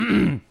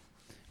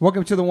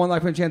Welcome to the One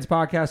Life One Chance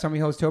podcast. I'm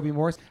your host Toby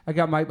Morse. I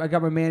got my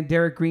man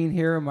Derek Green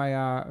here,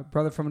 my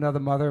brother from another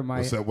mother,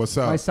 my What's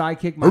up? my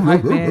sidekick, my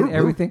hype man,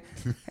 everything,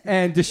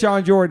 and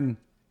Deshaun Jordan.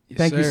 Yes,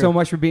 Thank you sir. so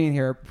much for being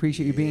here.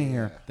 Appreciate you being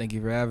here. Thank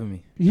you for having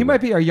me. He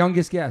might be our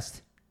youngest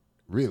guest.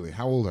 Really?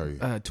 How old are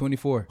you?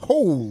 24.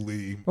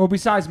 Holy. Well,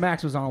 besides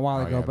Max was on a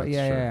while Oh, ago, yeah, but that's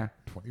yeah.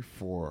 true.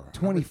 24.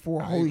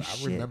 24, holy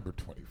shit. I remember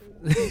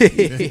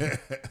 24.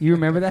 You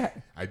remember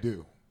that? I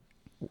do.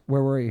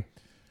 Where were you?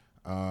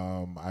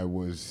 I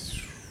was.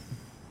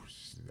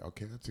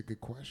 Okay, that's a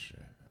good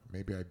question.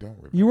 Maybe I don't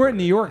remember. You were in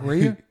New York, were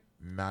you?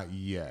 Not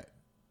yet.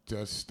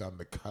 Just on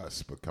the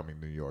cusp of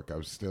coming to New York. I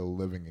was still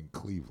living in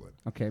Cleveland.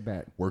 Okay,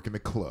 bad. Working the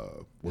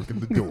club.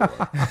 Working the door.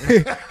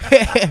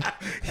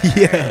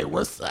 Yeah.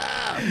 What's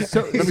up?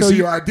 So, Let me so see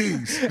you, your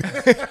IDs.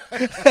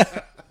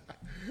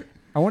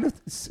 I wonder.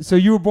 So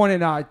you were born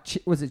in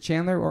was it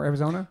Chandler or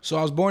Arizona? So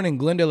I was born in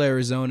Glendale,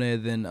 Arizona,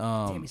 and then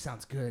Damn, he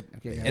sounds good.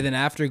 Okay, yeah. and then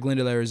after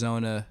Glendale,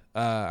 Arizona,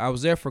 I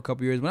was there for a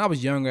couple years. When I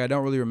was younger, I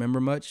don't really remember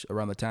much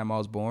around the time I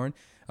was born.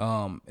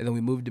 And then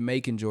we moved to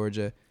Macon,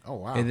 Georgia. Oh,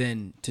 wow. And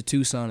then to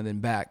Tucson, and then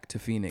back to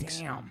Phoenix.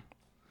 Damn.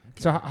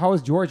 So how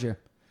was Georgia?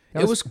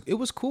 It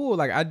was cool.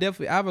 Like I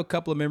have a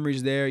couple of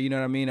memories there. You know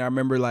what I mean? I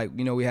remember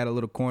we had a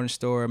little corner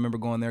store. I remember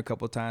going there a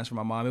couple of times for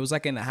my mom. It was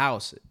like in the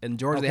house. In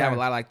Georgia, they have a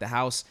lot of like the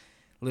house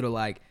little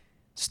like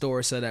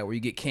store set up where you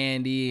get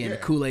candy and the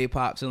Kool-Aid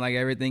pops and like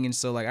everything. And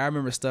so like I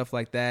remember stuff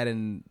like that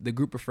and the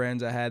group of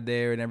friends I had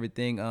there and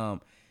everything.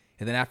 And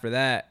then after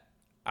that,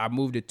 I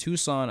moved to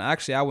Tucson.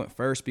 Actually, I went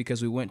first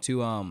because we went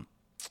to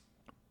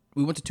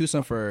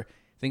Tucson for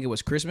I think it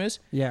was Christmas.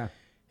 Yeah.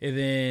 And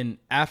then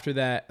after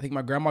that, I think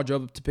my grandma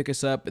drove up to pick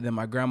us up, and then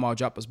my grandma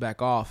dropped us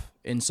back off.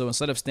 And so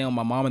instead of staying with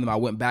my mom and them, I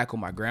went back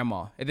with my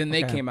grandma. And then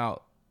they came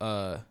out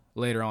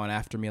later on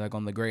after me, like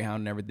on the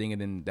Greyhound and everything.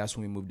 And then that's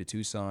when we moved to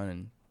Tucson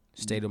and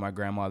stayed with my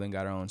grandma, then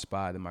got our own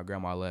spot. Then my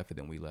grandma left, and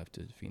then we left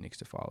to Phoenix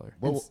to follow her.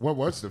 What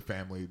was the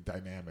family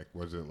dynamic?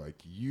 Was it like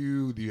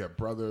you? Do you have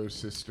brothers,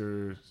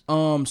 sisters?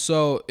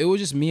 So it was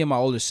just me and my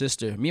older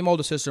sister. Me and my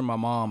older sister and my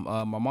mom.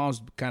 My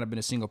mom's kind of been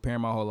a single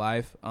parent my whole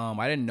life.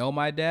 I didn't know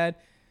my dad.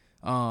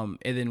 And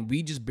then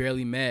we just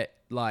barely met,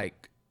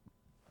 like,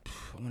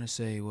 I want to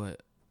say,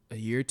 a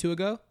year or two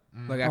ago?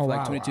 Like,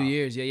 after 22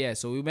 years. Yeah.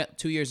 So we met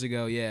 2 years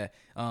ago, yeah.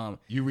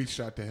 You reached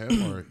out to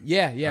him? Or?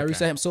 Yeah, I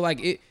reached out to him. So,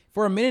 like,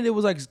 for a minute, it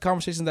was, like,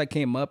 conversations that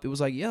came up. It was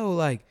like, yo,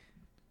 like,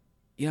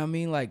 you know what I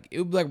mean? Like, it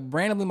would be, like,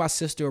 randomly my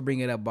sister would bring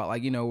it up about,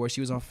 like, you know, where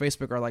she was on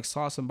Facebook or, like,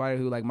 saw somebody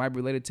who, like, might be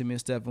related to me and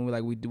stuff. And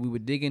we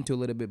would dig into a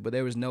little bit, but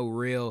there was no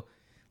real,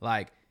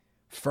 like,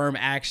 firm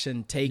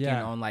action taken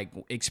on like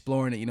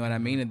exploring it, you know what I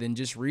mean? And then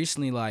just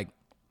recently, like,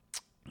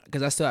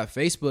 because I still have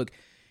Facebook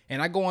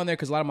and I go on there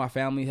because a lot of my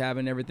family have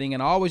and everything,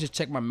 and I always just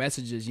check my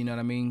messages, you know what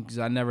I mean? Because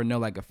I never know,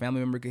 like, a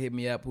family member could hit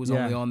me up who's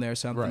only on there or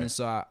something. Right. And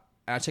so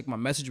I check my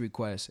message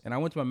request, and I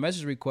went to my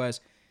message request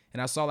and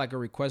I saw like a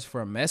request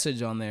for a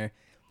message on there,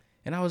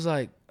 and I was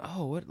like,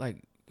 oh, what,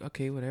 like,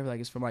 okay, whatever, like,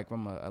 it's from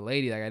a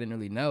lady, like, I didn't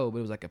really know, but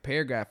it was like a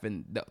paragraph,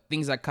 and the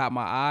things that caught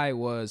my eye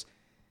was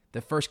the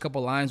first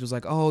couple lines was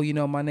like, oh, you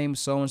know, my name's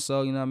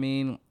so-and-so, you know what I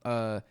mean?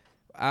 I,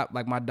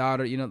 like, my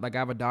daughter, you know, like, I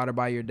have a daughter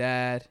by your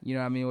dad, you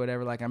know what I mean?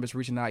 Whatever, like, I'm just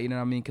reaching out, you know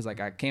what I mean? Because,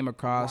 like, I came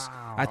across,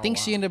 I think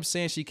she ended up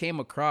saying she came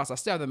across, I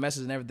still have the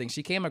message and everything.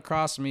 She came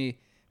across me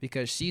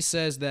because she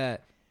says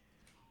that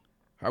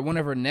one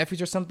of her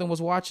nephews or something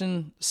was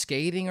watching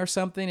skating or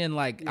something, and,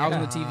 like, I was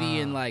on the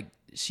TV, and, like,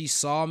 she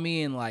saw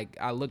me, and, like,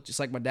 I looked just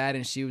like my dad,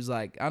 and she was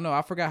like, I don't know,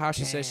 I forgot how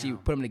she said she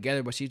put them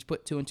together, but she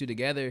put two and two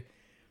together,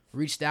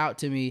 reached out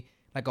to me,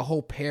 like a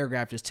whole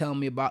paragraph just telling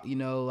me about, you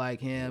know,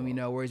 like him, you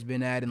know, where he's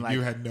been at. And like,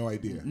 You had no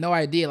idea. No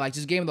idea. Like,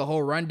 just gave me the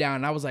whole rundown.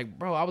 And I was like,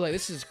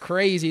 this is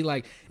crazy.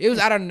 Like, it was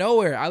out of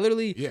nowhere. I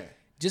literally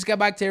just got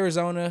back to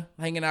Arizona,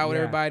 hanging out with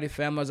everybody. The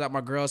family was at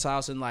my girl's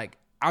house. And like,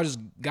 I just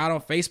got on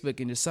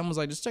Facebook and just someone was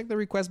like, just check the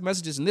request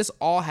messages. And this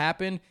all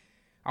happened,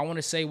 I want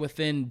to say,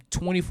 within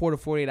 24 to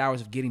 48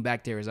 hours of getting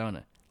back to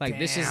Arizona. Like,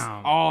 this is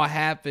all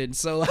happened.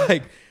 So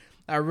like,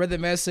 I read the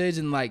message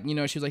and like, you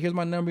know, she was like, here's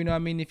my number. You know what I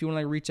mean? If you want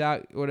to like reach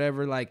out or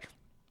whatever, like,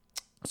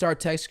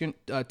 started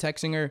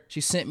texting her. She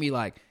sent me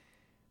like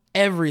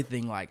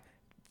everything, like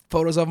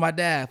photos of my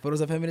dad, photos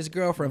of him and his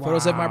girlfriend,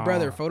 photos of my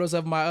brother, photos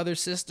of my other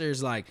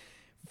sisters, like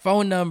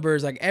phone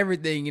numbers, like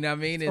everything, you know what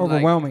I mean? And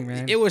overwhelming, like,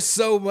 man. It was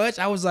so much.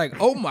 I was like,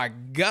 oh my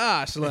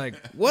gosh, like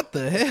what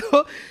the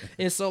hell?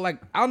 And so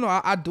like, I don't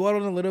know, I dwelled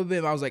on it a little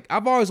bit. I was like,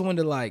 I've always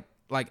wanted to like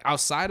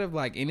outside of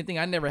like anything,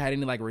 I never had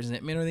any like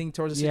resentment or anything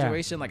towards the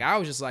situation. Like I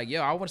was just like,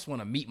 yo, I just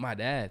want to meet my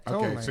dad.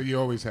 Okay, so you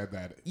always had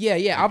that.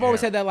 Yeah. I've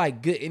always had that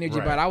like good energy,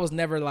 Right. but I was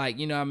never like,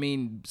 you know what I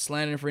mean,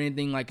 slandering for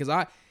anything. Like, cause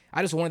I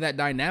just wanted that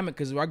dynamic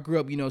because I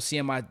grew up, you know,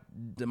 seeing my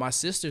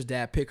sister's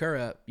dad pick her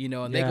up, you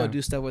know, and they go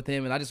do stuff with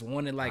him. And I just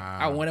wanted like,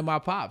 I wanted my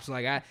pops.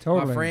 Like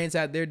my friends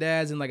had their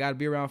dads and like I'd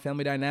be around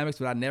family dynamics,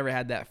 but I never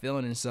had that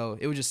feeling. And so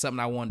it was just something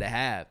I wanted to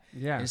have.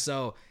 Yeah. And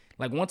so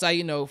like once I,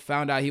 you know,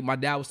 found out my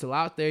dad was still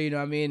out there, you know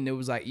what I mean? And it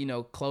was like, you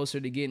know, closer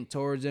to getting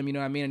towards him, you know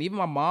what I mean? And even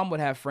my mom would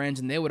have friends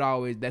and they would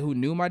always, who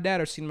knew my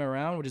dad or seen him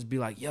around would just be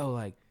like, yo,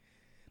 like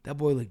that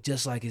boy looked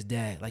just like his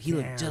dad. Like he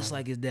looked just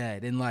like his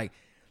dad. And like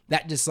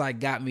that just like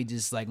got me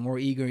just like more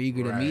eager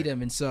to meet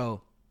him. And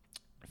so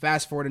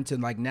fast forward into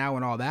like now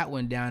when all that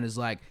went down is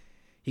like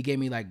he gave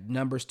me like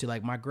numbers to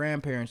like my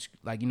grandparents,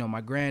 like, you know,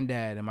 my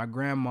granddad and my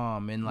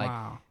grandmom. And like,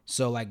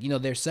 so like, you know,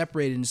 they're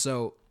separated. And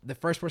so the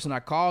first person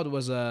I called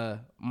was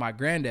my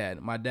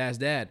granddad, my dad's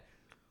dad.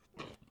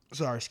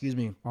 Sorry, excuse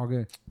me. All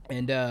good.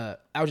 And I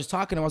was just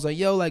talking to him. I was like,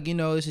 yo, like, you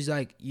know, this is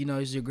like, you know,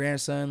 this is your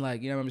grandson.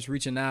 Like, you know, I'm just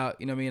reaching out.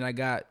 You know what I mean? I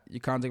got your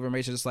contact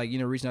information. Just like, you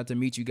know, reaching out to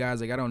meet you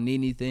guys. Like, I don't need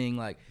anything.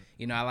 Like,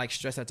 you know, I like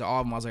stress that to all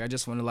of them. I was like, I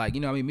just want to like,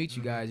 you know what I mean, meet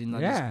you guys. And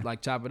like, just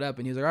like chop it up.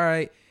 And he was like, all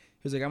right.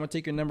 He was like, I'm going to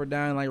take your number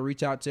down. Like,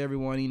 reach out to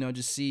everyone, you know,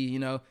 just see, you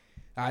know.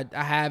 I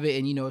have it.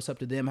 And, you know, it's up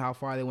to them how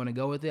far they want to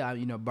go with it.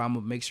 You know, but I'm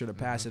going to make sure to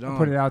pass it on.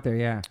 Put it out there,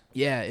 yeah.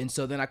 Yeah. And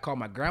so then I called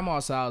my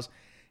grandma's house.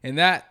 And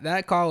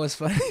that call was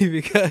funny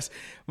because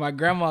my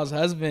grandma's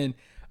husband,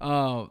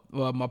 well,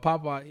 my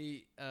papa,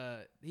 he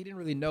didn't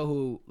really know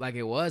who like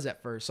it was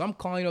at first. So I'm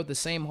calling the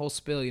same whole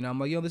spill, you know. I'm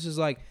like, yo, this is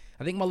like,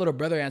 I think my little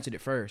brother answered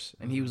it first,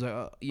 and he was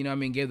like, you know what I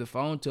mean, gave the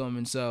phone to him.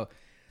 And so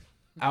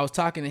I was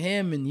talking to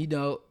him, and you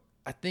know,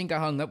 I think I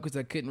hung up because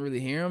I couldn't really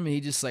hear him. And he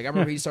just like, I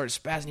remember he started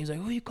spazzing. He was like,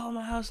 who you calling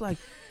my house?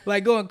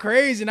 Like going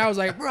crazy. And I was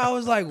like, bro, I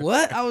was like,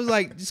 what? I was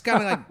like, just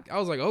kind of like, I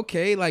was like,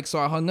 okay. Like, so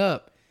I hung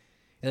up.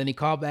 And then he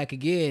called back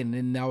again,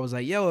 and I was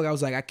like, yo, I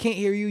was like, I can't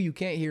hear you. You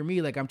can't hear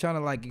me. Like, I'm trying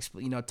to, like,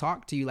 you know,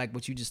 talk to you like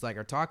what you just, like,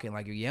 are talking,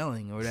 like you're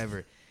yelling or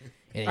whatever.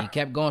 And he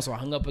kept going, so I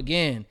hung up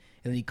again. And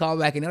then he called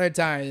back another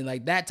time, and,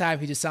 like, that time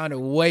he just sounded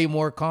way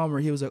more calmer.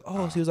 He was like,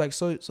 oh, so he was like,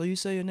 so you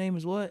say your name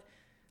is what?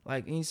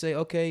 Like, and he say,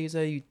 okay, you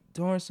say you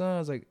Torrance son? I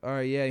was like, all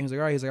right, yeah. He was like,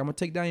 all right. He's like, I'm going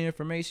to take down your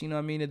information, you know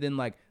what I mean? And then,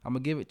 like, I'm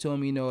going to give it to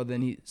him, you know. And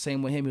then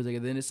same with him. He was like,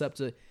 and then it's up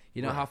to,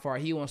 you know, how far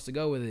he wants to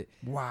go with it.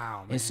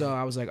 Wow, man. And so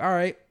I was like, all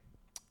right.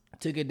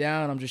 Took it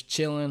down. I'm just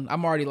chilling.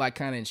 I'm already like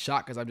kind of in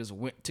shock because I just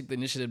took the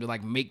initiative to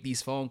like make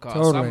these phone calls.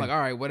 Totally. So I'm like, all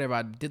right, whatever.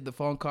 I did the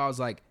phone calls.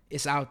 Like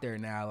it's out there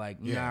now. Like,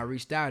 you know, I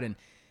reached out and,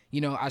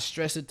 you know, I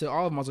stressed it to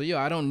all of them. I was like, yo,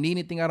 I don't need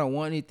anything. I don't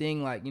want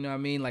anything. Like, you know what I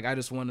mean? Like, I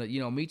just want to, you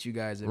know, meet you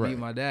guys and meet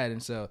my dad.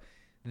 And so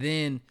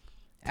then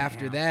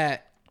after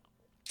that,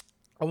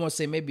 I want to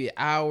say maybe an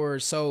hour or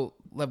so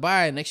went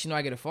by. Next, you know,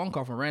 I get a phone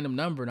call from a random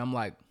number and I'm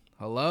like,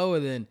 hello.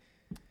 And then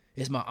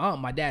it's my aunt,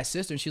 my dad's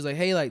sister, and she's like,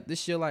 hey, like,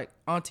 this your, like,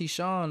 Auntie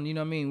Sean, you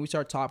know what I mean? We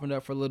start topping it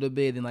up for a little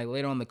bit, and, like,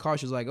 later on in the car,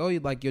 she was like, oh, you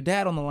like, your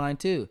dad on the line,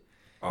 too.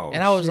 Oh,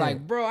 and I was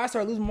like, bro, I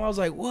started losing my, I was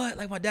like, what?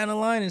 Like, my dad on the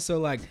line? And so,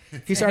 like,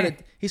 he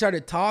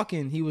started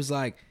talking. He was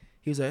like,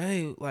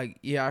 hey, like,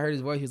 yeah, I heard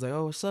his voice. He was like,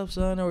 oh, what's up,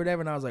 son, or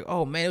whatever. And I was like,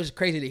 oh, man, it was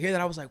crazy to hear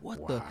that. I was like,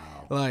 what the?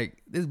 Like,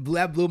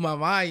 that blew my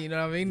mind, you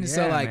know what I mean? And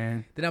so, like,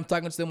 then I'm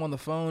talking to them on the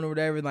phone or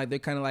whatever, and, like, they're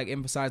kind of, like,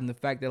 emphasizing the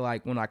fact that,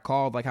 like, when I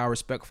called, like, how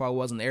respectful I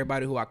was, and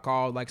everybody who I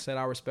called, like, said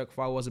how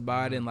respectful I was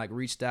about it, and, like,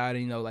 reached out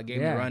and, you know, like,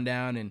 gave me a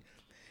rundown, and,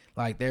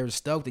 like, they were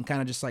stoked and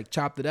kind of just, like,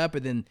 chopped it up,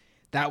 and then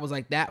that was,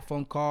 like, that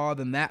phone call.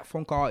 Then that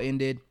phone call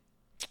ended,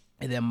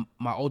 and then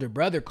my older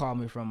brother called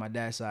me from my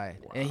dad's side,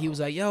 and he was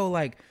like, yo,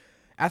 like,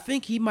 I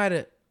think he might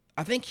have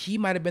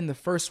been the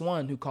first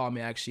one who called me,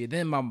 actually.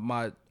 Then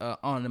my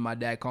aunt and my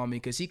dad called me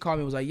because he called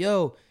me and was like,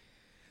 yo,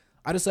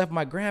 I just left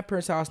my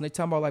grandparents' house and they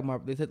talking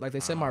about they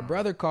said my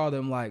brother called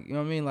them, like, you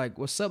know what I mean? Like,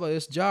 what's up? Like,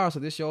 this Josh, so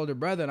this your older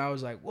brother. And I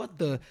was like, what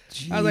the?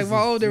 Jesus, I was like,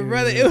 my older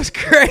brother. It was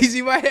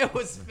crazy. My head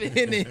was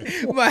spinning.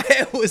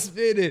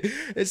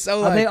 And so,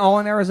 like, are they all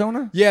in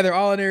Arizona? Yeah, they're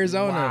all in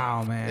Arizona.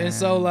 Wow, man. And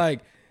so,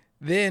 like,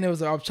 then it was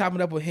like, I was chopping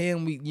up with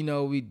him.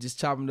 We just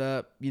chopping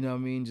up, you know what I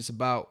mean? Just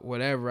about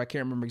whatever. I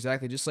can't remember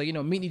exactly. Just like, you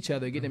know, meeting each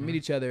other, getting to meet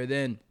each other.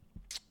 Then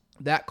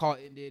that call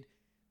ended.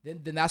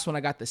 Then that's when I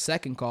got the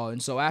second call.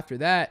 And so after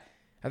that,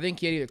 I think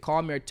he had either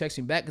called me or texted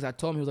me back because I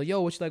told him, he was like,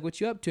 yo,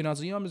 what you up to? And I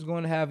was like, I'm just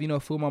going to have, you know,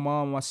 food with my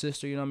mom and my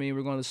sister, you know what I mean?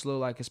 We're going to this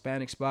little, like,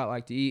 Hispanic spot,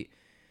 like, to eat.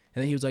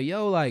 And then he was like,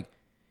 yo, like,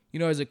 you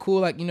know, is it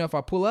cool, like, you know, if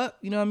I pull up,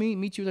 you know what I mean?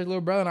 Meet you with, like,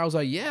 little brother. And I was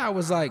like, yeah. I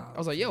was like,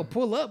 yo,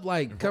 pull up,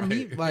 like, come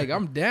meet, like,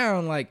 I'm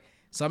down, like.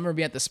 So I remember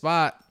being at the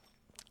spot,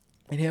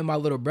 and him and my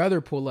little brother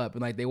pull up,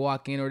 and, like, they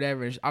walk in or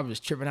whatever, and I was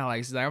just tripping out,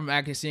 like I'm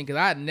actually seeing,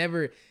 because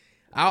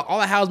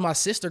all I had was my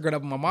sister growing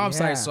up on my mom's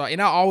side, so,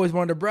 and I always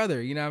wanted a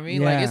brother, you know what I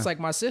mean? Like, it's like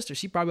my sister,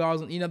 she probably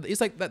always, you know,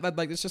 it's like that,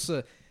 like, it's just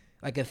a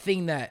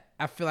thing that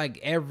I feel like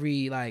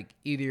every, like,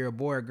 either a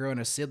boy or girl in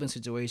a sibling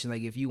situation,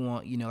 like, if you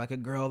want, you know, like, a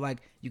girl,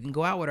 like, you can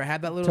go out with her,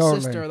 have that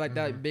little sister, or, like,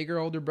 that bigger,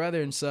 older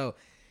brother, and so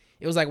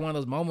it was like one of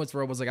those moments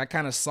where it was like I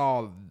kind of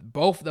saw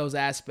both those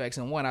aspects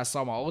in one. I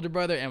saw my older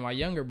brother and my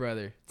younger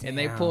brother. Damn. And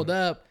they pulled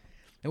up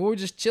and we were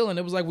just chilling.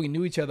 It was like we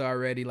knew each other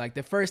already. Like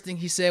the first thing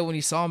he said when he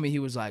saw me, he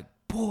was like,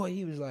 boy,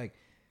 he was like,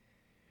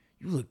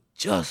 you look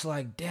just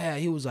like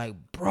dad. He was like,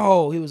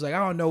 bro, he was like, I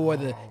don't know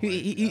whether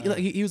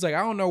he was like, I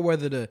don't know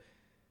whether to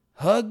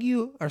hug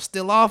you or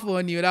still off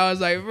on you. And I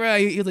was like, bro,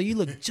 he was like, you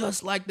look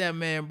just like that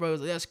man, bro.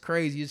 Like, that's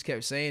crazy. He just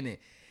kept saying it.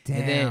 Damn.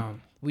 And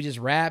then we just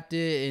wrapped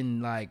it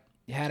and like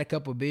had a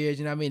couple beers,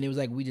 you know what I mean? It was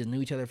like we just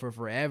knew each other for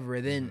forever.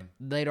 And then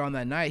later on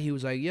that night, he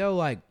was like, yo,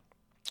 like,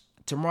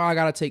 tomorrow I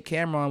gotta take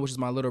Cameron, which is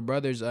my little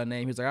brother's name.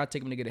 He was like, I'll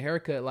take him to get a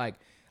haircut. Like,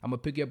 I'm gonna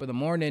pick you up in the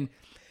morning.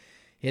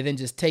 and then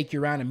just take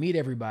you around and meet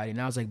everybody.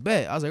 And I was like,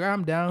 bet. I was like, all right,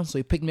 I'm down. So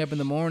he picked me up in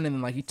the morning,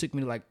 and like he took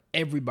me to like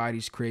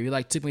everybody's crib. He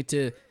like took me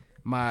to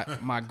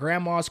my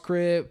grandma's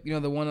crib, you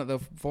know, the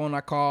phone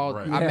I called.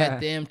 Right. I Yeah.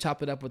 met them,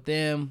 chopped it up with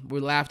them. We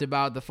laughed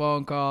about the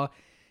phone call.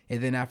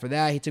 And then after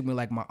that, he took me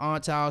like my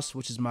aunt's house,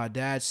 which is my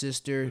dad's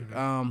sister,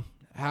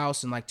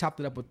 house, and like chopped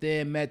it up with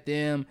them, met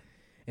them.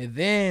 And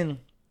then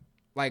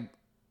like,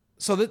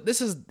 so this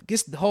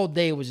the whole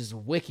day was just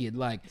wicked.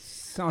 Like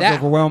Sounds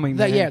overwhelming.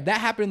 Man. Yeah, that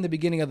happened in the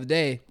beginning of the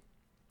day.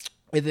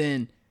 And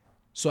then,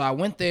 so I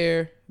went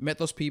there, met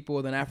those people.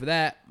 And then after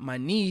that, my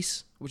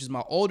niece, which is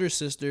my older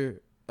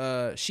sister,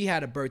 she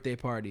had a birthday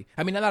party.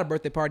 I mean, not a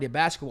birthday party, a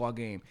basketball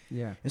game.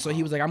 Yeah. And so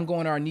he was like, I'm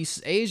going to our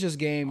niece Asia's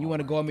game. You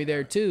want to go with me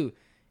there too?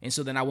 And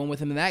so then I went with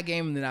him to that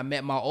game. And then I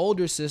met my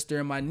older sister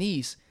and my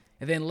niece.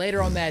 And then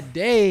later on that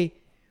day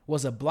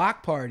was a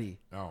block party.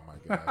 Oh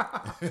my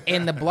God.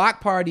 And the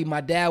block party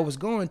my dad was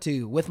going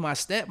to with my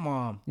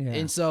stepmom. Yeah.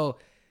 And so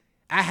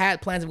I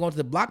had plans of going to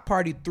the block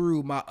party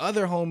through my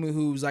other homie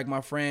who's like my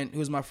friend,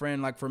 who's my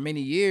friend like for many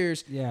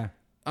years. Yeah.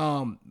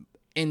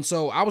 And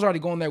so I was already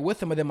going there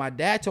with him, and then my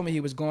dad told me he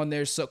was going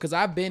there. So, because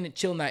I've been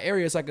chilling in that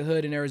area, it's like a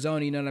hood in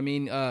Arizona, you know what I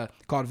mean,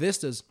 called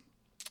Vistas.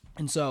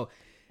 And so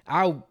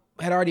I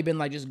had already been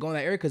like just going to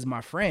that area because my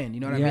friend, you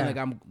know what I Yeah. mean? Like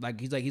I'm like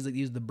he's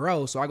the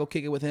bro. So I go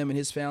kick it with him and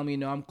his family. You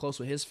know, I'm close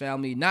with his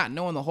family, not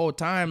knowing the whole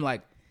time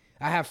like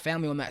I have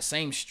family on that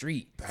same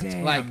street,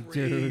 Damn, like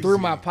dude. through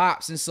my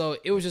pops. And so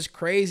it was just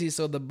crazy.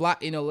 So the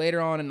block, you know,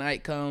 later on the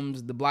night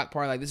comes the block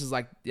party. Like this is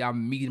like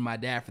I'm meeting my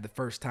dad for the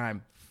first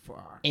time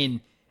in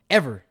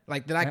ever,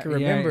 like that I can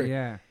remember.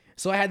 Yeah.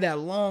 So I had that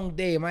long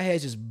day. My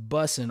head's just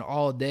busting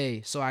all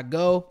day. So I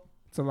go.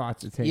 It's a lot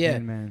to take Yeah.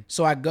 in, man.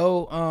 So I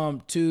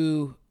go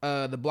to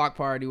the block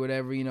party,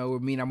 whatever, you know,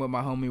 I'm with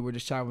my homie, we're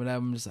just chopping up.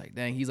 I'm just like,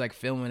 dang, he's like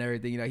filming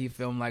everything. You know, he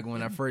filmed like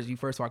when he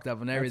first walked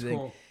up and everything.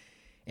 Cool.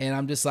 And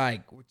I'm just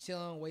like, we're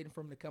chilling, waiting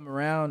for him to come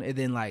around. And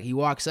then like he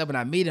walks up and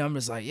I meet him. I'm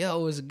just like,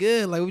 yo, it was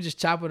good. Like we just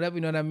chop it up,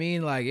 you know what I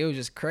mean? Like it was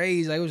just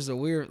crazy. Like it was just a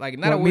weird, like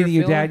not What, a weird meeting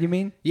your feeling. dad, you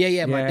mean?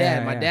 Yeah, my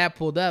dad. My yeah. dad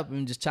pulled up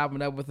and just chopping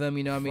it up with him,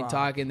 you know what I mean, Fuck.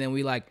 talking. Then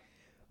we like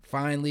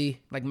finally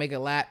like make a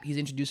lap. He's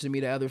introducing me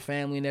to other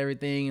family and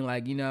everything. And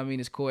like, you know what I mean?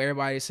 It's cool.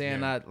 Everybody's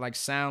saying I like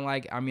sound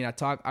like, I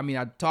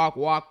talk,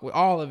 walk with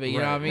all of it, you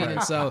know what I mean? Right.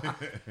 And so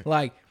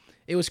like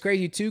it was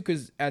crazy too,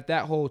 because at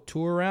that whole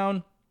tour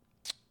around,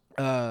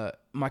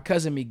 my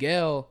cousin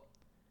Miguel,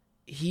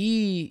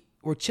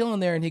 we're chilling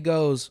there and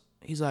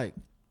he's like,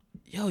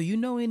 yo, you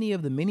know any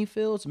of the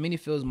Minifields?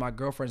 Minifields is my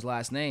girlfriend's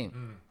last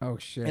name. Oh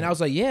shit. And I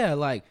was like,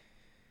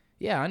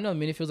 yeah, I know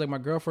Minifield's like my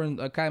girlfriend,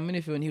 Kai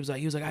Minifield. And he was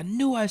like, I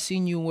knew I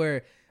seen you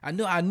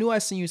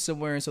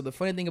somewhere. And so the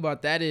funny thing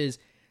about that is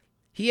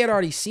he had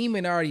already seen me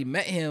and already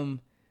met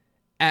him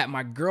at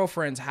my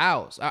girlfriend's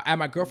house, at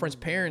my girlfriend's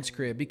parents'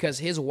 crib, because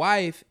his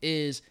wife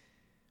is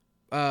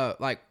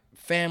like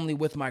family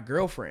with my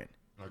girlfriend.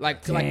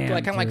 Like Damn,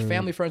 kind of like dude.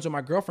 family friends with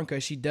my girlfriend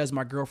because she does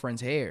my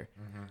girlfriend's hair.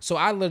 So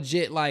I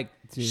legit like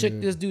shook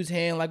this dude's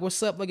hand, like,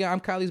 what's up? Like, I'm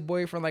Kylie's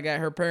boyfriend, like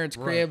at her parents'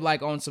 crib,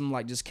 like on some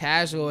like just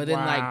casual. And then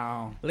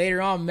Wow. like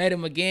later on met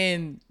him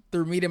again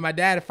through meeting my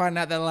dad and find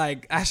out that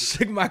like I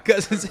shook my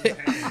cousin's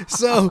hand.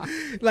 So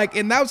like,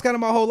 and that was kind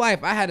of my whole life.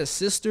 I had a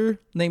sister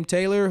named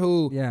Taylor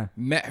who Yeah.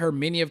 met her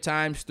many of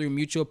times through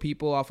mutual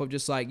people off of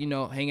just like, you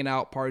know, hanging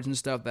out parties and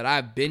stuff that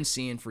I've been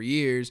seeing for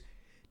years.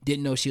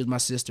 Didn't know she was my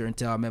sister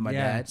until I met my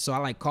Yeah. dad. So I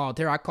like called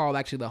her. I called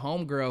actually the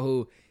homegirl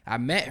who I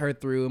met her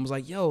through and was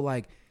like, yo,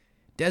 like,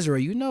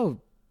 Desiree, you know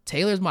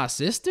Taylor's my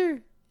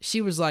sister? She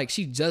was like,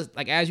 she just,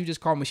 like, as you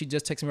just called me, she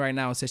just texted me right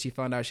now and said she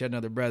found out she had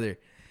another brother.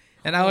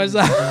 And I was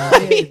like,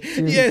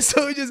 yeah,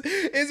 so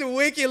it's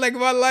wicked. Like,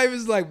 my life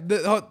is like,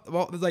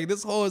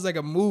 this whole is like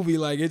a movie.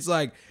 Like, it's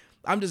like,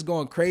 I'm just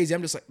going crazy.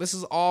 I'm just like, this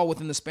is all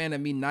within the span of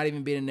me not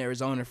even being in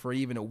Arizona for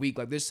even a week.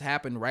 Like, this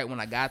happened right when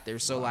I got there.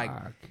 So, like,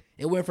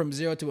 it went from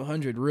 0 to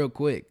 100 real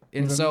quick.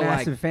 And It's a so,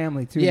 massive like,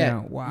 family too. yeah,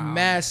 Now. Wow.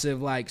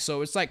 massive. Like,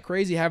 so it's like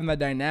crazy having that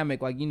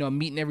dynamic, like, you know,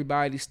 meeting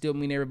everybody, still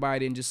meeting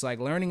everybody, and just like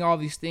learning all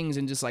these things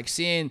and just like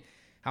seeing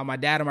how my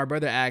dad and my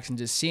brother acts and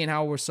just seeing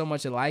how we're so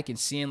much alike and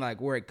seeing like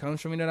where it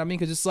comes from. You know what I mean?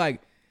 Because it's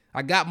like,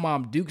 I got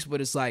Mom Dukes,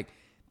 but it's like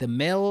the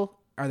male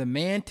or the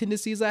man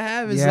tendencies I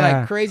have is Yeah,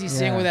 like crazy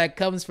seeing yeah. where that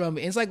comes from.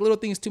 And it's like little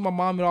things too. My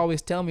mom would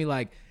always tell me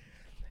like,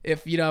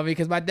 if you know,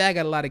 because my dad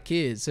got a lot of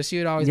kids, so she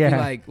would always be Yeah.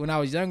 like, when I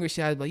was younger,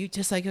 she was like, "You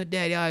just like your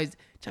dad. You always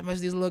try to mess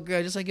with these little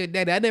girls, just like your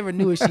dad." I never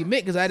knew what she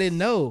meant because I didn't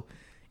know.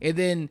 And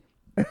then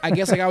I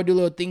guess like I would do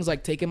little things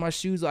like taking my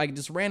shoes, like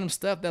just random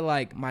stuff that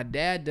like my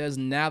dad does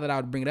now that I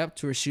would bring it up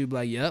to her. She'd be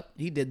like, "Yep,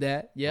 he did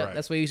that. Yep, Right.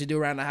 that's what he used to do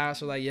around the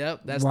house." We're like,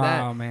 "Yep, that's that."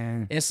 Wow,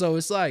 man. And so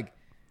it's like,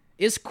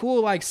 it's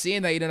cool like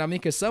seeing that, you know what I mean?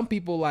 Because some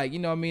people like, you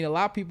know what I mean? A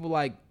lot of people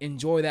like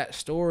enjoy that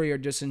story or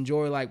just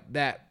enjoy like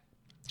that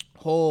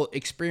whole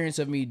experience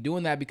of me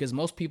doing that because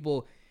most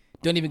people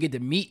don't even get to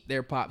meet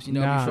their pops, you know,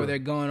 Nah. before they're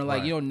going or like,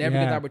 Right. you know, never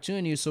get Yeah. the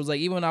opportunity. So it's like,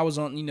 even when I was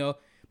on, you know,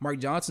 Mark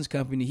Johnson's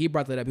company, he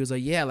brought that up. He was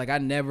like, yeah, like I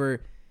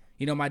never,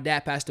 you know, my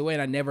dad passed away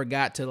and I never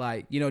got to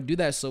like, you know, do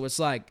that. So it's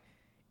like,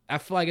 I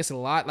feel like it's a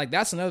lot. Like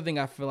that's another thing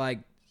I feel like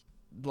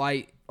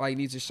like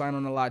needs to shine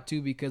on a lot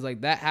too, because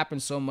like that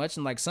happens so much,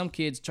 and like some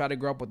kids try to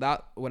grow up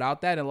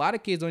without that, and a lot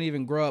of kids don't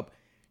even grow up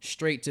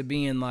straight to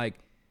being like,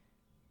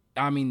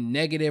 I mean,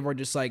 negative or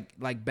just like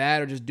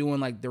bad or just doing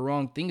like the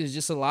wrong things. It's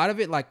just a lot of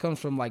it like comes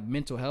from like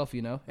mental health,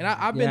 you know. And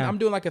I'm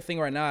doing like a thing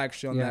right now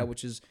actually on that,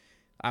 which is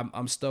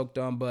I'm stoked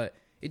on. But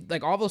it,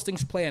 like all those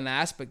things play an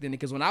aspect in it,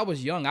 because when I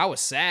was young, I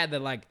was sad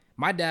that like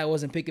my dad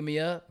wasn't picking me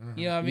up.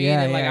 You know what I mean?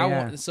 Yeah, and like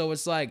yeah. so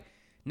it's like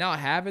now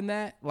having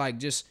that, like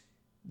just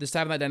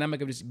having that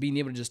dynamic of just being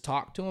able to just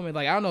talk to him, and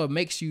like I don't know, it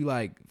makes you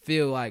like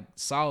feel like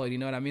solid. You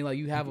know what I mean? Like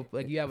you have a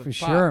For pops,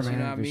 sure, man, you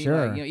know what I for mean?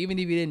 sure. Like, you know, even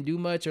if you didn't do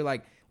much or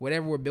like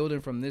whatever we're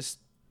building from this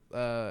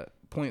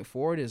point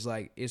forward is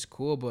like it's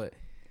cool, but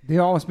They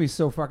all must be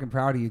so fucking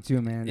proud of you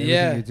too, man. Everything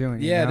you're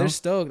doing. yeah, you know? they're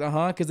stoked,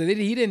 because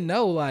he didn't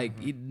know like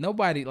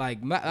nobody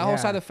like the whole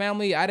side of the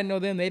family. I didn't know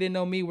them, they didn't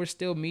know me. We're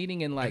still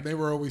meeting and like And they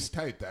were always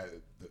tight.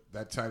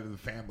 That side of the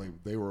family,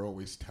 they were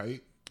always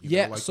tight.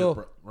 Yeah, like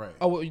so right.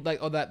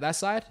 That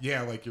side.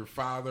 Yeah, like your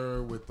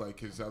father with like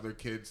his other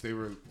kids, they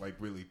were like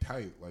really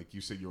tight. Like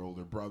you said, your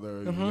older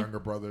brother, your younger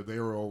brother, they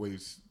were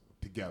always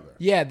together.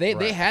 Yeah, they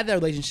Right. had that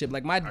relationship.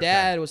 Like my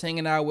dad was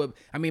hanging out with.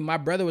 I mean, my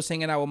brother was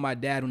hanging out with my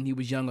dad when he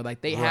was younger. Like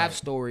they have Right.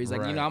 stories.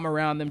 Like you Right. know, I'm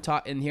around them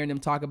talk and hearing them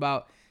talk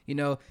about, you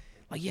know,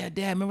 like yeah,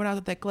 Dad, remember when I was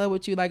at that club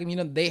with you? Like you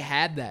know, they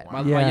had that.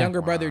 My Yeah.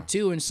 younger brother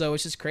too, and so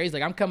it's just crazy.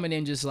 Like I'm coming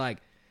in just like,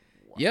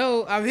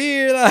 yo, I'm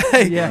here.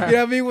 Like Yeah. you know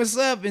what I mean? What's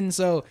up? And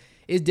so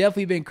it's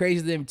definitely been crazy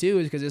to them too,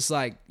 is because it's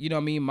like, you know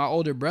what I mean? My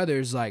older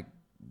brother's like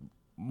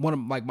one of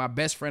like my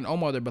best friend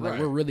Omar, but like Right.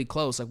 we're really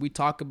close. Like we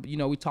talk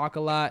a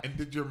lot. And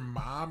did your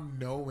mom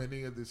know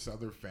any of this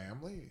other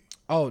family?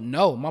 Oh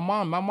no, my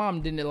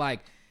mom didn't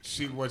like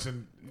She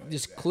wasn't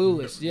just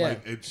clueless. Yeah.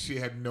 Like she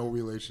had no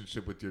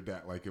relationship with your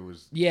dad. Like it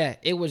was Yeah,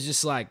 it was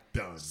just like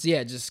done.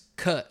 yeah, just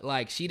cut.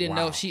 Like she didn't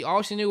know. Wow.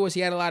 All she knew was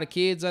he had a lot of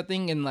kids, I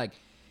think, and like,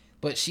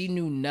 but she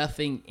knew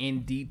nothing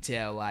in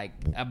detail like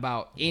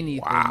about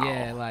anything. Wow.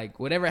 Yeah, like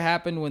whatever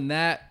happened when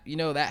that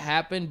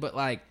happened, but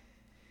like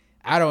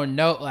I don't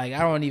know. Like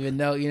I don't even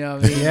know. You know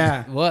what I mean?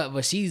 Yeah. What?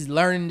 But she's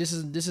learning just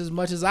as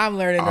much as I'm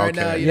learning right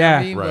now. Okay. You know what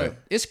I Yeah. mean? Right. But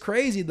it's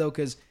crazy though,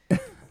 because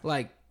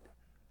like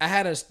I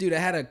had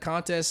a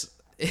contest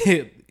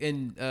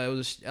in it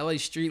was LA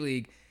Street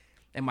League,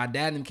 and my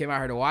dad and them came out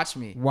here to watch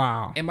me.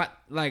 Wow. And my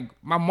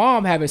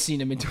mom haven't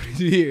seen him in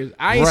 22 years.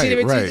 I ain't seen him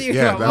in 22 years.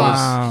 Yeah, My that mom. was-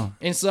 Wow.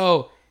 And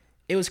so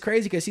it was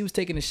crazy because he was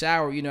taking a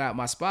shower, you know, at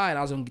my spot, and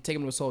I was gonna take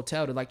him to this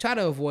hotel to like try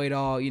to avoid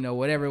all, you know,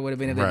 whatever it would have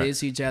been if they Right. did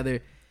see each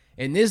other.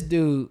 And this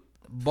dude,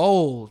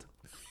 bold.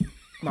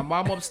 My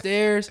mom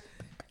upstairs.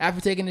 After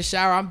taking the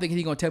shower, I'm thinking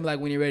he's gonna tell me like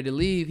when you're ready to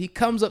leave. He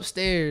comes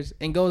upstairs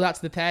and goes out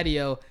to the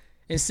patio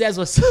and says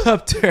what's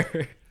up to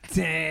her.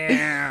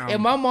 Damn.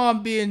 And my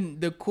mom, being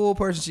the cool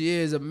person she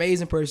is,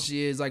 amazing person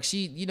she is, like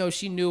she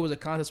knew it was a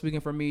contest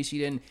weekend for me. She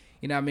didn't,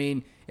 you know what I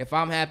mean? If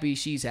I'm happy,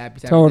 she's happy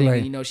type of Totally. thing.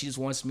 And, you know, she just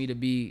wants me to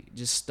be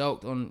just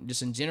stoked on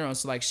just in general.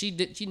 So like she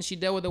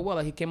dealt with it well.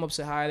 Like he came up,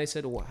 said hi, they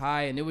said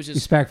hi, and it was just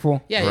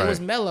Respectful. yeah, it Right. was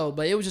mellow,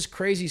 but it was just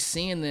crazy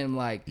seeing them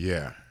like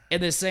Yeah. in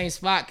the same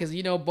spot, because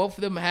you know both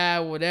of them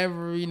have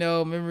whatever, you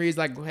know, memories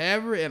like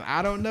whatever, and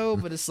I don't know,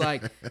 but it's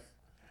like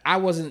I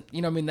wasn't,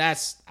 you know what I mean,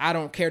 I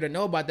don't care to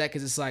know about that,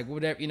 because it's like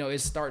whatever, you know, it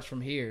starts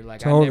from here.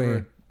 Like Totally. I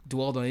never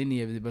dwelled on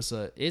any of it, but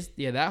it's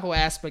that whole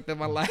aspect of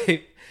my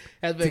life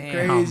has been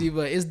Damn. crazy,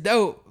 but it's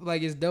dope.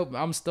 Like it's dope.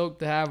 I'm stoked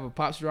to have a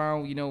pops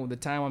around, you know, the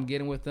time I'm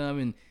getting with them,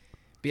 and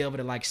be able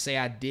to like say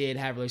I did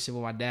have a relationship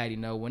with my dad, you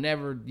know,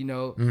 whenever, you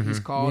know, he's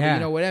called, Yeah. you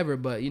know, whatever.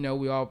 But, you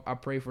know, I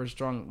pray for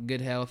strong,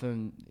 good health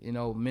and, you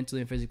know, mentally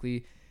and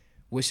physically,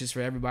 wishes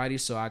for everybody.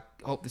 So I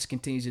hope this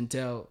continues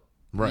until,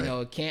 Right. you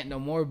know, it can't no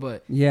more.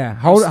 But, Yeah.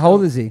 How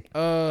old is he?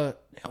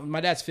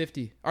 my dad's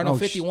 50. Or no, Oh,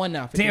 51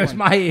 now. 51. Damn, it's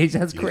my age.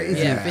 That's crazy.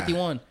 Yeah,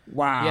 51.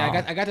 Wow.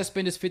 Yeah, I got to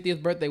spend his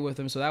 50th birthday with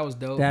him. So that was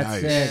dope. That's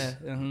Nice. sick.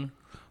 yeah.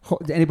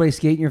 Did anybody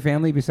skate in your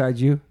family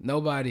besides you?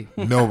 Nobody.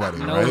 Nobody,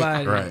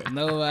 Nobody. right?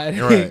 Nobody.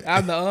 Right.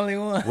 I'm the only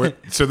one.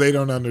 So they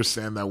don't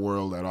understand that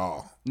world at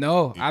all.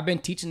 No, I've been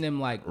teaching them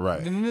like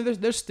Right.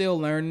 They're still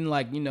learning,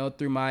 like, you know,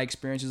 through my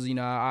experiences. You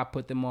know, I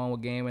put them on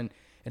with game and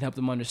help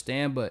them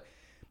understand. But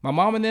my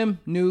mom and them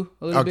knew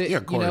a little bit. Yeah,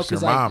 of you know, course, your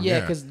because like mom, yeah.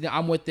 because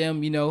I'm with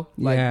them. You know,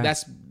 like Yeah.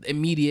 that's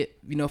immediate.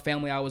 You know,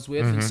 family I was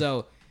with, Mm-hmm. and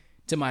so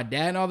to my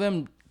dad and all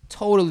them,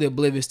 totally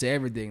oblivious to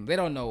everything. They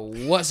don't know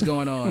what's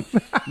going on.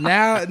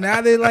 now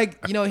they like,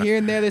 you know, here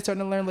and there they're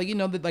starting to learn, like, you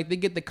know, that like they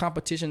get the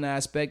competition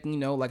aspect, you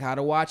know, like how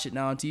to watch it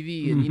now on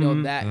TV and you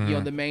know that you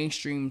know the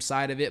mainstream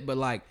side of it, but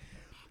like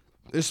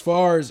as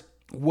far as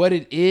what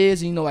it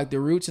is, you know, like the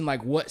roots and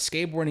like what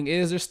skateboarding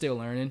is, they're still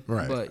learning.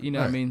 Right, But you know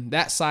what I right. mean,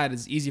 that side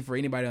is easy for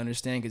anybody to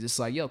understand, because it's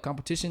like, yo,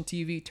 competition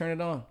TV, turn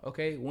it on.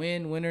 Okay,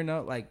 win or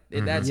no, like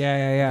that's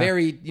Yeah.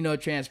 very, you know,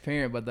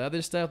 transparent. But the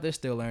other stuff, they're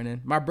still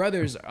learning. My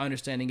brother's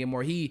understanding it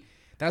more.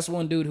 That's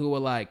one dude who will,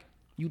 like,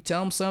 you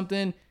tell him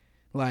something,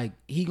 like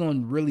he gonna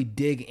really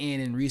dig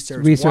in and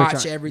research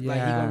watch on- everything. Like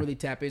he yeah. gonna really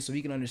tap in so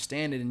he can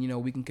understand it, and you know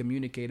we can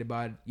communicate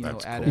about it. You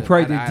That's know, at cool. He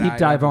probably at did a deep eye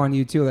dive level. on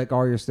you too, like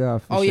all your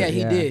stuff. for Oh yeah, sure,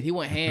 he did. He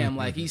went ham.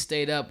 Like he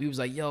stayed up. He was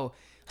like, "Yo,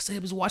 I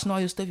was watching all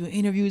your stuff, your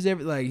interviews,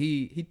 everything. Like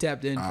he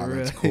tapped in for real.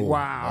 That's cool.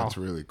 Wow. That's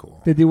really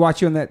cool. Did they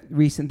watch you on that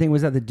recent thing?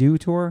 Was that the Do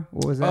Tour?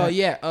 What was that? Oh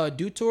yeah,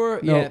 Do Tour.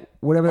 No, Yeah,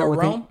 whatever that Or one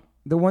Rome. thing.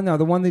 The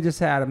one they just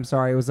had. I'm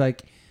sorry. It was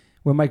like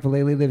where Mike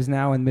Vallely lives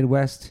now in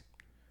Midwest.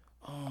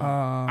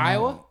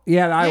 Iowa.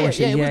 Yeah, the Iowa yeah,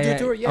 shit. it was Yeah,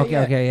 Do Tour. Yeah, okay,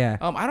 yeah. okay, yeah.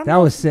 I don't That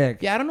know. was sick.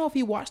 Yeah, I don't know if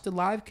he watched the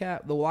live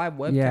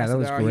webcast. Yeah, that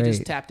was or he just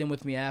great. tapped in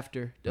with me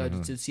after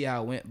to see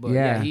how it went. But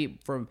Yeah. yeah, he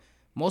for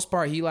most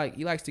part he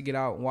likes to get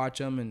out and watch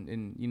them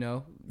and be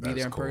That's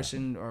there in cool.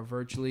 person or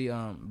virtually.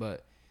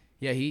 But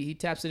yeah, he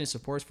taps in and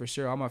supports for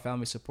sure. All my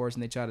family supports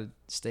and they try to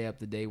stay up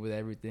to date with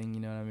everything. You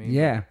know what I mean?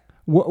 Yeah.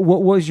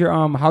 What was your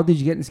how did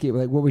you get in skate?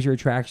 Like, what was your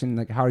attraction?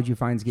 Like, how did you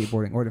find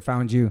skateboarding, or it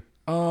found you?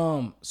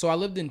 So I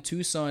lived in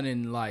Tucson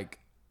and like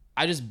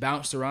I just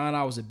bounced around.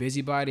 I was a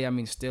busybody. I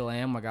mean, still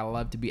am. Like I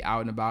love to be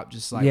out and about,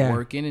 just like Yeah.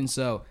 working. And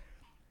so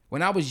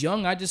when I was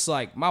young, I just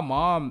like my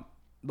mom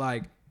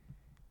like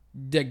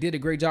did a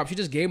great job. She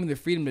just gave me the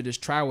freedom to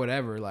just try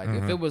whatever. Like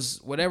if it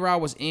was whatever I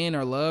was in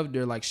or loved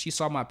or like she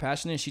saw my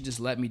passion and she just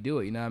let me do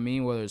it. You know what I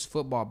mean? Whether it's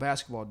football,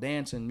 basketball,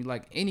 dancing,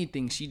 like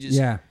anything, she just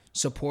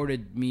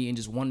supported me and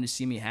just wanted to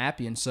see me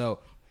happy. And so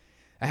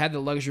I had the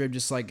luxury of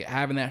just like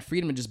having that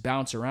freedom to just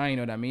bounce around. You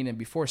know what I mean? And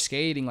before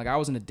skating, like I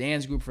was in a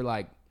dance group for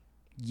like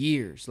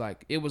years.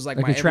 Like it was like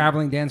Like my a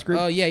traveling dance group?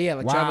 Oh yeah,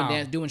 like Wow. traveling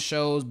dance, doing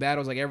shows,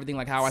 battles, like everything.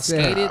 Like how I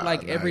Sick. skated,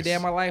 like every Nice. day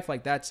of my life.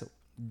 Like that's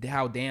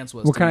how dance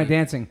was. What to kind of me.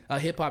 dancing?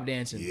 Hip hop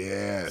dancing.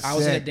 Yes. I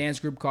was in a Sick. dance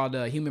group called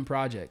Human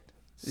Project.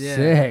 Yeah,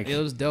 Sick. it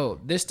was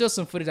dope. There's still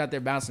some footage out there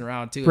bouncing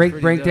around too. It's Break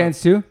pretty dope.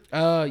 dance too?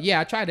 Yeah,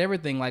 I tried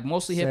everything, like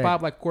mostly Sick. hip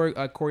hop, like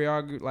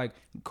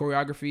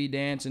choreography,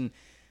 dance, and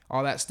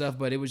all that stuff.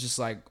 But it was just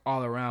like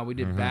all around. We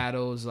did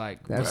battles,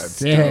 like That's That's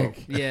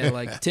sick. yeah,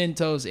 like 10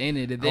 toes in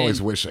it. And I then,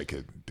 always wish I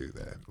could do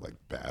that, like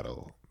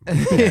battle.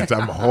 Dance.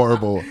 I'm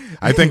horrible.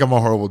 I think I'm a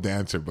horrible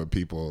dancer, but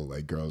people,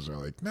 like girls, are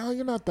like, "No,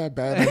 you're not that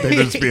bad." Like,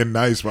 they're just being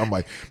nice, but I'm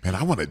like, "Man,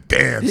 I want to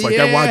dance." Like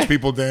I Yeah. watch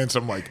people dance.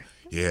 I'm like,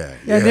 "Yeah,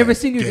 Yeah, I've never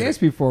seen you get dance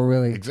it." before,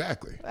 really.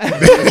 Exactly.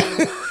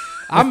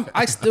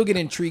 I still get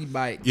intrigued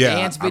by Yeah,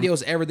 dance I'm-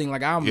 videos, everything.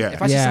 Like Yeah.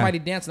 if I see Yeah. somebody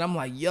dancing, I'm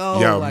like, yo,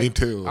 Yo, like, me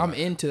too. I'm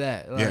into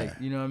that. Like, Yeah.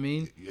 you know what I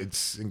mean?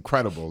 It's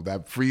incredible,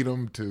 that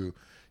freedom to,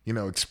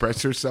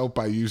 express yourself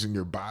by using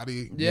your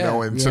body, Yeah.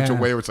 in such a Yeah.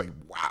 way where it's like,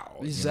 wow,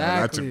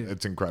 Exactly.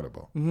 it's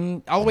incredible.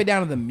 All the way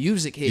down to the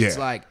music hits.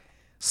 Yeah. Like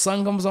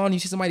song comes on, you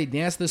see somebody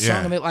dance to the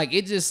song, Yeah. and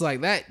it just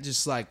like that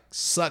just like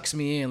sucks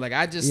me in. Like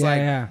I just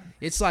Yeah.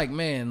 it's like,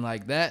 man,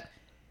 like that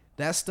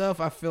stuff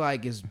I feel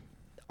like is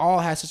all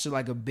has such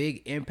a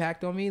big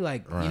impact on me.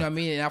 Like, you know what I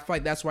mean? And I feel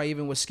like that's why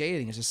even with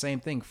skating, it's the same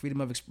thing.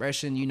 Freedom of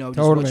expression, just what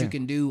Totally. you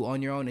can do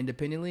on your own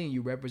independently and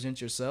you represent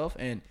yourself.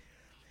 And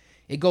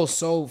it goes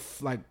so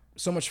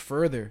much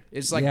further.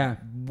 It's like Yeah.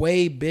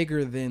 way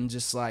bigger than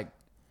just like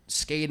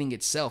skating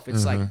itself.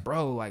 It's like,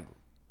 bro, like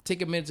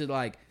take a minute to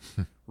like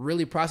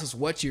really process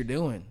what you're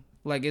doing.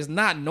 Like it's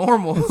not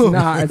normal. It's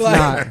not, it's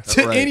not.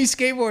 To Right. any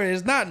skateboarder,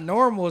 it's not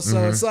normal.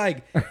 So it's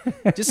like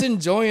just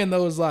enjoying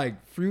those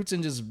like fruits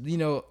and just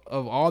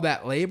of all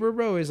that labor,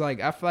 bro. Is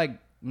like I feel like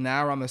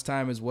now around this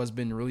time is what's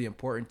been really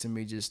important to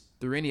me. Just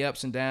through any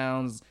ups and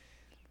downs,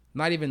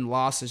 not even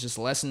losses, just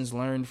lessons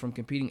learned from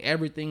competing.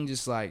 Everything,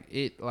 just like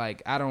it.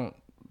 Like I don't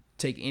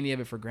take any of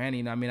it for granted.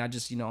 You know what I mean, I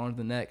just on to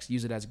the next,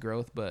 use it as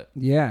growth. But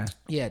Yeah.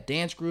 yeah,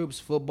 dance groups,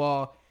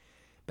 football,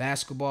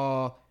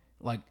 basketball,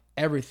 like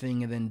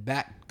everything. And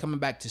then coming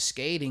back to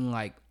skating,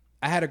 like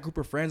I had a group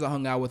of friends I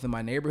hung out with in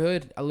my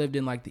neighborhood. I lived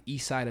in like the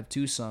east side of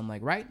Tucson,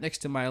 like right next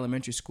to my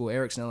elementary school,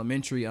 Erickson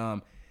Elementary.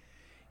 And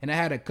I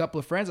had a couple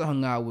of friends I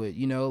hung out with,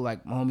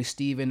 like my homie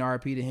Steven,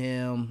 RP to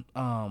him.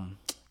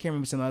 Can't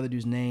remember some other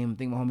dude's name. I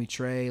think my homie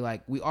Trey.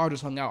 Like we all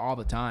just hung out all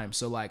the time.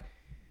 So like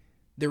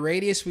the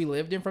radius we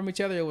lived in from each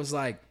other, it was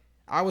like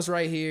I was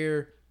right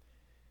here.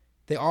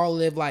 They all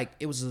lived like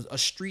it was a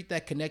street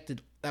that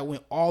connected, that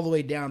went all the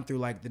way down through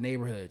like the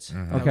neighborhoods.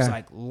 And it was Okay.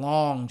 like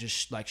long,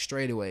 just like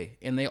straightaway.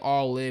 And they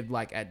all lived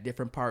like at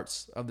different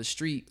parts of the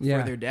street Yeah.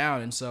 further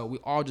down. And so we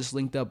all just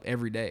linked up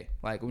every day.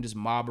 Like we just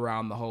mob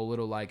around the whole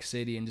little like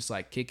city and just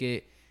like kick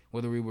it,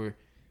 whether we were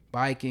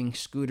biking,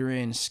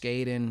 scootering,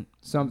 skating,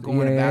 Something-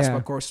 going to yeah, basketball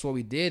yeah. course is what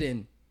we did.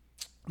 And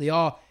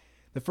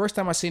the first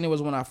time I seen it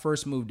was when I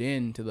first moved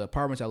into the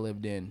apartments I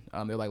lived in.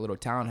 They're like little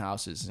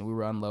townhouses, and we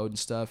were unloading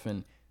stuff.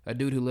 And a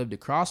dude who lived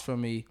across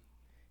from me,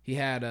 he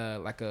had a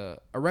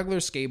regular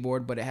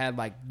skateboard, but it had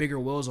like bigger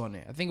wheels on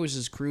it. I think it was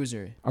his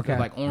cruiser, Okay. with,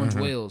 like orange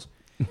wheels.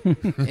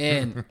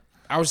 And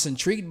I was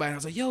intrigued by it. I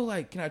was like, "Yo,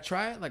 like, can I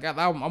try it?" Like,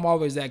 I'm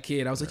always that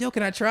kid. I was like, "Yo,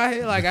 can I try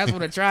it?" Like, I just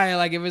want to try it.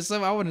 Like, if it's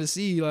something I wanted to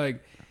see,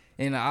 like,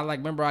 and I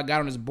remember I got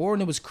on this board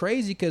and it was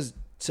crazy because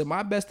to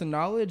my best of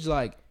knowledge,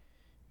 like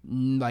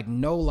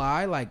no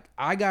lie, like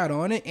I got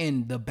on it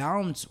and the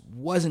balance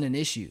wasn't an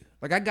issue.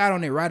 Like I got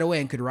on it right away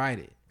and could ride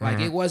it. Like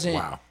it wasn't.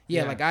 Wow.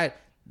 Yeah, like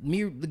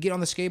me to get on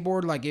the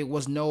skateboard, like it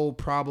was no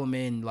problem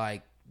in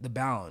like the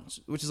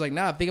balance, which is like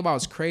now I think about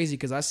it's crazy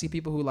because I see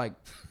people who like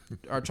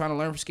are trying to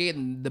learn for skate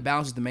and the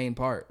balance is the main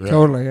part.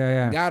 Totally.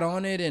 Yeah. Got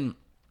on it and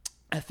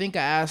I think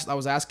I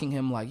was asking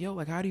him like, yo,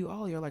 like how do you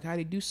ollie, or like how do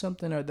you do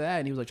something or that,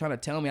 and he was like trying to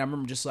tell me. I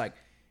remember just like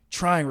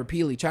trying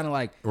repeatedly, trying to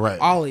like Right.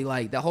 ollie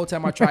like the whole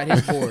time I tried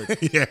his board.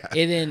 Yeah.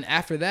 And then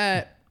after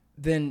that,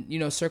 then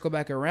circle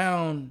back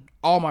around,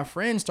 all my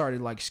friends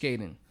started like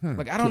skating.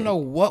 Like I don't know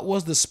what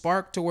was the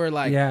spark to where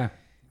like Yeah.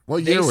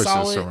 What they year was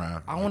saw this it.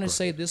 around? I want to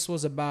say this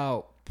was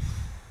about,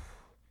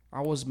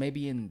 I was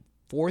maybe in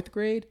 4th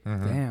grade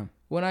Damn.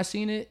 when I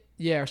seen it.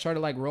 Yeah, I started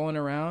like rolling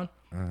around,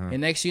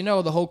 and next you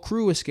know, the whole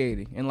crew was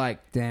skating, and like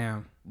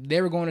Damn. they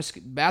were going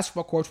to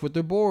basketball courts with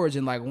their boards,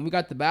 and like when we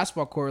got to the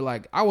basketball court,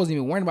 like I wasn't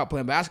even worrying about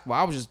playing basketball.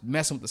 I was just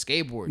messing with the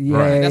skateboard. Yeah,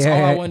 Right. That's all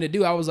I yeah. wanted to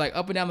do. I was like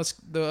up and down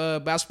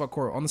the basketball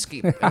court on the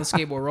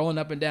skateboard, rolling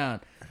up and down.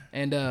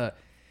 And I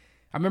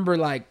remember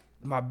like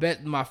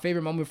my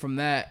favorite moment from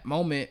that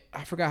moment.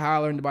 I forgot how I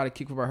learned about a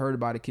kickflip. I heard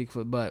about a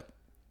kickflip, but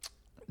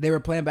they were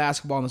playing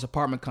basketball in this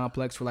apartment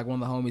complex where like one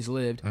of the homies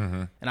lived,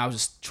 and I was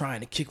just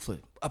trying to kickflip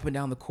up and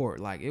down the court.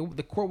 Like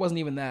the court wasn't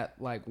even that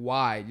like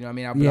wide, you know what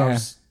I mean? I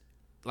was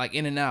like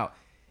in and out,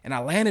 and I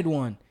landed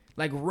one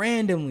like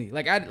randomly,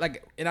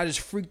 and I just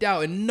freaked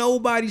out, and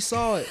nobody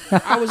saw it.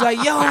 I was like,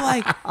 yo,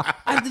 like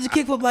I did the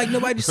kickflip, like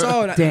nobody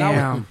saw it.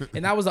 Damn.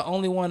 And that was the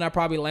only one I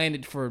probably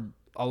landed for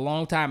a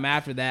long time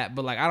after that.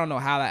 But like I don't know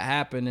how that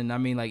happened, and I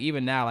mean like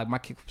even now like my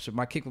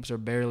kickflips are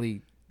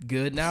barely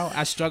good now.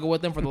 I struggle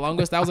with them for the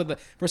longest. That was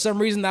for some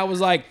reason that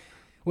was like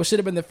what should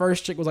have been the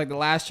first trick was like the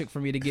last trick for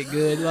me to get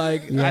good.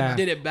 Like Yeah. I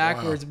did it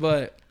backwards,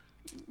 but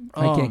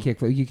I can't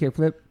kickflip. You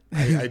kickflip?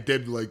 I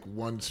did like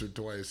once or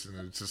twice,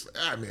 and it's just,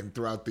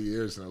 throughout the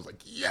years, and I was like,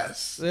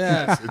 yes.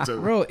 Yeah. It's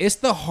bro, it's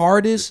the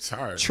hardest It's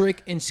hard.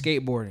 trick in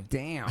skateboarding.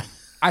 Damn.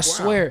 I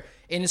swear.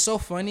 And it's so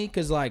funny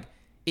because like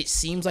it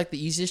seems like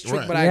the easiest trick,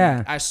 Right. but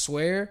Yeah. I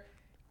swear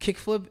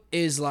kickflip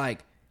is like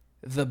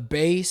the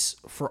base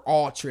for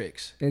all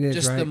tricks. It is,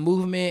 just right? the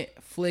movement,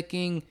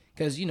 flicking,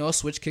 because a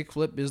switch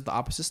kickflip is the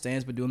opposite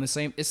stance, but doing the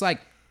same. It's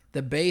like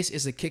the base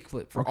is a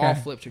kickflip for all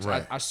flip tricks.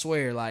 Right. I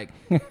swear, like,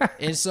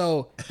 and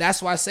so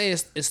that's why I say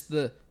it's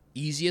the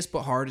easiest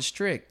but hardest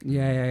trick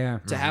Yeah.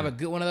 to have a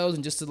good one of those,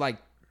 and just to like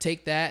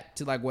take that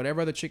to like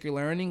whatever other trick you're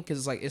learning, because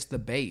it's like it's the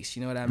base.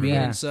 You know what I mean?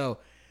 Yeah. And so.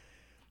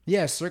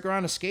 Yeah, circle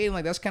around the skating,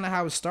 like that's kind of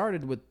how it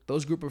started with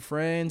those group of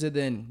friends. And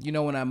then,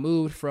 when I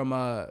moved from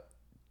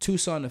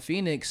Tucson to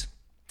Phoenix,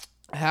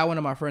 I had one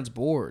of my friend's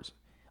boards.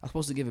 I was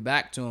supposed to give it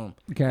back to him.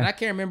 Okay. And I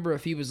can't remember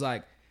if he was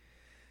like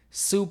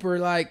super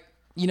like,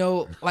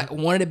 like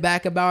wanted it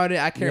back about it.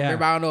 I can't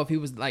remember. I don't know if he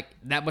was like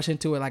that much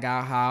into it, like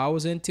how I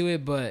was into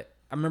it. But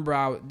I remember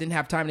I didn't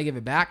have time to give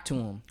it back to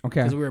him.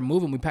 Okay. Because we were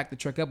moving. We packed the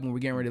truck up and we were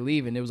getting ready to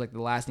leave. And it was like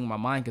the last thing in my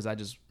mind because I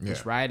just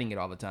was riding it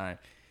all the time.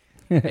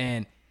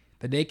 And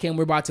the day came, we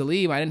were about to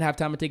leave. I didn't have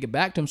time to take it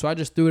back to him, so I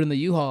just threw it in the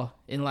U-Haul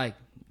and like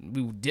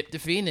we dipped to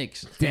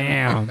Phoenix.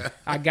 Damn.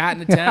 I got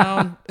into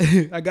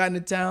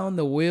town.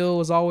 The wheel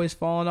was always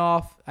falling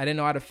off. I didn't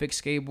know how to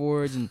fix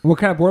skateboards and What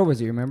kind of board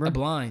was it? You remember? a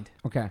blind.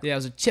 Okay. Yeah, it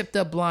was a chipped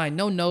up blind,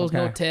 no nose,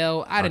 no Okay.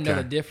 tail. I didn't know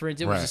Okay. the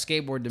difference. It was a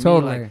skateboard to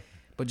Totally. me, like,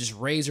 but just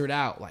razored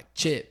out, like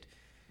chipped.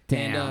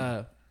 Damn.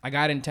 And I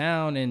got in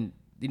town, and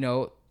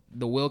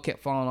the wheel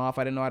kept falling off.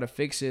 I didn't know how to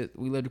fix it.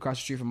 We lived across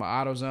the street from an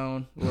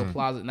AutoZone, little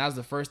plaza, and that was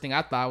the first thing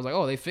I thought. I was like,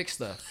 oh, they fixed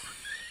stuff.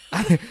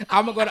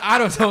 I'm gonna go to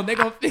AutoZone. They're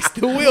gonna fix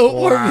the wheel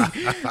for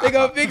me. They're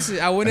gonna fix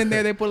it. I went in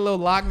there. They put a little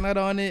lock nut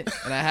on it,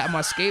 and I had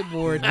my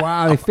skateboard.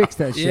 Wow, they fixed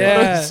that shit.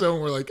 Yeah. So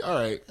we're like, all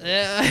right.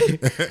 Yeah.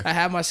 I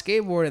had my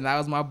skateboard, and that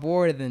was my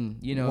board. And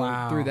then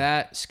Wow. through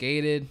that,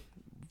 skated.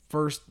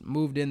 First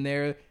moved in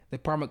there. The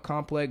apartment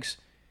complex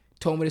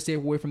told me to stay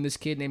away from this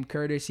kid named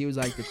Curtis. He was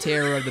like the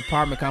terror of the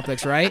apartment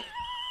complex, right?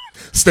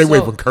 Stay away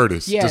So, from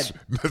Curtis. yeah.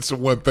 That's the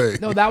one thing.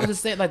 No, that was the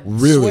thing. Like,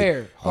 Really?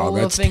 swear. Whole Oh,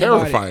 little that's thing about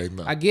terrifying, it.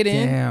 though. I get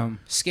in, Damn.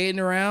 skating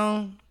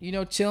around,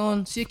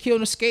 chilling. See a kid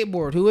on a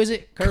skateboard. Who is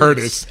it?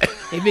 Curtis.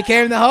 He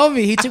became the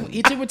homie. He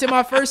took me to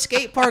my first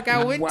skate park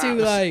I went to.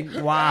 Like,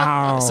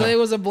 Wow. so it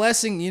was a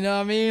blessing. You know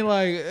what I mean?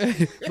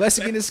 Like,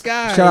 blessing in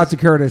disguise. Shout out to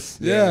Curtis.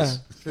 Yeah, Yes.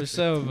 for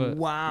sure. But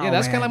Wow, yeah,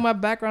 that's kind of man. like my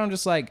background.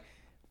 Just like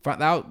that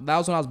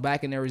was when I was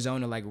back in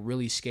Arizona, like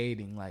really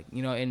skating. Like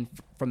and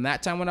from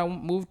that time when I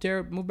moved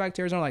back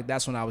to Arizona, like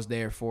that's when I was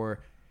there for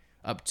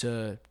up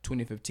to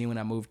 2015 when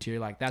I moved here.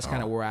 Like that's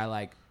kind of where I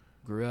like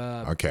grew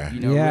up. Okay.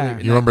 Yeah.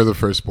 really, You remember the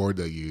first board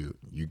that you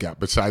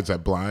got besides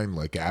that blind,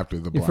 like after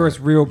the blind?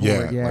 first real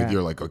board, yeah. Like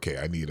you're like, okay,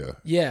 I need a.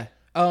 Yeah.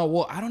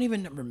 Well, I don't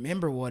even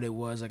remember what it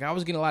was. Like I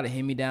was getting a lot of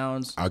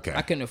hand-me-downs. Okay.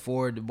 I couldn't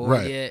afford the board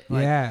Right. yet.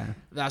 Like, Yeah.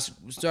 That's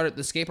started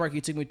the skate park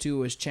he took me to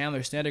was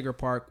Chandler Snedeker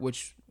Park,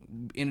 which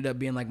ended up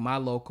being like my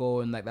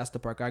local, and like that's the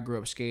park I grew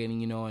up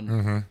skating,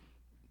 and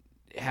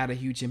it had a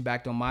huge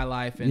impact on my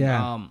life. And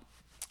Yeah.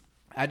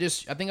 I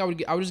think I would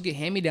just get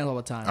hand me downs all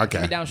the time. Okay.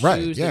 Hand me down Right,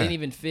 shoes yeah. that didn't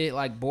even fit,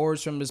 like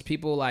boards from just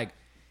people like.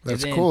 and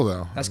That's then cool,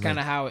 though. That's I mean, kind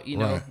of how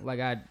right. like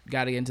I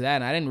got to get into that,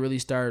 and I didn't really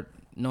start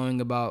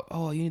knowing about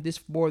you need this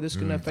board, this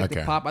is gonna affect the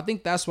okay. pop. I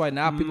think that's why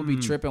now people be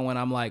tripping when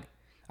I'm like,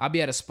 I'll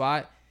be at a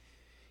spot.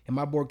 And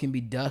my board can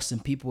be dust,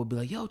 and people will be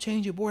like, "Yo,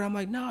 change your board." I'm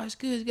like, "No, it's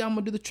good. I'm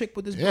gonna do the trick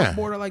with this Yeah.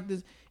 board. I like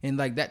this," and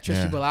like that trips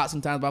Yeah. people out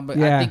sometimes. But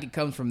Yeah. I think it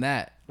comes from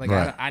that. Like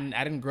Right. I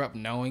didn't grow up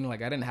knowing.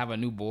 Like I didn't have a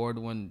new board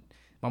when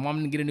My mom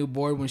didn't get a new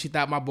board when she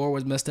thought my board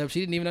was messed up.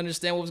 She didn't even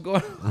understand what was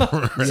going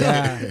on.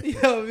 Yeah. You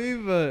know what I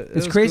mean? But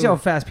It's crazy how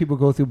fast people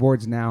go through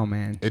boards now,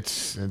 man.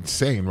 It's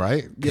insane,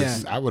 right?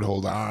 'Cause Yeah. I would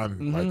hold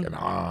on like and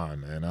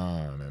on and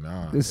on and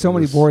on. There's so It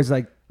many was- boards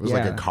like It was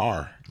like a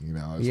car, you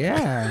know. It was-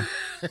 Yeah.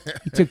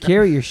 You took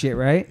care of your shit,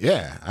 right?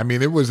 Yeah, I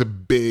mean, it was a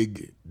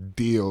big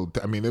deal.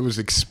 I mean, it was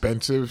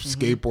expensive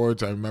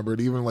skateboards. I remember it,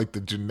 even like the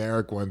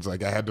generic ones.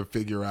 Like I had to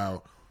figure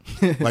out.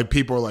 Like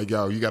people were like,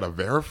 "Yo, you got a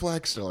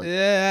Veriflex?" They're like,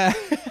 Yeah.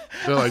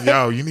 they're like,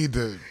 "Yo, you need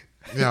to,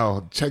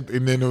 check."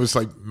 And then it was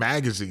like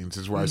magazines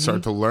is where I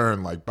started to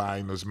learn, like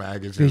buying those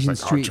magazines, Vision like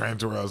Street.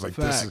 Transworld. I was like,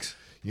 "This Facts.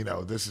 is,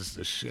 this is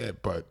the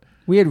shit." But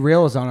We had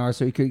rails on ours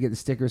so you could get the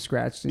sticker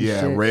scratched and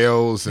yeah, shit.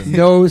 rails and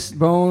Nose,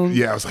 bone,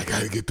 yeah, I was like, "I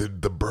gotta get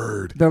the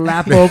bird." the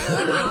lap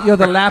over,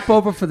 the lap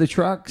over for the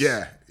trucks.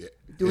 Yeah.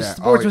 Those Yeah,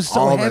 sports were so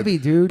all heavy,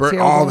 dude. But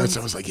Tail all bones. this,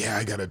 I was like, yeah,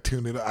 I gotta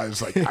tune it up. I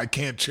was like, I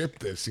can't chip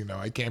this,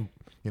 I can't,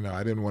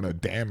 I didn't want to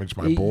damage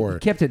my You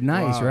board. kept it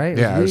nice, Wow. right?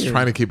 Yeah, I was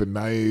trying to keep it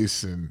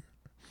nice, and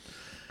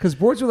Because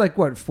boards were like,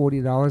 what,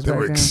 $40 they back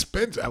were then?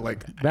 expensive. I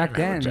like I Back didn't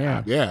have a then,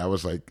 job. Yeah, I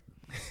was like,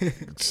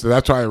 so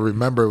that's why I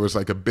remember it was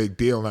like a big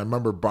deal. And I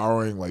remember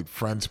borrowing like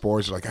friends'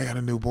 boards. Like, I got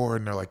a new board,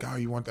 and they're like, "Oh,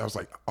 you want that?" I was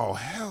like, "Oh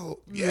hell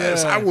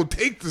yes, Yeah. I will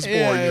take this board."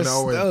 Yeah, And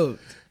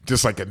stoked.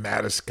 just like a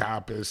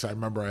Natascopus. I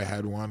remember I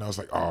had one. I was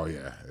like, "Oh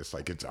yeah, it's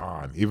like it's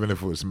on." Even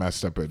if it was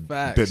messed up, it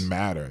Facts. didn't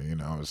matter. It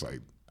was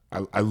like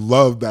I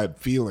love that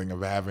feeling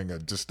of having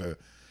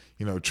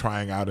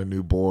trying out a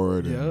new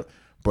board. And, Yep.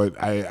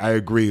 but I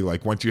agree.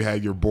 Like once you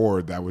had your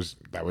board, that was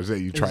it.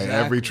 You try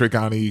every Exactly. trick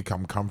on it. You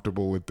come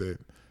comfortable with it.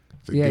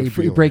 It's a Yeah, good you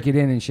feeling. break it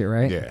in and shit,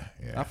 right? Yeah,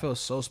 I yeah. feel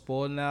so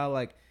spoiled now.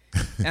 Like,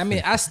 I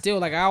mean, I still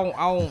like I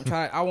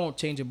won't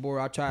change a board.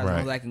 I'll try as long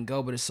Right. as I can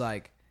go. But it's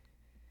like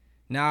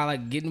now I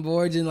like getting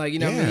boards and like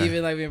what I mean, Yeah.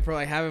 even like being pro,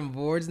 like having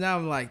boards now.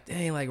 I'm like,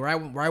 dang, like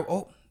right.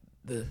 Oh,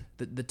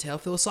 the tail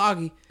feels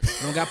soggy.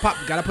 Don't got pop.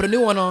 Gotta put a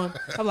new one on.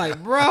 I'm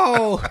like,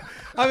 bro.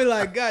 I mean,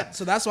 like, God.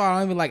 So that's why I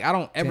don't even like. I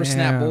don't ever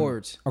snap Damn.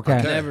 boards. Okay.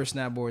 I never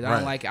snap boards. I don't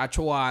Right. like. I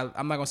try.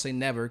 I'm not gonna say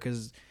never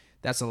because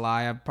that's a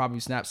lie. I probably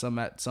snapped some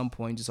at some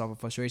point just off of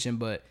frustration,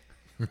 but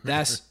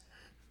that's.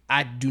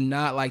 I do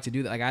not like to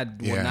do that. Like I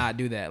will Yeah. not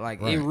do that.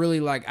 Like Right. it really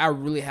like I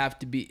really have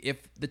to be if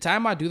the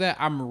time I do that,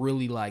 I'm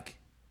really like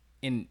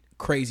in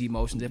crazy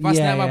emotions. If I Yeah,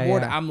 snap my yeah,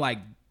 board, yeah. I'm like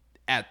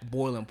at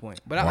boiling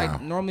point. But I Wow.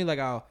 like normally like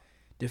I'll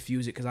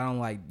diffuse it because I don't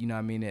like what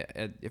I mean.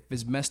 If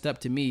it's messed up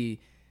to me,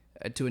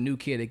 to a new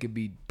kid, it could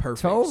be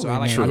perfect. Totally, so I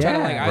like man. I try to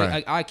Yeah. like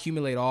Right. I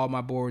accumulate all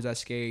my boards I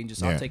skate and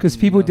just I'll Yeah. take Because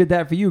them, people did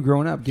that for you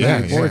growing up,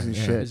 getting Yeah, boards yeah, and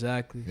yeah. shit.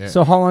 exactly. Yeah.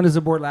 So how long does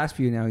the board last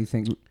for you now, you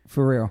think,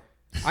 for real?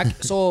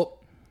 So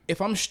if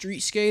I'm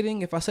street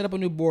skating, if I set up a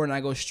new board and I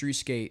go street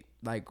skate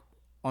like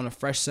on a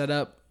fresh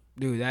setup,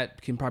 dude,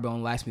 that can probably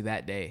only last me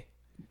that day.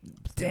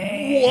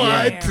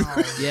 What?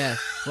 Yeah,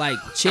 like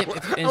chip.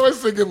 I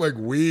was thinking like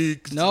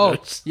weeks. No,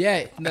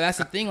 yeah, no, that's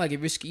the thing. Like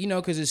if you're,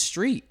 because it's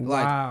street.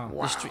 Like Wow.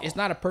 the street, it's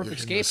not a perfect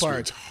Yeah, skate the park.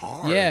 street's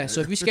hard. Yeah,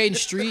 so if you're skating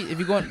street, if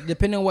you're going,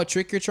 depending on what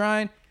trick you're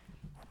trying,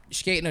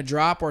 skating a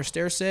drop or a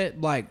stair set,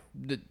 like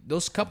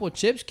those couple of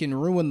chips can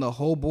ruin the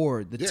whole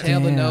board. The tail,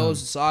 the Damn.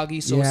 nose,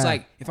 soggy. So Yeah. it's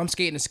like if I'm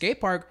skating a skate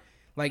park,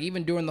 like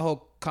even during the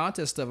whole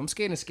contest stuff, I'm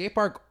skating a skate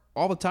park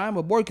all the time.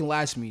 A board can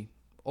last me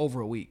over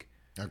a week.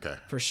 Okay.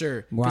 For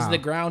sure. Because Wow. the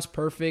ground's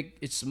perfect.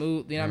 It's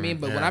smooth. You know what I mean?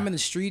 But when yeah. I'm in the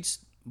streets,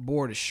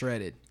 board is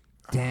shredded.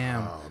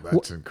 Damn. Oh,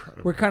 that's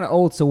incredible. We're kind of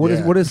old, so what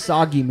Yeah. what does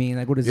soggy mean?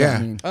 Like, what does Yeah.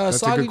 that mean? That's a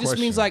Soggy good just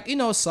means question.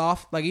 like,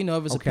 soft. Like,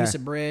 if it's Okay. a piece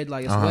of bread,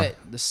 like it's wet,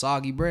 the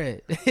soggy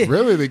bread.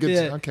 Really? They get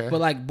Yeah. okay.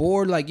 But like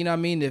board, like, you know what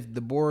I mean? If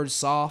the board's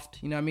soft,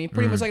 you know what I mean?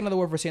 Pretty much like another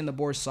word for saying the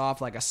board's soft,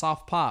 like a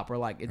soft pop or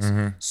like it's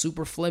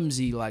super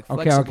flimsy, like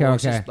Okay, flexible. okay,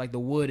 It's just okay. like the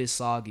wood is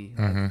soggy.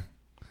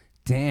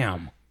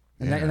 Damn.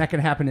 And that can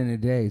happen in a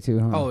day too,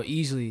 huh? Oh,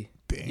 easily.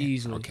 Damn.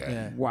 Easily. Okay.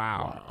 Yeah.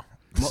 wow.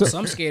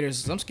 Some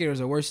skaters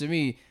are worse than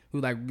me. Who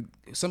like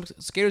some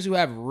skaters who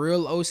have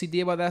real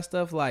OCD about that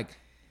stuff, like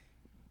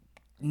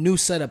new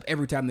setup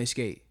every time they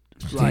skate.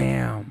 Like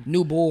Damn.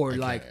 new board,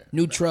 like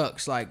new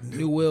trucks, like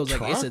new wheels,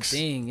 like it's trucks? a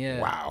thing.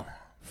 Yeah. Wow.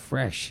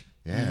 Fresh.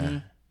 Yeah.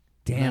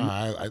 Damn.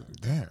 No,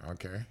 damn.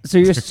 Okay. So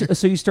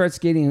you start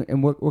skating,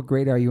 and what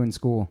grade are you in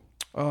school?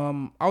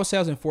 I would say I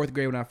was in 4th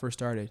grade when I first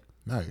started.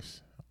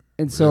 Nice.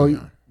 And so Really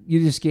young.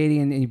 you're just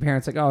skating, and your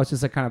parents like, oh, it's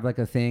just like kind of like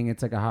a thing.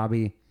 It's like a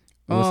hobby.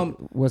 It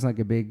wasn't like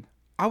a big.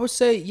 I would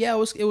say, yeah,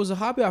 it was a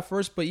hobby at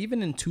first, but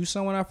even in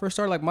Tucson when I first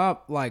started, like mom,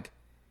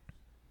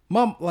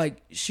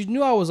 like she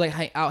knew I was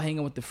like out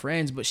hanging with the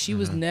friends, but she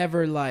was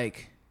never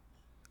like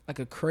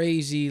a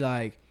crazy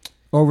like.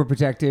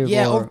 Overprotective.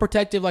 Yeah, or,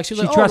 overprotective. Like she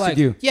was She like, trusted oh, like,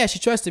 you. Yeah, she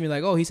trusted me.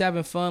 Like, oh, he's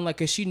having fun. Like,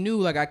 cause she knew,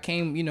 like, I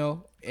came,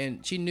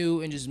 and she knew,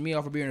 and just me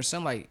off of being her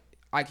son, like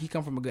he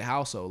come from a good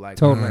household. Like,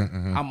 Totally.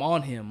 I'm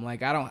on him.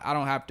 Like, I don't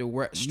have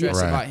to stress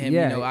Right. about him.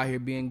 Yeah. Out here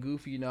being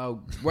goofy. Whether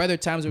there were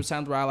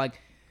times where I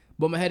like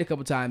bumped my head a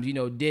couple times.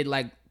 Did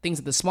like things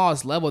at the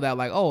smallest level that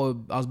like,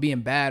 oh, I was being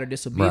bad or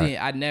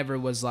disobedient. I never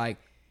was like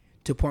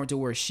to a point to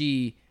where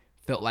she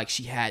felt like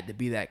she had to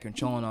be that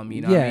controlling on me.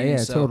 You know what I mean?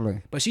 Yeah,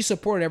 totally. But she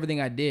supported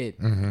everything I did.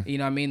 You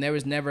know what I mean? There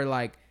was never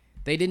like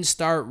they didn't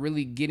start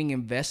really getting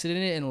invested in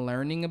it and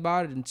learning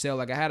about it until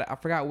like I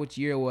forgot which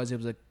year it was. It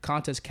was a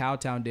contest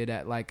Cowtown did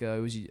at like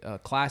it was a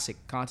classic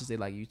contest they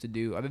like used to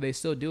do. I think they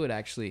still do it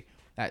actually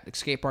at the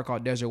skate park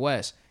called Desert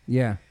West.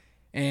 Yeah.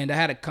 And I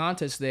had a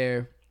contest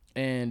there,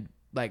 and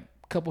like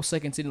a couple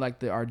seconds into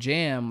like our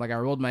jam, like I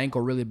rolled my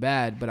ankle really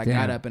bad, but I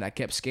got up and I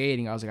kept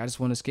skating. I was like, I just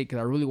want to skate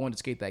because I really wanted to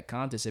skate that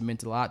contest. It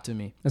meant a lot to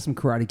me. That's some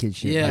Karate Kid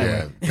shit.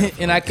 Yeah.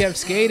 And I kept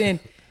skating,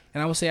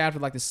 and I would say after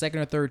like the second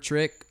or third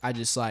trick, I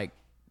just like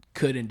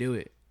couldn't do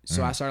it.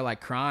 So I started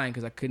like crying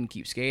because I couldn't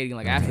keep skating.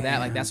 Like after that,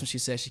 like that's when she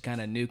said she kind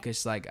of knew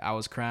because like I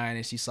was crying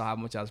and she saw how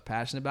much I was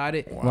passionate about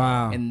it.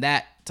 Wow. And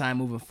that time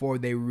moving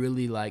forward, they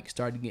really like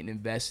started getting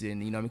invested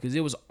in, you know, because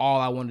it was all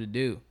I wanted to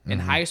do. In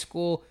high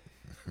school,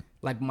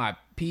 like my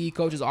PE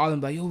coaches, all of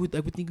them like, yo, we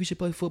think you should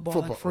play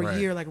football like, for a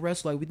year, like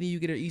wrestle. Like we think you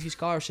get an easy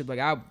scholarship. Like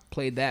I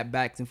played that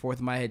back and forth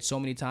in my head so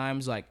many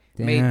times. Like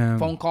made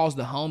phone calls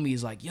to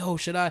homies like, yo,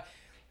 should I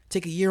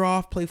take a year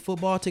off, play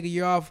football, take a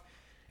year off?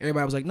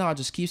 Everybody was like, "No,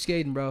 just keep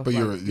skating, bro." But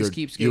like, just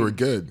keep skating. You were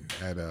good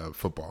at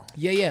football.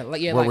 Yeah.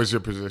 What was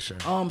your position?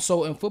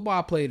 So in football,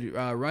 I played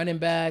running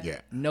back,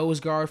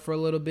 nose guard for a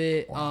little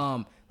bit.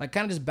 Like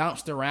kind of just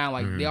bounced around.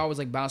 Like they always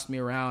like bounced me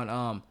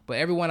around. But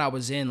everyone I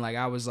was in, like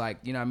I was like,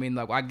 you know what I mean?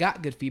 Like I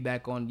got good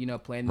feedback on, you know,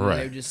 playing. Right.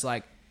 They were just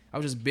like, I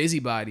was just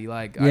busybody.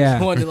 Like I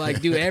just wanted to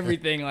like do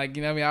everything. Like,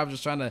 you know what I mean? I was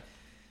just trying to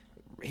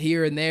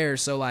here and there.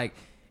 So like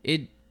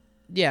it.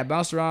 Yeah,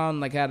 bounced around,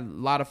 like had a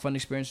lot of fun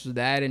experiences with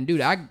that. And dude,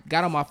 I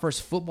got on my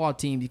first football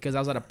team because I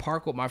was at a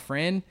park with my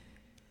friend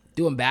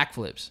doing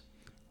backflips.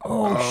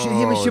 Oh shit,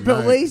 him and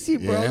Chappelle Lacey,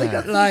 bro. Yeah. They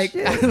got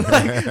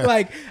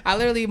like I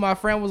literally, my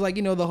friend was like,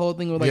 you know, the whole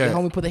thing was like, the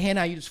homie put the hand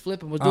out, you just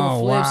flip and was doing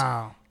flips.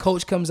 Wow.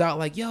 Coach comes out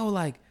like, yo,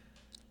 like,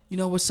 you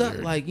know, what's up?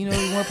 Like, you know,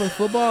 you want to play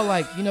football?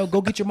 Like, you know,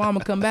 go get your mom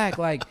and come back.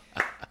 Like,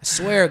 I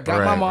swear,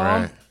 got my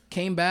mom,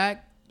 came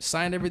back,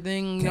 signed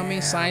everything, you know what I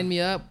mean? Signed me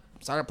up,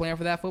 started playing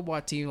for that football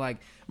team. Like,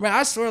 man,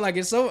 I swear, like,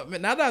 it's so,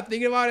 now that I'm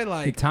thinking about it,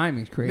 like, the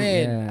timing's crazy.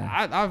 Man,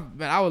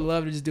 I would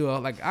love to just do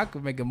I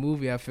could make a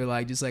movie, I feel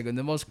like, just like the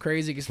most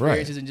crazy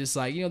experiences and just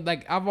like, you know,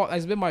 like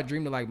it's been my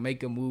dream to like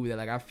make a movie that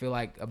like I feel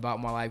like about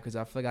my life because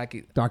I feel like I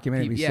could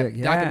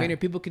documentary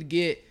people could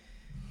get,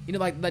 you know,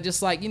 like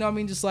just like, you know what I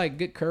mean, just like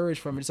good courage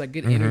from it, just like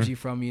good energy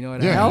from, you know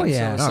what I mean? Hell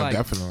yeah. So it's like,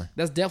 definitely.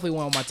 That's definitely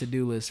one on my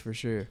to-do list for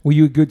sure. Were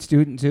you a good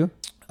student too?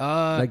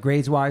 Like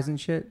grades wise and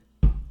shit?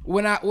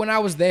 When I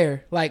was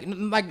there,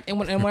 and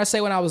when I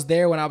say when I was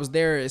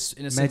there, it's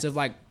in a sense of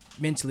like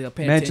mentally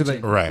paying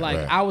attention. Right.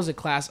 I was a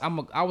class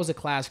clown, always a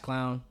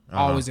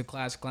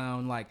class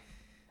clown. Like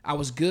I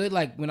was good.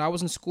 Like when I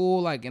was in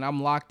school, like and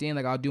I'm locked in,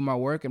 like I'll do my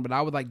work, but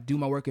I would like do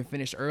my work and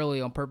finish early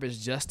on purpose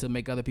just to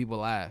make other people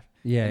laugh.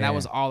 Yeah. And that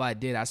was all I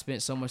did. I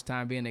spent so much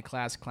time being a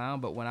class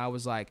clown, but when I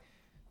was like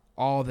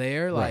all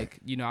there, like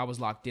you know, I was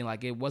locked in.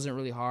 Like it wasn't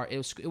really hard. It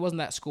wasn't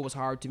that school was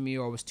hard to me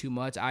or was too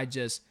much.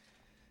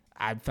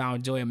 I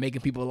found joy in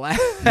making people laugh.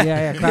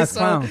 Yeah, class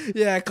clown.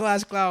 Yeah,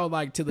 class clown,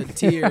 like to the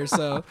tier.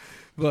 So,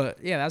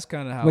 but yeah, that's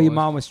kind of how. Well, your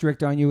mom was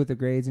strict on you with the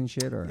grades and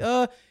shit,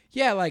 or?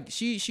 Yeah, like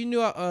she knew,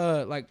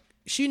 like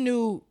she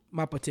knew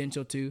my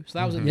potential too. So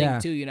that was the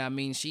thing too. You know what I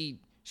mean? She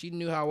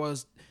knew how I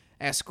was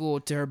at school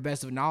to her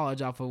best of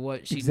knowledge off of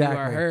what she knew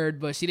or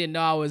heard, but she didn't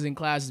know I was in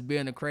classes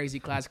being a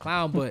crazy class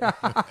clown. But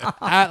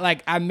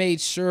I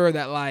made sure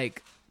that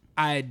like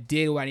I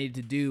did what I needed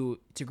to do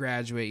to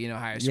graduate, you know,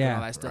 higher school and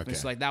all that stuff. And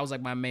so like that was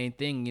like my main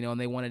thing, you know, and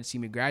they wanted to see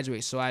me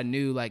graduate. So I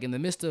knew like in the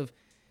midst of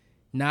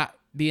not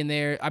being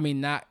there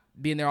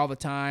all the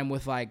time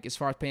with like as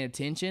far as paying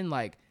attention,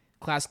 like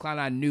class clown,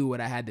 I knew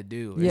what I had to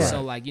do. Yeah. And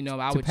so like, you know,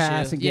 I would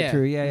pass chill. And get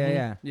through.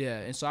 Yeah.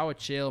 And so I would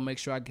chill, make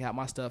sure I got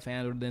my stuff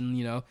handled. Then,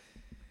 you know,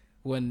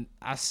 when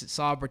I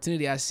saw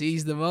opportunity, I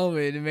seized the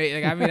moment and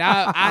made, like, I mean,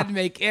 I'd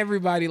make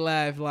everybody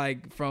laugh,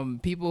 like from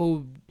people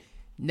who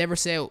never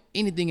said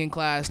anything in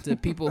class to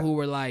people who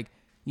were like,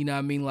 you know what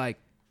I mean, like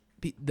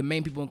the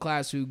main people in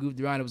class who goofed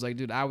around. It was like,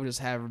 dude, I would just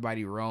have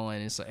everybody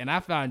rolling, and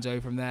I found joy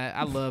from that.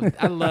 I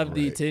loved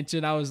the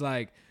attention. I was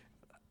like,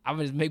 I'm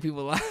gonna just make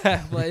people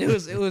laugh. But it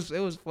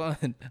was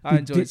fun. I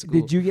enjoyed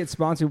school. Did you get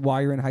sponsored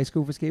while you're in high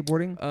school for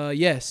skateboarding?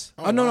 Yes.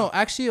 No.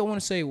 Actually, I want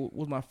to say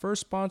was my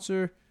first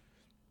sponsor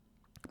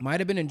might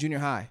have been in junior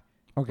high.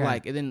 Okay.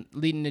 Like, and then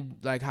leading to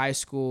like high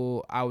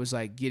school, I was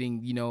like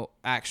getting, you know,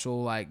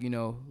 actual like, you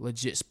know,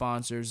 legit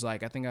sponsors.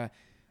 Like I think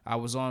I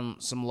was on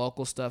some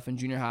local stuff in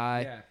junior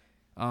high.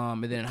 Yeah.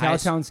 And then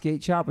Cowtown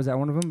Skate Shop, was that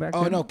one of them back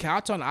then? Oh no,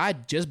 Cowtown. I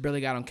just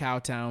barely got on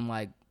Cowtown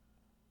like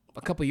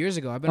a couple years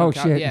ago. I've been on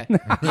Cowtown.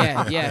 Shit.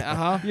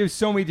 Yeah. You have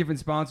so many different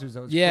sponsors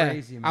though. It's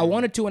crazy, man. I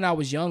wanted to when I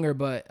was younger,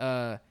 but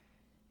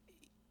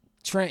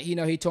Trent, you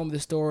know, he told me the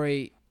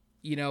story,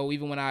 you know,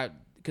 even when I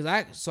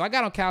got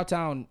on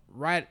Cowtown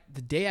right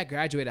the day I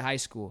graduated high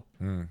school.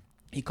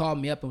 He called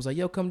me up and was like,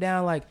 yo, come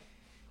down, like,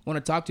 want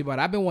to talk to you about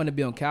it. I've been wanting to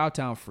be on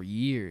Cowtown for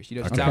years, you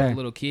know, since I was a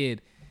little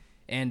kid.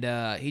 And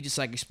he just,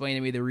 like, explained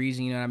to me the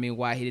reason, you know what I mean,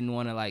 why he didn't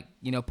want to, like,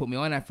 you know, put me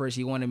on at first.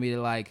 He wanted me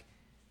to, like,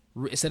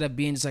 instead of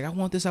being just like, I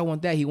want this, I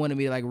want that, he wanted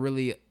me to, like,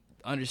 really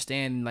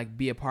understand, like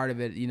be a part of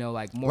it, you know,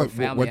 like more Like,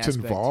 family what's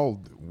aspect.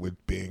 involved with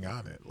being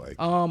on it? Like,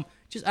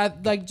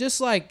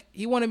 Just like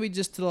he wanted me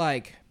just to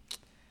like,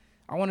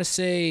 I want to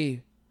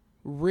say,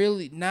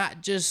 really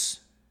not just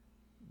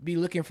be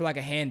looking for like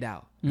a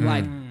handout,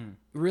 like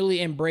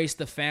really embrace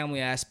the family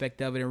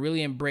aspect of it and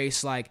really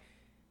embrace like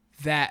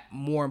that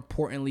more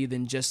importantly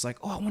than just like,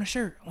 oh, I want a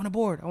shirt, I want a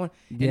board,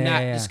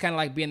 just kind of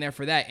like being there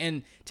for that.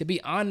 And to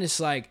be honest,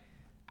 like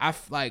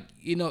like,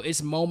 you know,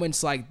 it's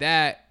moments like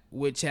that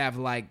which have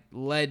like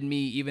led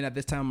me even at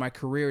this time of my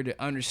career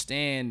to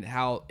understand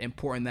how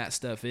important that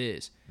stuff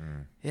is.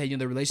 Yeah, you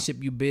know, the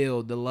relationship you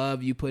build, the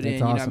love you put in, you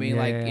know what I mean?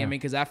 Like, I mean,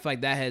 because I feel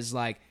like that has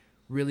like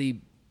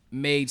really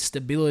made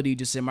stability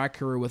just in my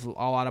career with a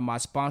lot of my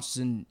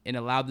sponsors and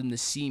allowed them to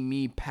see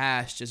me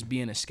past just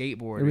being a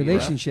skateboarder. The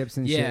relationships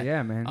and shit,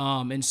 yeah, man.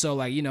 And so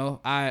like, you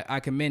know, I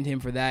commend him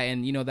for that.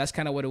 And, you know, that's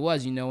kind of what it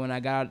was. You know, when I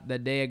got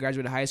that day I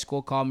graduated high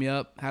school, called me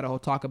up, had a whole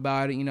talk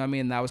about it, you know what I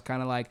mean? And that was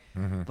kind of like,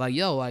 like,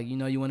 yo, like, you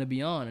know, you want to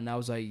be on? And I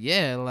was like,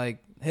 yeah, like,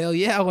 hell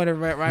yeah, I want to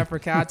ride for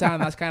Cowtown.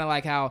 That's kind of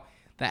like how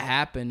that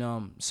happened.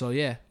 So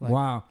yeah. Like,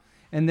 wow.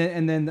 And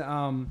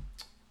then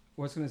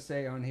what's going to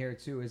say on here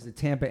too is the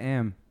Tampa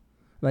Am.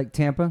 Like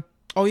Tampa?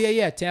 Oh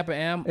yeah, Tampa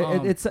Am.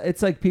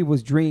 It's like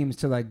people's dreams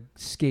to like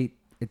skate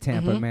at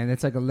Tampa, man.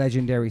 It's like a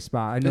legendary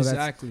spot. I know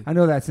I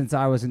know that since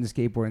I was in the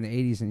skateboard in the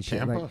 80s and shit.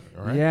 Tampa? Like,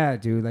 Right. yeah,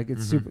 dude. Like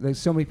it's super. Like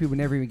so many people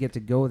never even get to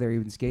go there,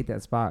 even skate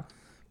that spot.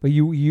 But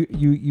you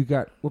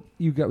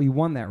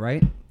won that,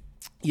 right?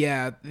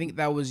 Yeah, I think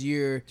that was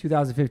year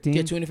 2015.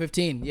 Yeah,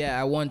 2015. Yeah,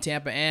 I won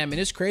Tampa Am,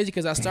 and it's crazy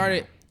because I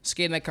started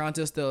skating that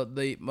contest. The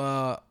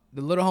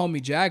little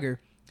homie Jagger.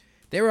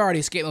 They were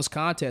already skating those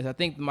contests. I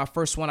think my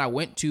first one I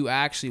went to, I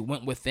actually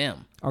went with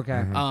them. Okay.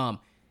 And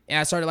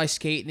I started like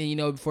skating, and you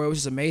know, before it was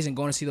just amazing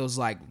going to see those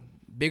like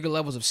bigger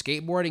levels of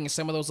skateboarding and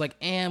some of those like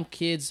Am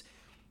Kids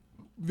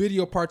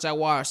video parts I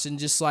watched, and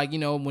just like, you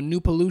know, when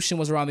New Pollution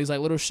was around, these like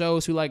little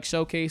shows who like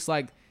showcase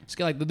like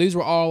these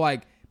were all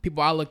like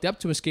people I looked up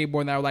to in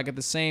skateboarding that were like at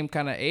the same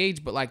kind of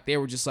age, but like they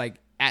were just like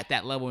at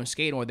that level in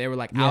skating, or they were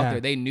like out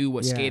there. They knew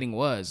what skating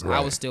was. Right.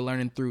 I was still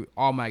learning through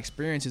all my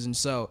experiences, and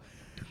so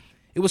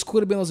it was cool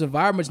to be in those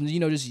environments. And, you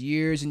know, just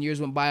years and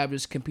years went by of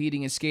just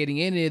competing and skating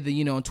in it. Then,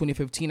 you know, in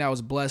 2015, I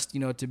was blessed,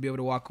 you know, to be able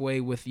to walk away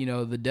with, you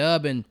know, the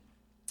dub. And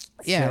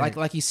yeah,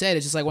 like he said,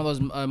 it's just like one of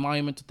those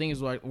monumental things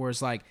where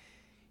it's like,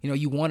 you know,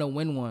 you want to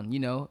win one, you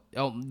know,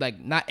 like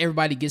not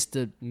everybody gets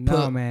to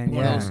put one of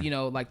those, you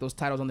know, like those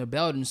titles on their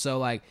belt. And so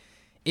like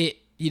it,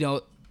 you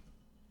know,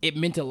 it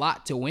meant a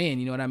lot to win.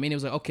 You know what I mean? It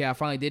was like, okay, I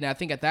finally did. And I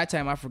think at that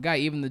time, I forgot,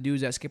 even the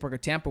dudes at Skate Park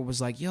of Tampa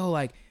was like, yo,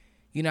 like,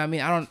 you know what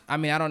I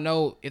mean? I don't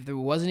know if there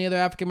was any other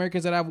African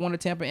Americans that I've won a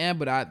Tampa Am,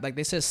 but like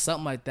they said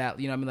something like that.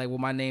 You know what I mean? Like, will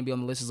my name be on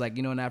the list? Is like,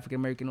 you know, an African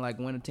American like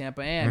win a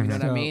Tampa Am. You know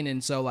what I mean?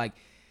 And so like,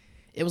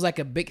 it was like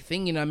a big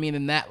thing. You know what I mean?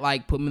 And that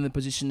like put me in the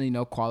position to, you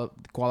know,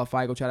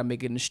 qualify, go try to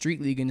make it in the street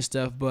league and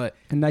stuff. But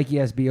the Nike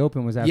SB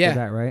Open was after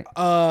that, right?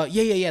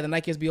 Yeah. The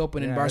Nike SB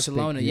Open in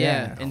Barcelona.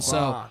 Yeah. And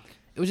so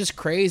it was just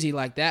crazy.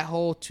 Like that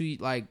whole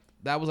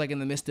that was like in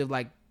the midst of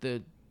like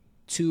the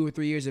 2 or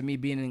 3 years of me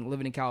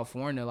living in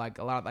California, like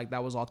a lot, like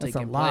that was all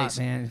taking place,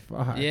 man.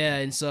 Fuck. Yeah,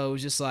 and so it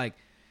was just like,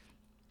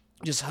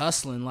 just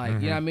hustling, like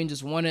you know what I mean,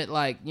 just wanted,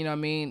 like, you know what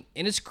I mean,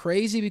 and it's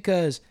crazy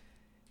because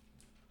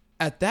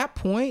at that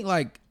point,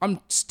 like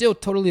I'm still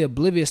totally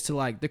oblivious to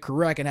like the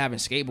career I can have in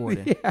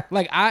skateboarding.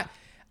 Like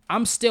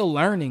I'm still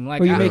learning.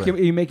 Like, are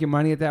you making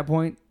money at that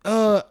point?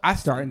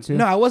 Starting to.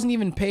 No, I wasn't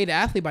even paid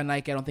athlete by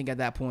Nike. I don't think at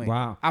that point.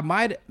 Wow. I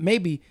might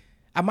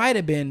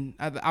have been.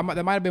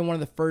 That might have been one of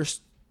the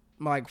first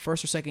or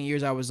second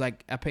years I was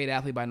like a paid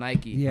athlete by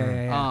Nike.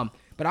 Yeah.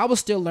 But I was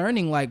still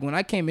learning. Like when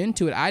I came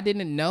into it, I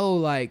didn't know,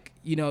 like,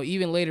 you know,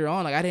 even later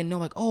on, like I didn't know,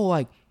 like, oh,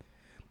 like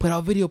put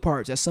out video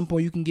parts. At some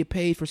point you can get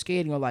paid for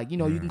skating, or like, you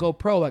know, you can go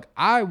pro. Like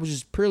I was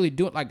just purely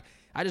doing, like,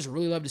 I just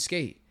really love to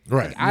skate.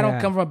 Right. Like, I don't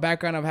come from a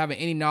background of having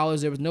any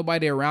knowledge. There was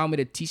nobody around me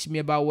to teach me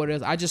about what it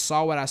is. I just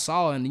saw what I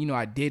saw, and, you know,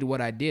 I did what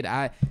I did.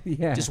 I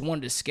just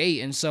wanted to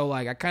skate. And so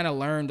like I kind of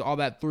learned all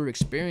that through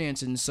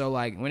experience. And so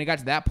like when it got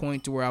to that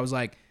point to where I was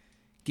like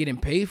getting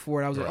paid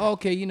for it, I was like, oh,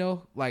 okay, you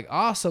know, like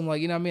awesome,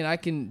 like, you know what I mean, I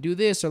can do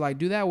this or like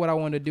do that, what I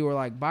want to do, or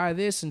like buy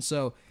this. And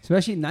so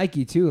especially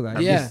Nike too, like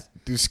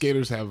do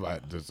skaters have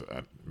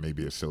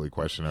maybe a silly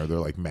question, are there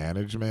like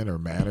management or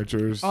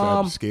managers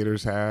that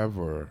skaters have?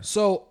 Or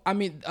so I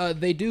mean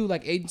they do,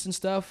 like agents and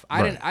stuff.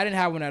 I didn't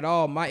have one at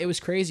all. It was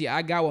crazy.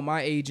 I got with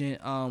my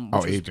agent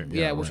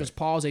which was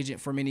Paul's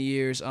agent for many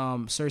years,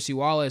 Cersei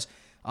Wallace.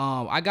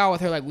 I got with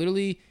her like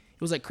literally,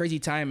 it was like crazy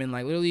timing,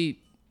 like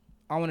literally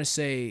I want to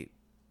say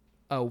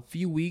a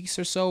few weeks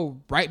or so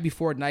right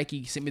before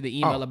Nike sent me the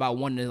email about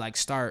wanting to like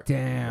start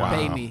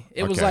pay me.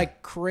 It was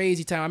like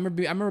crazy time. I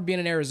remember being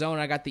in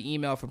Arizona. I got the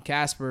email from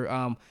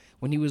Casper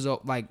when he was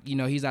like, you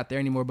know, he's not there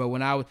anymore. But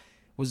when I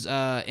was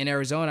in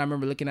Arizona, I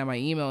remember looking at my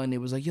email and it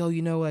was like, yo,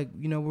 you know, like,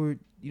 you know, we're,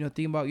 you know,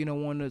 thinking about, you know,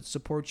 wanting to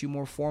support you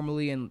more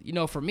formally. And, you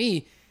know, for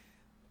me,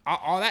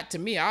 all that to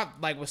me, I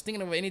like was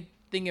thinking of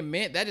thing it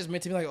meant, that just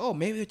meant to me like, oh,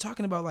 maybe they're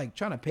talking about like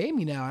trying to pay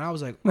me now. And I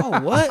was like,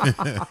 oh, what?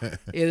 And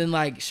then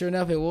like, sure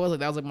enough, it was like,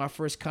 that was like my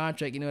first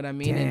contract. You know what I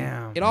mean?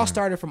 Damn. And it all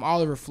started from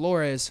Oliver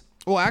Flores.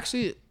 Well,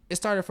 actually, it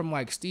started from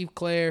like Steve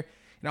Claire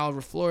and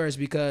Oliver Flores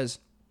because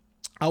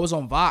I was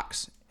on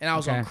Vox and I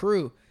was on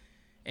Crew.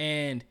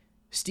 And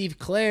Steve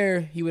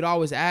Claire, he would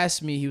always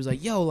ask me, he was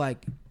like, yo,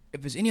 like,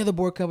 if there's any other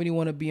board company you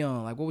want to be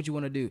on, like, what would you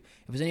want to do?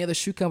 If there's any other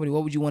shoe company,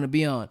 what would you want to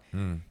be on?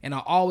 And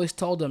I always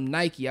told him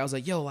Nike. I was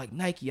like, yo, like,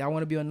 Nike, I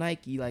want to be on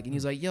Nike. Like, and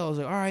he's like, yo, I was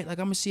like, all right, like,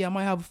 I'm going to see. I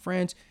might have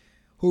friends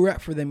who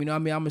rep for them. You know what I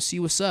mean? I'm going to see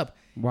what's up.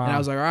 Wow. And I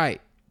was like, all right,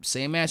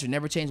 same answer,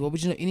 never changed. What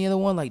would you know? Any other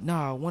one? Like,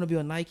 nah, I want to be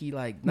on Nike,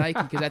 like,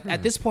 Nike. Because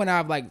at this point,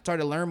 I've, like,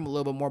 started to learn a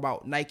little bit more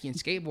about Nike and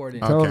skateboarding.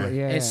 Totally,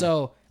 yeah. And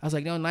so I was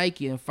like, no,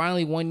 Nike. And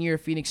finally, one year,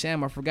 Phoenix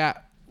Sam, I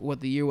forgot what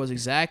the year was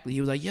exactly.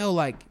 He was like, yo,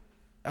 like,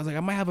 I was like,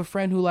 I might have a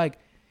friend who, like,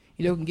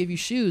 you know, can give you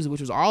shoes,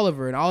 which was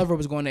Oliver. And Oliver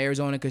was going to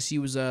Arizona because he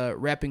was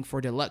repping for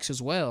Deluxe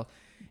as well.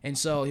 And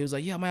so he was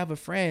like, yeah, I might have a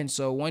friend.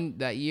 So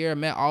that year I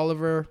met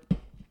Oliver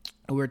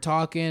and we were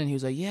talking and he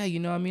was like, yeah, you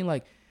know what I mean?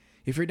 Like,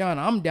 if you're down,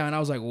 I'm down. I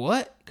was like,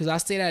 what? Because I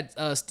stayed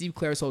at Steve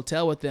Claire's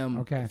hotel with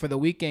them for the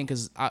weekend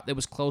because it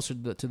was closer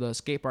to the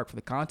skate park for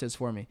the contest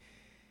for me.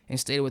 And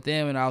stayed with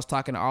them, and I was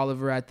talking to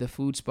Oliver at the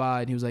food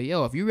spot, and he was like,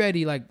 yo, if you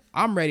ready, like,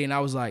 I'm ready. And I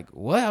was like,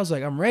 what? I was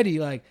like, I'm ready.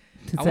 Like,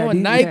 I want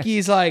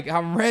Nikes. Yeah. Like,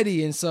 I'm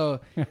ready. And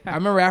so I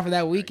remember after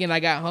that weekend, I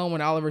got home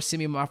and Oliver sent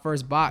me my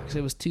first box.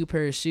 It was 2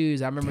 pairs of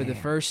shoes. I remember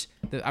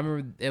I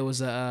remember it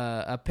was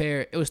a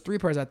pair. It was 3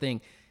 pairs, I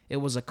think. It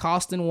was a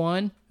Costin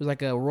one. It was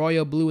like a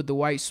royal blue with the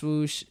white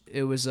swoosh.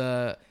 It was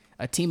a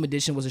team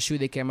edition was a shoe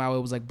that came out. It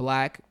was like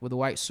black with a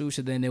white swoosh.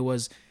 And then it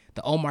was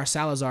the Omar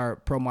Salazar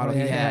pro model he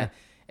had. Yeah.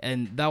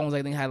 And that one,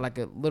 I think, had like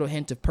a little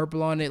hint of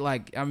purple on it.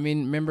 Like, I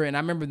mean, I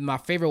remember my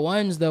favorite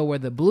ones though were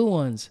the blue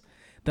ones,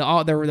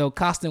 the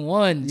Costin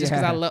ones. Just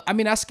because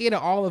I skated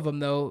all of them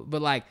though.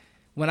 But like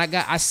when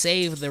I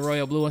saved the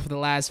royal blue one for the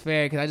last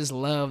fair because I just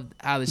loved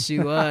how the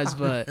shoe was.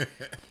 But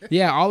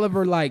yeah,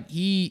 Oliver, like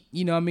he,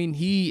 you know, I mean,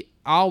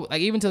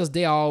 like even to this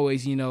day, I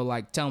always, you know,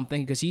 like tell him thank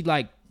you because he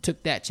like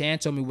took that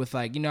chance on me with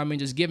like, you know, I mean,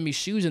 just giving me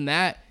shoes and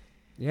that.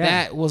 Yeah.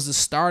 That was the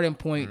starting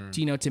point,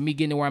 you know, to me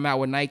getting to where I'm at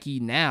with Nike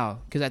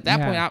now. Because at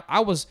that point, I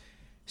was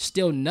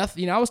still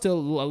nothing. You know, I was still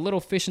a little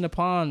fish in the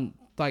pond.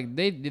 Like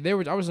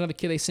I was another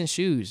kid. They sent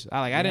shoes.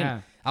 I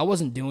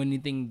wasn't doing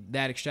anything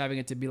that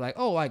extravagant to be like,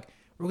 oh, like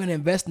we're gonna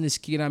invest in this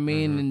kid. You know what I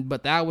mean,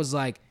 but that was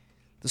like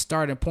the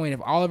starting point.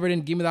 If Oliver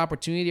didn't give me the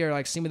opportunity or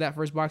like see me that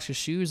first box of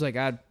shoes, like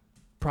I'd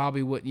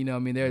probably wouldn't, you know what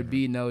I mean, there would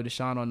be no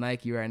Deshaun on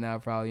Nike right now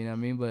probably, you know what I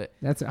mean, but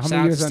that's how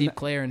many years to Steve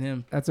Claire and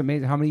him. That's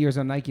amazing. How many years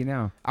on Nike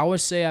now? I would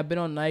say I've been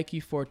on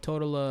Nike for a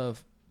total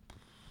of,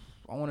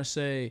 I want to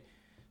say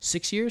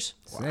 6 years.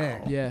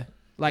 Wow. Yeah.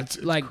 Like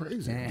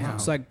crazy.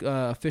 It's like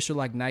official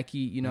like Nike,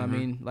 you know what I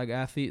mean, like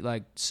athlete,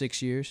 like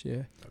 6 years.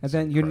 Yeah. And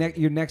then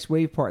your next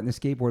wave part in the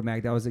skateboard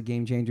mag, that was a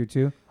game changer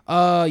too.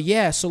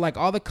 Yeah, so like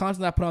all the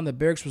content I put on the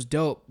Barracks was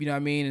dope, you know what I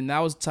mean, and that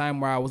was the time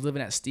where I was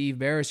living at Steve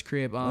Barrett's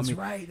crib. That's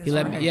right. He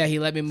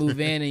let me move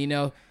in, and you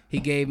know he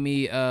gave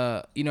me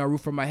a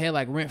roof over my head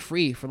like rent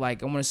free for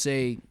like I want to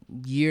say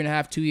year and a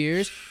half, 2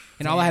 years,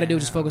 and all I had to do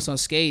was just focus on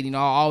skate. You know,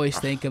 I always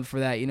thank him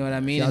for that. You know what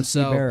I mean? And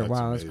so Barrett,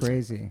 wow, that's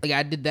crazy. Like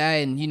I did that,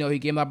 and you know he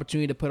gave me the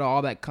opportunity to put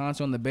all that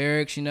content on the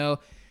Barracks. You know.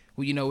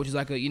 You know, which is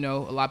like a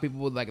lot of people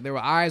would like there were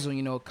eyes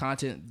on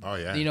content. Oh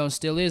yeah. You know,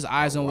 still is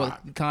eyes on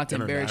what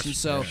content Barracks, and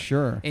so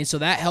sure. And so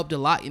that helped a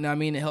lot. You know what I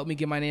mean? It helped me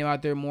get my name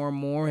out there more and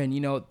more. And you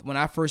know, when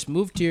I first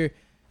moved here,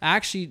 I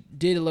actually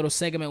did a little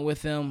segment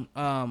with them.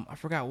 I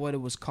forgot what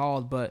it was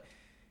called, but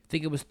I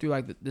think it was through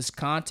like this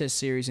contest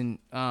series. And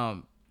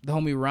the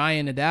homie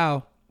Ryan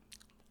Nadal,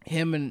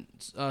 him and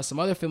some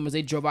other filmers,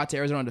 they drove out to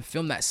Arizona to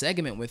film that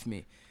segment with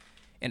me.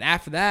 And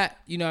after that,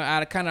 you know,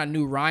 I kind of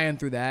knew Ryan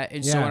through that.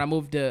 And so when I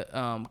moved to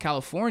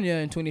California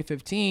in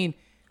 2015,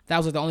 that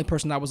was like the only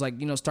person I was like,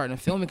 you know, starting to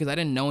film because I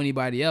didn't know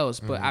anybody else.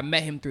 But I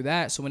met him through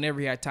that. So whenever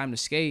he had time to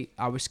skate,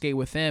 I would skate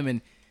with him.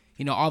 And,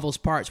 you know, all those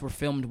parts were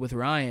filmed with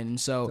Ryan. And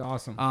so,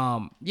 that's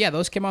awesome. Yeah,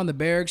 those came out in the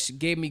Barracks,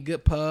 gave me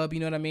good pub, you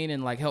know what I mean?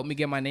 And like helped me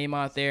get my name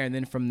out there. And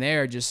then from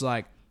there, just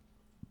like,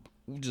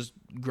 just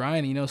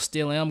grinding, you know,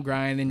 still am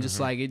grinding. Just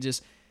like,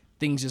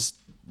 things just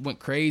went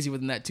crazy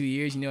within that 2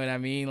 years, you know what I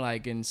mean?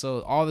 Like, and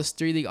so all the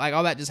street league, like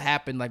all that just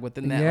happened like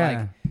within that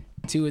like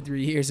 2 or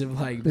 3 years of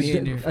like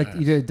being there. Like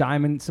you did a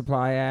Diamond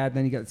Supply ad,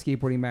 then you got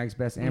Skateboarding Mag's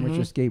Best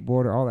Amateur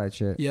Skateboarder, all that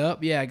shit.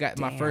 Yep, yeah. I got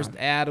my first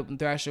ad up in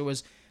Thrasher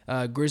was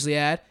Grizzly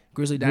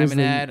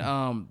Diamond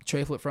ad,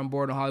 Tray Flip Front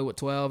Board on Hollywood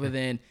 12, and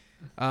then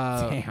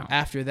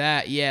after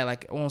that, yeah,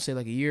 like I won't say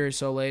like a year or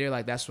so later,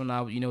 like that's when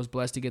I was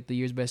blessed to get the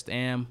year's best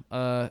am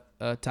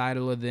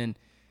title, and then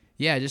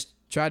just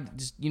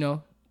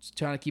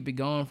trying to keep it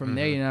going from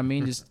there, you know what I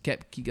mean? Just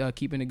kept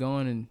keeping it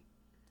going, and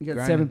you got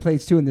grinding. 7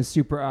 plates too in the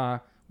Super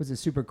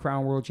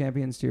Crown World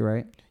Champions too,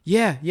 right?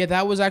 Yeah,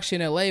 that was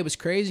actually in LA. It was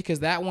crazy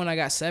because that one I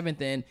got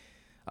 7th in.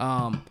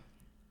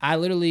 I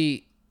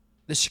literally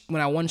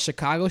when I won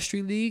Chicago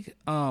Street League,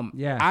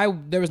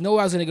 there was no way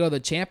I was gonna go to the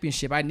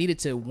championship. I needed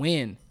to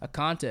win a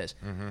contest,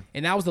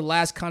 and that was the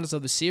last contest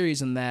of the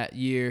series in that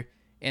year.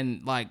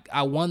 And like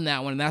I won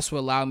that one, and that's what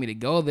allowed me to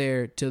go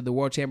there to the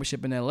World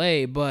Championship in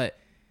LA. But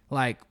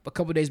like a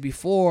couple days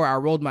before, I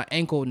rolled my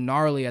ankle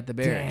gnarly at the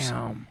Barracks.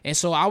 Damn. And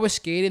so I was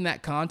skating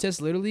that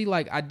contest literally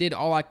like I did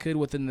all I could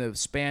within the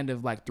span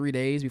of like 3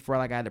 days before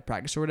like I had to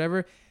practice or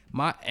whatever.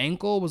 My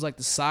ankle was like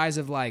the size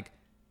of like,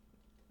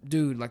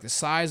 dude, like the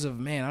size of,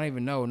 man, I don't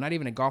even know, not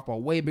even a golf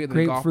ball, way bigger than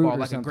a golf ball,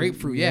 like a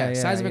grapefruit. Yeah,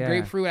 size of a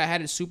grapefruit. I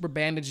had it super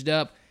bandaged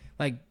up.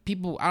 Like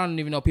people, I don't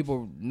even know if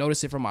people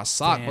notice it from my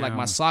sock, but like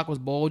my sock was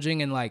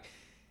bulging, and like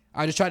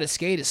I just tried to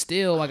skate it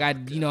still. Like I,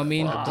 you know what I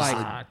mean?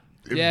 Like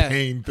in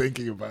pain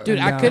thinking about dude,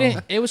 it. I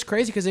couldn't. It was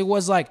crazy because it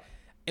was like,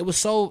 it was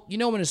so, you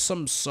know when it's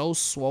something so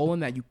swollen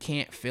that you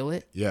can't feel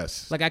it?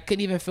 Yes. Like I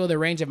couldn't even feel the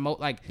range of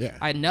I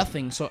had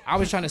nothing. So I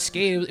was trying to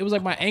skate. It was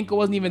like my ankle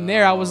wasn't even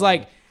there. I was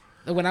like,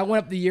 when I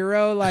went up the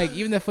Euro, like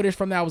even the footage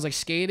from that, I was like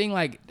skating.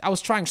 Like I was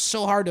trying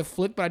so hard to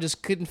flick, but I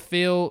just couldn't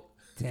feel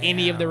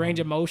any of the range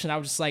of motion. I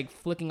was just like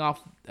flicking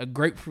off a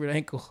grapefruit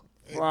ankle.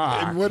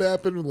 And what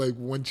happened like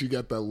once you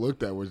got that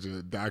looked at? Was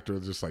the doctor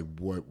just like,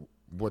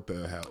 what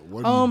the hell?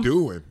 What are you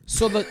doing?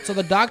 So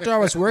the doctor I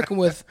was working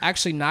with,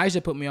 actually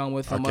Nija put me on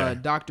with him,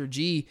 Dr.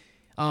 G.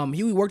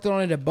 He worked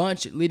on it a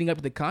bunch leading up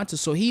to the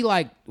contest. So he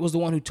like was the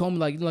one who told me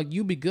like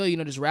you be good, you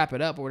know, just wrap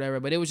it up or whatever.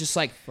 But it was just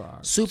like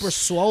super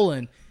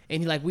swollen,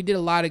 and he like we did a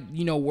lot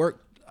of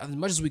work as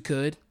much as we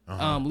could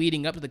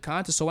leading up to the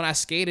contest. So when I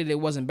skated, it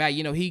wasn't bad.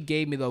 You know, he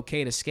gave me the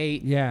okay to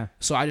skate. Yeah.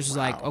 So I just was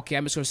like, okay,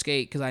 I'm just gonna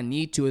skate because I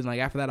need to, and like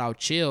after that I'll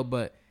chill.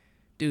 But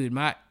dude,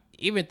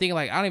 even thinking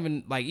like I don't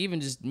even like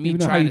even just me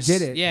even trying to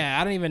did it. Yeah,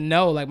 I don't even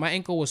know. Like my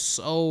ankle was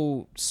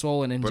so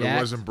swollen and but jacked.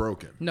 It wasn't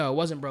broken. No, it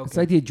wasn't broken. It's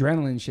like the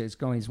adrenaline shit's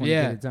going. He's want to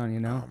get it done,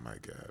 you know. Oh my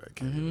god, I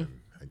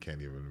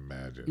can't even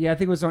imagine. Yeah, I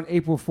think it was on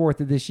April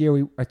 4th of this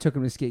year. I took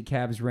him to skate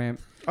Cab's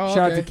ramp. Shout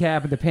out to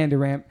Cab at the Panda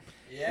ramp.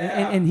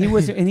 Yeah. And he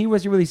wasn't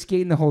really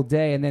skating the whole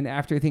day. And then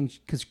after I think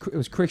because it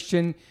was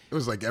Christian, it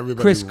was like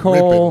everybody Chris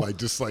Cole, ripping, like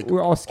just like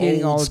we're all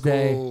skating all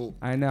day. School.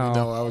 I know.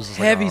 I was just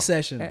heavy like,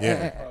 session.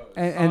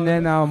 And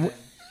then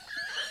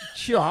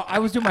chill. I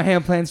was doing my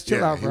hand plans.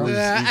 Chill out, bro.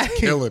 He's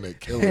killing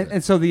it.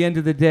 And so the end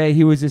of the day,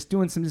 he was just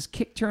doing some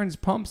kick turns,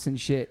 pumps, and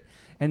shit.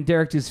 And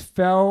Derek just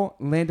fell,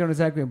 landed on his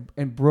ankle,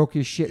 and broke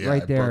his shit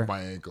right there. Broke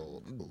my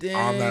ankle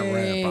on that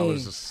ramp. I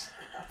was just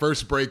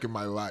first break in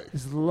my life.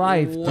 His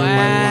life. Wow.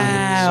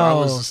 So I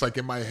was just like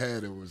in my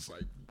head. It was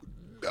like,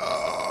 no,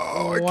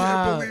 I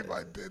can't believe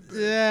I did this.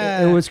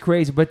 Yeah. It was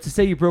crazy. But to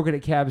say you broke it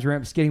at Cab's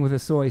ramp, skating with a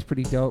soy is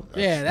pretty dope.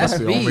 That's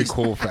the only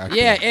cool factor.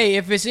 Yeah, hey,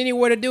 if it's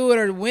anywhere to do it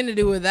or when to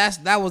do it,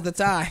 that was the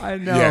time. I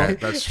know. Yeah,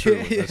 that's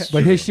true.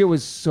 But his shit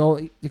was so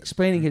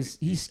explaining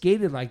he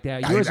skated like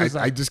that. Yours was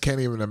like, I just can't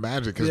even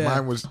imagine because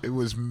mine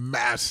was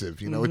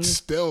massive. You know, it's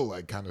still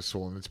like kind of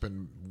swollen. It's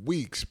been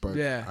weeks, but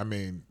I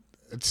mean,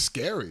 it's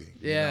scary.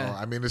 Yeah. You know?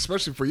 I mean,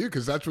 especially for you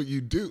because that's what you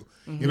do.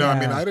 You know,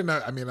 I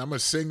mean, I'm a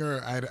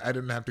singer. I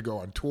didn't have to go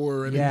on tour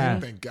or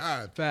anything. Thank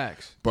God.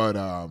 Facts. But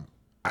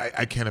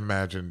I can't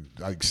imagine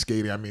like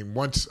skating. I mean,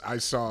 once I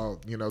saw,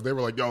 you know, they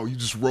were like, "Yo, you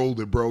just rolled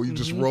it, bro. You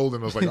just rolled it."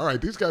 And I was like, "All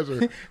right, these guys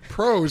are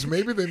pros.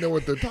 Maybe they know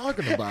what they're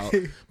talking about."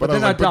 But they're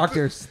not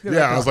doctors.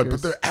 I was like,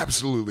 "But they're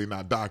absolutely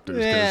not doctors."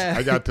 Because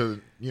I got to,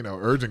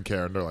 urgent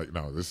care, and they're like,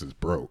 "No, this is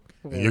broke,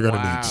 and you're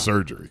gonna need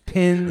surgery,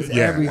 pins,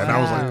 everything." And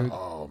I was like,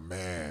 "Oh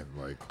man,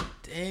 like,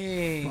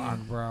 dang, fuck,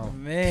 bro,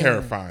 man,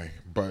 terrifying."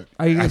 But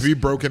have you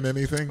broken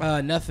anything?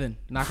 Nothing.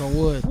 Knock on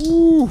wood.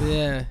 Ooh.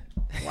 Yeah.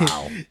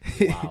 Wow.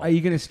 Are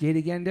you gonna skate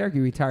again, Derek?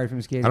 You retired from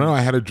skating? I don't know.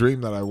 I had a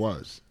dream that I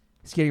was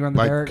skating around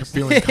the barracks,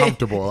 feeling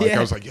comfortable. Like I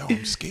was like, "Yo,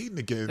 I'm skating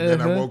again." And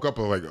then I woke up.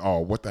 I was like,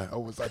 "Oh, what the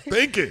hell was I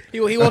thinking?" He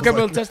woke up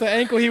and touched the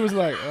ankle. He was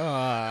like,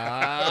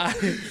 "Ah."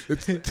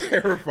 It's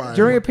terrifying.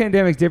 During a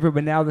pandemic, it's different,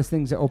 but now this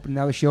things are open.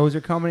 Now the shows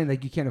are coming, and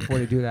like you can't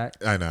afford to do that.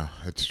 I know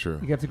it's true.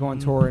 You have to go on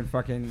tour and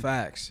fucking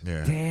facts.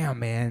 Yeah. Damn,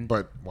 man.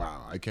 But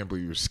wow, I can't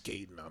believe you're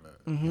skating on it.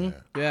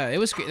 Yeah, it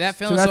was that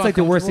film. So that's like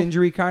the worst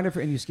injury kind of,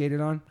 and you skated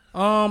on.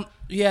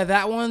 Yeah,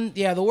 that one.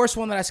 Yeah, the worst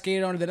one that I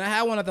skated on. Then I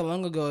had one not that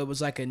long ago. It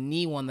was like a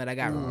knee one that I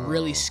got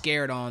really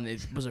scared on.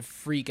 It was a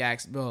freak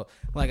accident.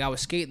 Like I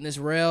was skating this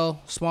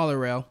rail, smaller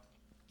rail,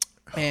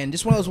 and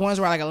just one of those ones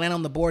where I landed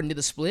on the board and did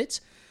the splits,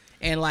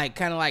 and like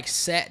kind of like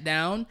sat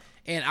down,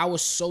 and I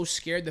was so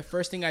scared. The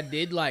first thing I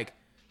did, like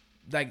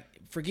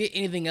forget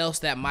anything else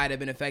that might have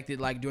been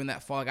affected like during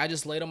that fall. Like I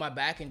just laid on my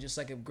back and just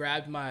like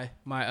grabbed my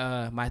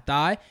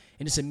thigh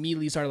and just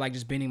immediately started like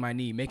just bending my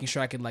knee, making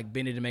sure I could like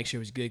bend it to make sure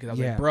it was good. Cause I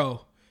was like,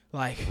 bro,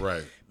 like,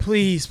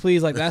 please,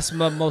 like that's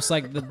my most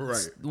like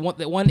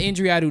the one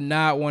injury I do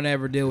not want to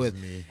ever deal with.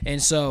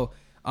 And so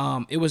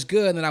it was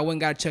good. And then I went and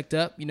got checked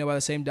up, by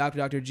the same doctor,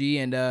 Dr. G.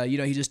 And,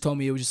 he just told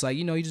me it was just like,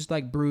 you just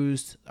like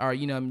bruised or,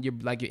 your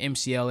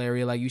MCL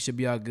area, like you should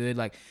be all good.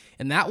 Like,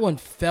 and that one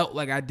felt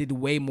like I did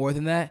way more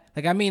than that.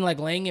 Like, I mean, like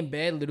laying in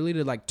bed literally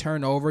to like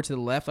turn over to the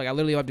left. Like I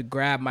literally have to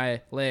grab my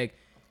leg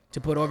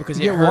to put over because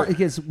it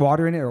gets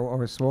water in it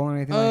or swollen or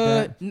anything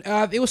like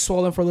that. It was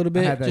swollen for a little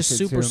bit, just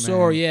super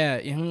sore.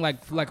 Yeah.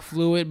 Like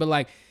fluid, but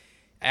like,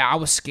 I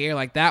was scared.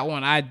 Like that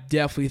one, I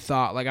definitely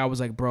thought, like I was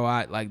like,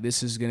 bro,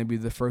 this is gonna be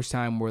the first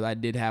time where I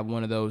did have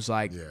one of those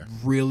like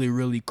really,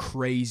 really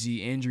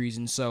crazy injuries,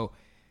 and so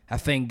I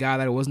thank God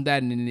that it wasn't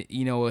that, and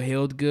you know, it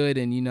healed good,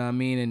 and you know what I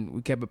mean, and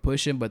we kept it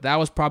pushing. But that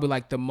was probably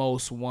like the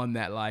most one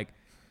that like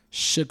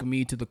shook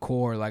me to the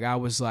core. Like I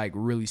was like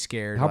really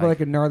scared. How about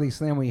like a gnarly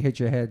slam when you hit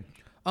your head?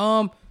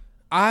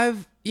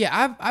 I've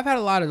had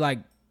a lot of like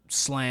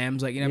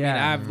slams, like you know what I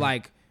mean. I've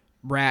like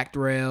racked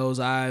rails.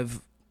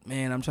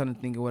 I'm trying to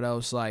think of what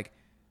else, like,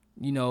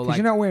 you know, like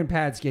you're not wearing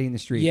pads skating the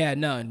street. Yeah,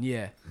 none.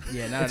 Yeah,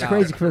 not it's at all.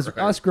 crazy because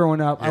us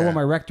growing up, I wore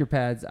my Rector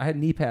pads. I had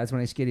knee pads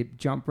when I skated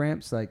jump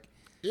ramps, like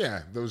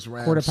those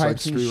ramps, quarter like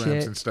pipes screw and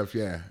ramps shit. and stuff.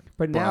 Yeah,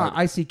 but now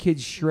I see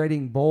kids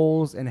shredding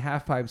bowls and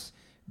half pipes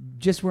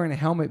just wearing a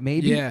helmet,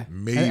 maybe. Yeah,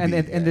 maybe. And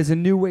there's a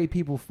new way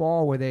people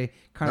fall where they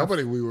kind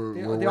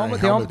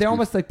of they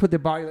almost like put their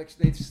body like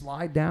they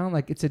slide down.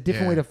 Like it's a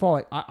different way to fall.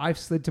 Like I've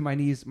slid to my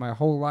knees my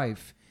whole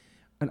life,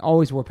 and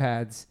always wore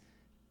pads.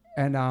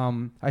 And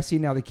I see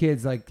now the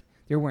kids like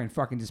they're wearing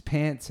fucking just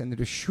pants and they're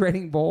just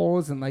shredding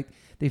bowls and like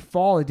they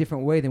fall a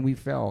different way than we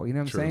fell. You know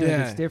what I'm saying? Yeah.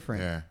 Like, it's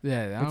different.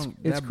 Yeah.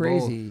 It's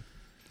crazy.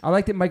 I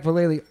like that Mike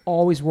Vallely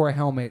always wore a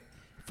helmet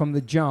from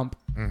the jump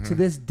to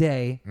this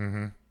day.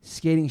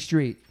 Skating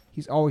street,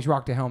 he's always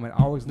rocked a helmet.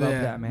 I always loved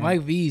that, man.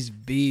 Mike V's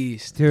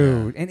beast,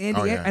 dude. And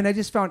Andy, and I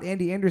just found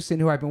Andy Anderson,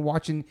 who I've been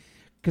watching.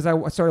 Because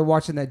I started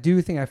watching that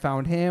dude thing, I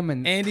found him,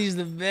 and Andy's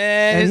the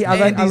best. And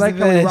I like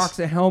how he rocks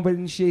a helmet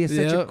and shit. He has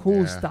such a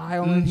cool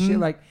style and shit.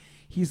 Like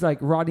he's like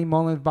Rodney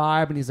Mullen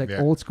vibe, and he's like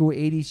old school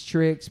 '80s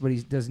tricks, but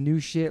he does new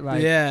shit.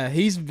 Like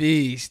he's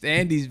beast.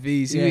 Andy's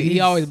beast. Yeah, he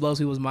always blows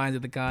people's minds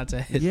at the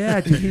contest.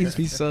 Yeah, dude,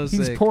 he's so sick.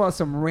 He's pull out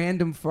some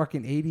random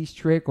fucking '80s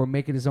trick or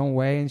make it his own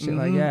way and shit.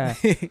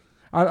 Like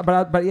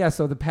but yeah,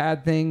 so the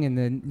pad thing and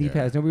the knee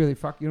pads, nobody really you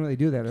don't really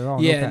do that at all.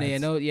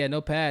 No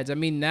pads. I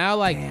mean now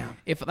like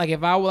if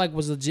I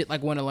was legit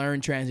like want to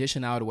learn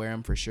transition, I would wear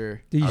them for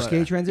sure. Do you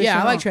skate transition?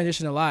 Yeah, I like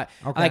transition a lot.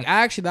 Okay. Like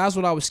actually that's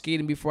what I was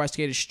skating before I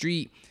skated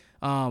street.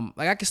 Like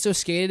I can still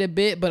skate it a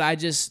bit, but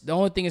the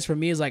only thing is for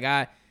me is like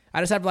I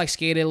just have to like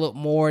skate it a little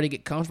more to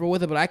get comfortable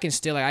with it, but I can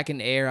still I can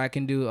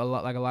do a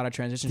lot of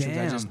transition tricks.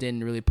 I just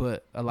didn't really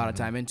put a lot of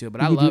time into it,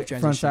 but I love transition.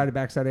 Front side to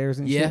back side airs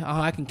and shit. Yeah,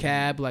 I can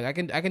cab, like I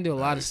can do a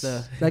lot of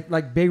stuff.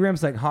 Like big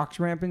ramps, like Hawks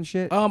ramp and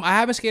shit. I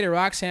haven't skated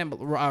Hawks ramp,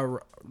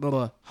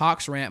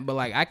 but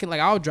like I can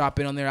I'll drop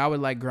it on there. I would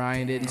like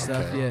grind it and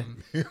stuff. Yeah.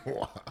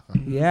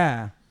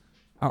 Yeah.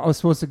 I was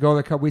supposed to go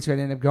there a couple weeks ago. I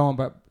didn't end up going,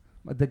 but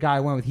the guy I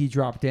went with, he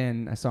dropped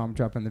in. I saw him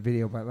drop in the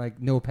video, but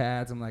like no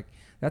pads. I'm like,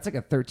 that's like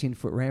a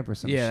 13-foot ramp or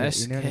some shit.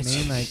 You know what I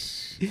mean?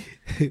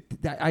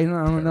 Like, I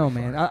don't know,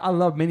 man. I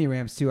love mini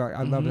ramps too.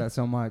 I love that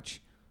so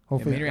much.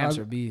 Hopefully, mini ramps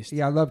are beast.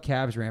 Yeah, I love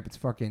Cab's ramp. It's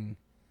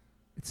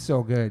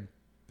so good.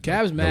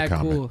 Cab's mad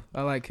cool.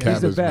 I like Cab.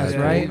 He's the best,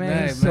 right,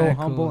 man? He's so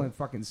humble and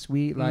fucking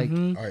sweet. Like,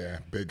 oh yeah,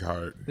 big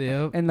heart.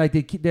 Yep. And like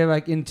they're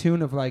like in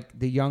tune of like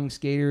the young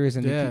skaters,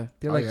 and they're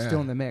like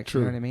still in the mix.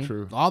 True, you know what I mean?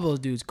 True. All those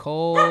dudes,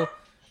 Cole,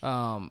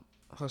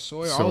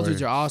 Hasoy, all those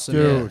dudes are awesome.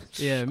 Dude.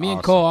 Yeah, me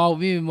and Cole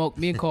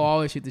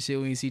always shoot the shit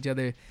when we see each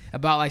other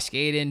about like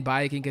skating,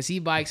 biking, because he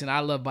bikes and I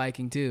love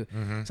biking too.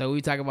 So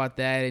we talk about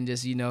that and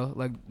just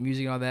like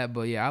music and all that.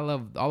 But yeah, I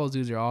love all those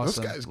dudes are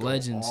awesome. Those guys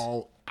legends. Go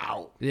all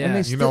out. Yeah,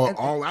 and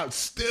all out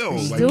still. They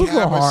like still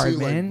go hard, see,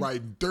 man. Like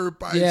riding dirt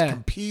bikes,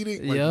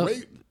 competing.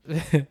 Like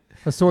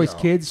Hasoy's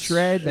kids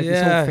shred. Like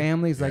his whole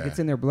family's like it's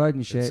in their blood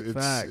and shit.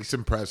 It's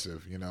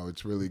impressive.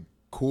 It's really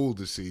cool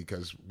to see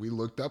because we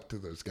looked up to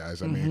those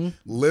guys. I mean,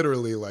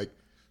 literally like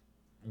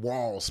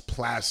walls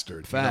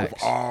plastered of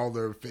all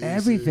their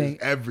faces,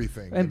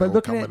 everything. And but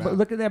looking at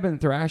them in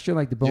Thrasher,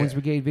 like the Bones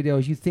Brigade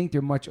videos, you think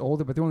they're much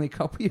older, but they're only a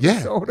couple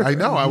years older. I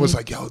know. I was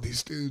like, yo,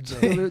 these dudes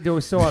are they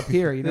were so up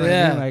here, you know what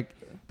I mean? Like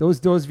those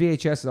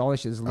VHSs, all that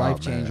shit is life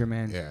changer,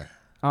 man. Yeah.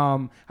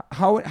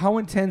 How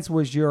intense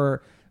was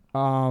your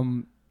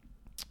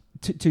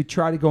to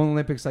try to go in the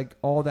Olympics, like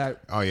all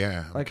that? Oh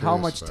yeah. Like how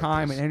much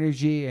time and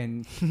energy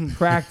and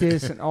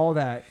practice and all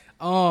that?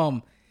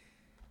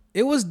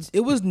 It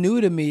was new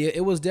to me.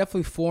 It was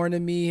definitely foreign to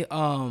me.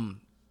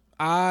 I'm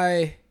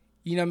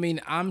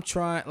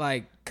trying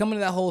like coming to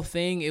that whole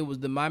thing. It was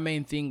my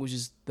main thing was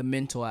just the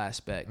mental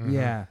aspect.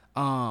 Yeah.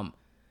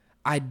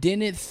 I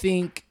didn't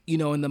think,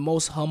 in the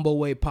most humble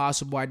way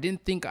possible. I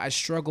didn't think I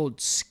struggled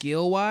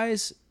skill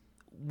wise.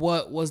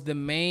 What was the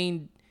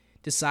main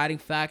deciding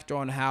factor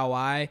on how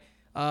I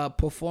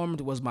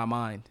performed was my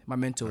mind, my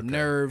mental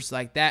nerves,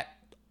 like that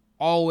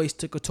always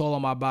took a toll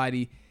on my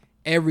body.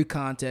 Every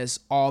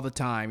contest, all the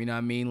time, you know what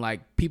I mean?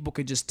 Like people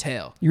could just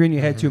tell you're in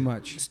your head too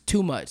much. It's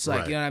too much,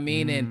 like you know what I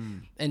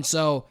mean. And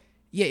so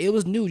it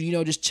was new,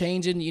 just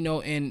changing,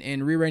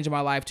 and rearranging my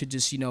life to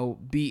just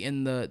be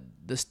in the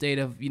state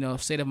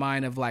of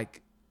mind of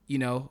like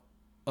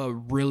a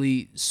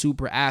really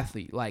super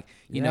athlete, like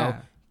you know,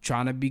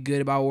 trying to be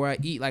good about where I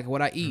eat, like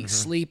what I eat,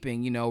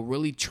 sleeping,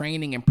 really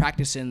training and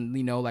practicing,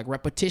 like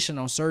repetition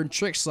on certain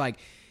tricks, like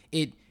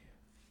I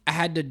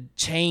had to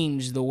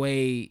change the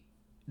way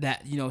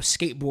that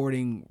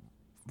skateboarding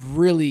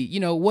really, you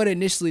know, what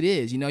initially it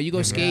is. You know, you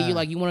go skate, you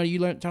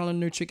trying to learn a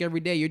new trick every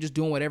day. You're just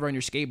doing whatever on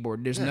your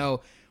skateboard. There's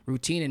no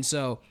routine, and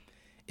so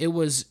it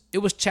was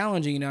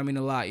challenging. You know what I mean?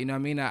 A lot. You know what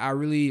I mean? I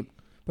really.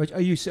 But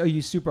are you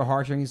super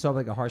harsh on yourself,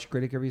 like a harsh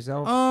critic of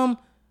yourself?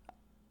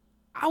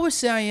 I would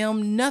say I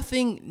am.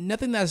 Nothing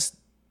that's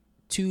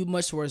too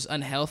much towards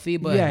unhealthy,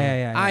 but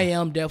yeah. I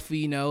am definitely,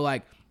 you know,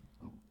 like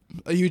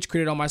a huge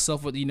critic on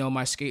myself with, you know,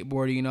 my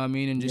skateboarding, you know what I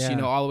mean? And just, you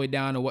know, all the way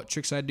down to what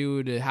tricks I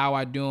do, to how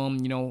I do them,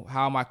 you know,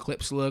 how my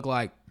clips look.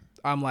 Like,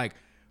 I'm like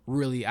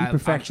really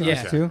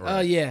perfectionist too.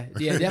 Right. Yeah,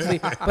 definitely.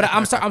 But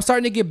I'm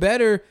starting to get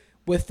better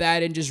with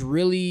that, and just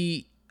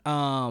really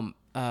I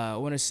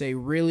want to say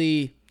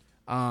really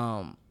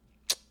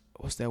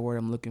what's that word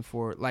I'm looking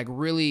for? Like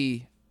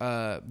really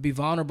be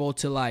vulnerable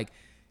to like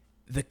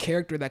the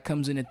character that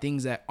comes into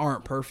things that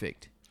aren't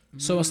perfect.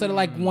 So instead of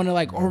like want to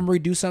like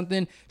redo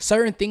something,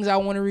 certain things I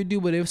want to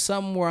redo, but if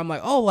something where I'm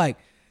like, oh, like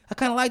I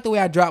kind of like the way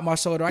I drop my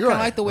shoulder, I kind of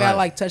like the way I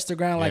like touch the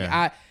ground.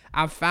 Like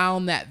I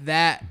found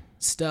that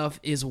stuff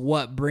is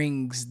what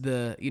brings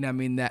the, you know what I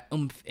mean, that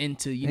oomph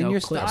into, you know, your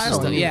clips style,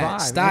 and stuff. your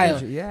vibe,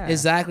 Style. Yeah.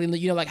 Exactly.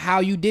 You know, like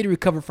how you did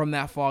recover from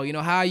that fall, you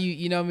know, how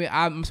you know what I mean?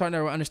 I'm starting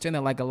to understand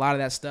that like a lot of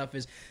that stuff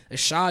is,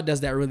 Shad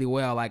does that really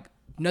well. Like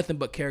nothing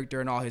but character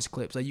in all his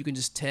clips. Like you can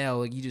just tell,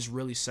 like you just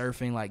really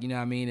surfing, like, you know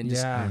what I mean? And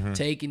just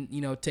taking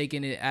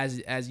it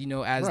as you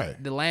know, as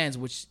the lands,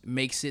 which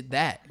makes it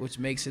that.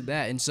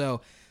 And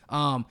so,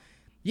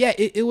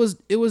 it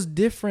was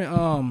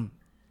different.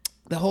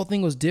 The whole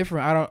thing was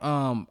different.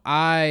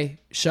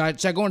 Should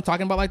I go on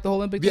talking about like the whole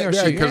Olympic thing?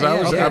 Yeah, because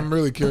I'm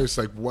really curious,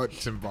 like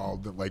what's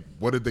involved. Like,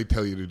 what did they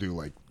tell you to do?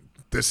 Like,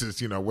 this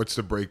is, you know, what's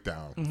the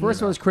breakdown? First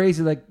of all, it's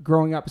crazy. Like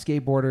growing up,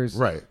 skateboarders,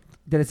 right?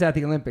 That it's at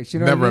the Olympics. You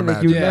know what I mean?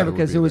 Like you never,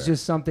 because it was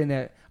just something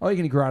that you're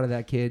gonna grow out of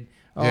that kid.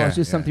 It's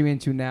just something you're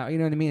into now. You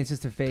know what I mean? It's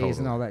just a phase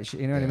and all that shit.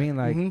 You know what I mean?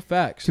 Like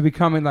facts. To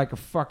becoming like a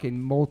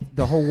fucking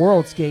the whole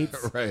world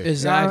skates. Right.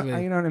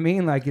 Exactly. You know what I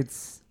mean? Like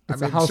it's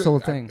a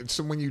household thing.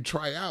 So when you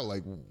try out,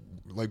 like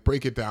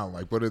break it down.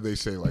 Like, what do they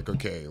say? Like,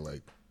 okay,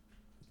 like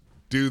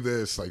do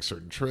this, like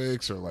certain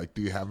tricks, or like,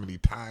 do you have many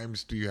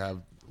times? Do you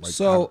have like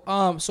so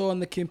in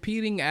the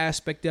competing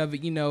aspect of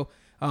it, you know,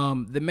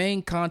 the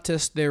main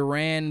contest, they're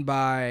ran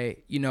by,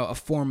 you know, a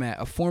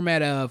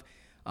format of,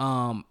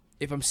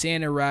 if I'm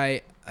saying it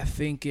right, I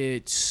think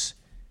it's,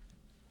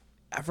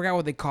 I forgot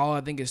what they call it.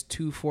 I think it's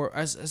 2-4.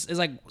 It's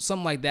like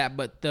something like that.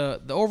 But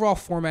the overall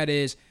format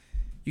is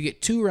you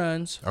get 2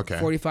 runs,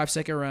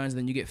 45-second runs,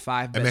 then you get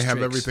 5 best And they have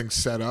tricks. everything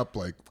set up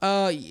like.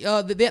 They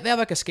have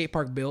like a skate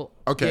park built.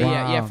 Okay.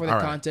 Yeah, for the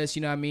contest.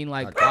 You know what I mean?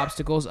 Like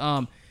obstacles.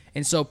 And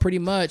so pretty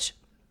much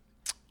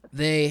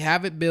they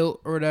have it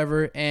built or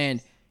whatever,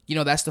 and you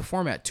know that's the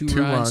format: 2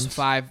 runs,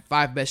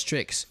 5 best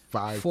tricks,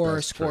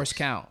 4 scores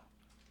count.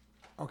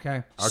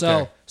 Okay.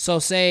 So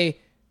say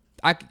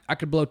I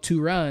could blow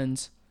 2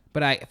 runs,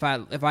 but if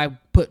I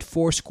put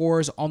 4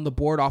 scores on the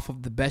board off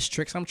of the best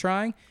tricks I'm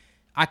trying,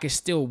 I could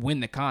still win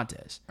the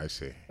contest. I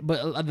see.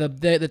 But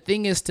the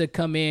thing is to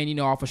come in, you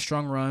know, off a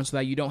strong run so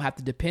that you don't have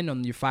to depend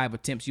on your 5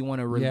 attempts. You want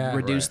to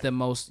reduce the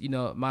most, you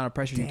know, amount of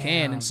pressure you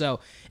can. And so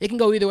it can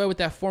go either way with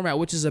that format,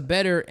 which is a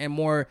better and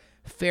more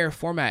fair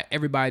format.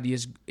 Everybody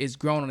is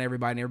grown on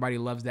everybody, and everybody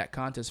loves that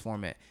contest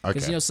format.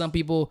 Because, you know, some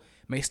people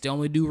may still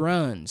only do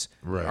runs.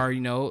 Right. Or,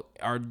 you know,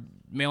 or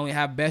may only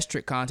have best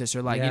trick contests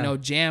or like, you know,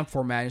 jam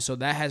format. And so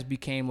that has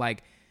became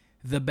like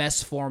the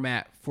best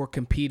format for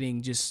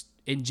competing just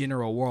in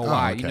general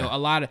worldwide. You know, a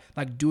lot of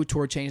like Duo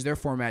Tour changed their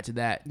format to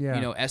that, you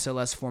know,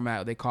 SLS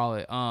format, they call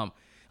it. A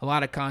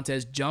lot of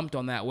contests jumped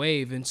on that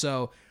wave. And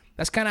so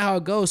that's kind of how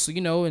it goes. So,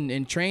 you know,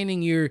 in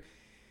training, you're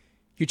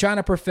trying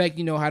to perfect,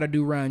 you know, how to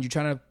do runs. You're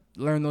trying to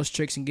learn those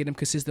tricks and get them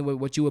consistent with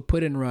what you would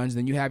put in runs.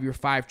 Then you have your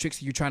 5 tricks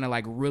that you're trying to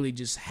like really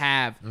just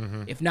have,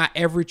 if not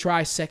every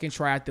try, second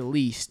try at the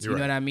least. You know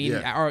what I mean?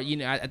 Or, you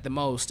know, at the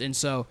most. And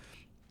so,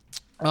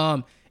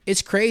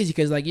 it's crazy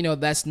because, like, you know,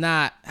 that's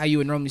not how you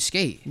would normally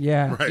skate.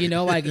 Yeah. Right. You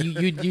know, like,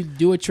 you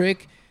do a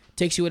trick,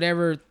 takes you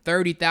whatever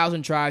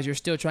 30,000 tries, you're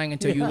still trying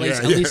until you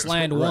at least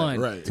land one.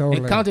 Right. Totally.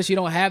 In contests, you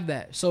don't have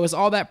that. So it's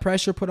all that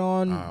pressure put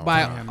on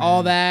by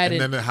all that.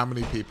 And then how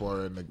many people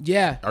are in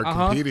the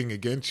competing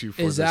against you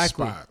for this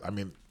spot? I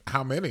mean,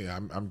 how many?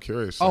 I'm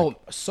curious. Oh,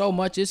 so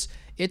much.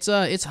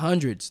 It's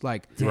hundreds,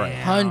 like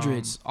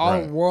hundreds,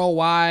 all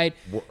worldwide.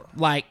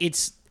 Like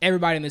it's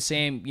everybody in the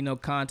same, you know,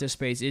 contest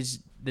space. It's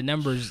the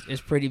numbers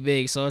is pretty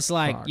big. So it's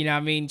like, you know what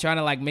I mean, trying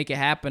to like make it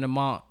happen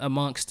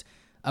amongst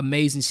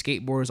amazing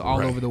skateboarders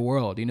all over the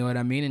world. You know what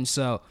I mean? And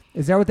so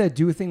is that what that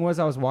Duo thing was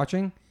I was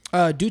watching?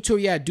 Duo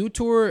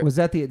Tour. Was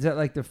that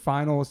like the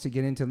finals to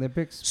get into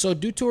Olympics? So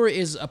Duo Tour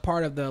is a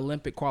part of the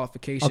Olympic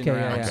qualification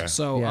rounds.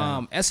 So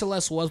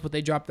SLS was, but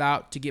they dropped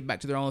out to get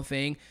back to their own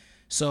thing.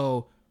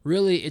 So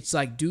really, it's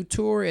like Duo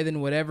Tour and then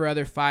whatever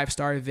other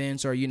 5-star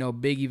events or, you know,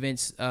 big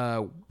events,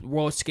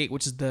 World Skate,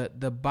 which is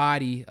the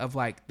body of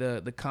like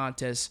the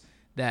contests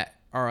that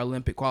are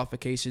Olympic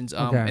qualifications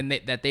and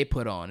that they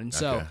put on. And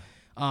so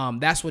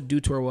that's what Duo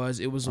Tour was.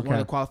 It was one of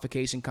the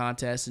qualification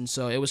contests. And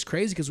so it was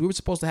crazy because we were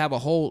supposed to have a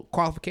whole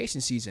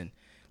qualification season.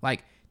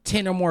 Like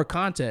 10 or more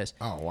contests.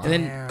 Oh, wow. And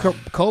then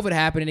COVID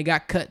happened and it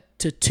got cut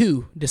to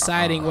 2,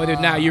 deciding whether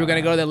or not you were going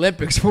to go to the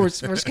Olympics for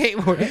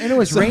skateboarding. And it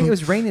was it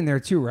was raining there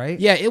too, right?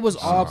 Yeah, it was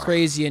all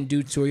crazy and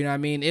due to, you know what I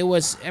mean? It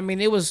was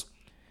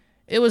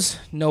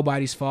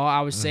nobody's fault.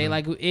 I would say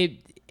like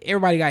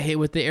everybody got hit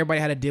with it. Everybody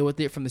had to deal with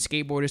it, from the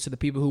skateboarders to the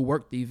people who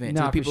worked the event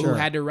to the people who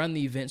had to run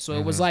the event. So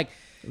it was like,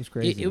 it was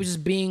crazy. It was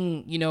just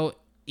being,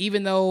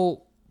 even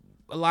though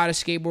a lot of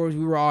skateboarders,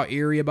 we were all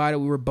eerie about it.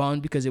 We were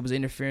bummed because it was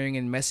interfering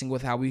and messing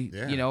with how we,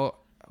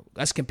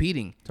 us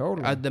competing.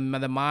 Totally. The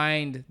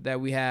mind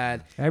that we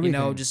had,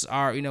 everything. Just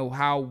our,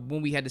 how,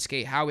 when we had to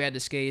skate, how we had to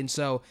skate. And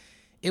so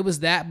it was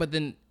that. But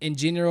then in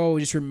general,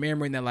 just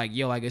remembering that like,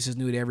 this is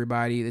new to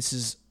everybody. This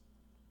is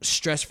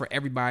stress for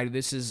everybody.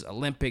 This is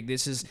Olympic.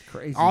 This is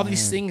crazy, all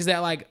these things that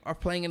like are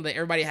playing in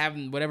everybody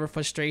having whatever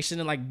frustration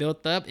and like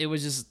built up. It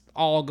was just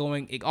all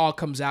going. It all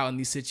comes out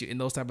in in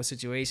those type of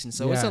situations.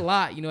 So it's a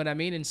lot. You know what I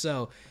mean? And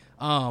so,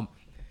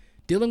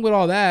 dealing with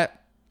all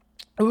that,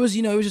 it was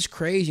just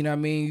crazy. You know what I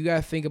mean? You got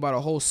to think about a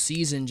whole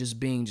season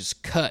just being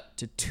cut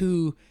to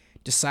 2,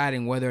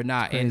 deciding whether or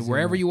not, and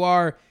wherever you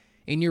are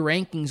in your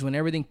rankings, when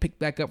everything picked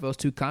back up, those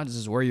 2 contests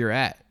is where you're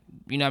at.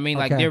 You know what I mean?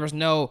 Like there was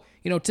no,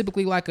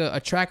 typically like a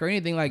track or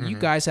anything, like you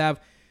guys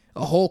have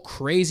a whole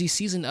crazy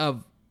season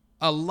of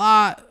a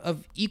lot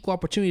of equal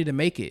opportunity to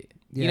make it.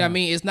 You know what I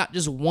mean? It's not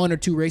just 1 or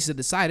 2 races at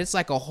the side. It's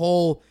like a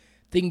whole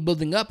thing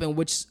building up, in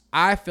which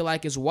I feel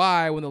like is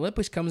why when the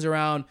Olympics comes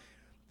around,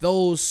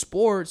 those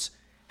sports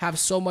have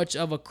so much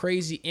of a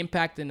crazy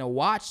impact in the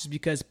watch,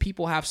 because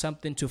people have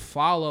something to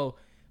follow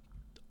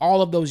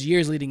all of those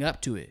years leading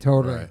up to it.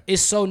 Totally. Right.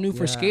 It's so new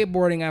for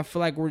skateboarding. I feel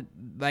like we're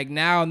like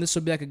now, and this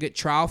will be like a good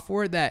trial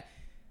for it, that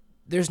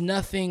there's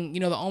nothing,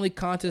 the only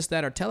contests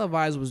that are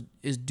televised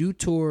is Dew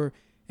Tour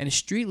and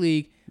Street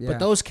League, but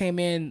those came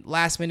in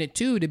last minute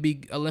too to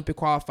be Olympic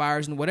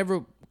qualifiers, and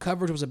whatever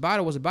coverage was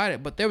about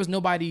it. But there was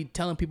nobody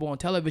telling people on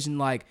television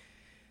like,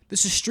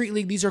 this is Street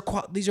League. These are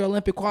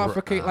Olympic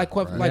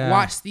qualifiers.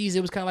 Watch these.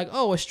 It was kind of like,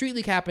 oh, a Street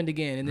League happened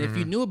again. And if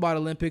you knew about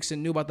Olympics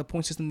and knew about the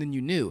point system, then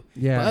you knew.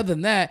 Yeah. But other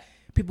than that,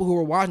 people who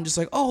were watching just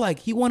like, oh, like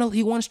he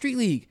won Street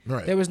League.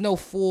 Right. There was no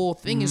full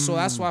thing, and so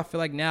that's why I feel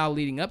like now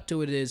leading up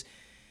to it's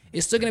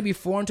still gonna be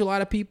foreign to a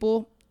lot of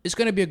people. It's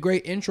gonna be a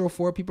great intro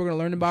for it. People are gonna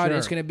learn about it.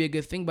 It's gonna be a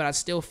good thing, but I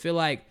still feel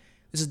like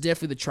this is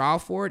definitely the trial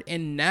for it.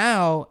 And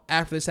now,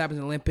 after this happens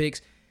in the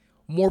Olympics,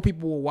 more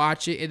people will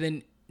watch it, and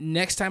then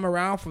next time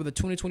around for the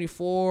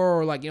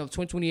 2024 or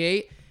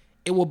 2028,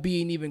 it will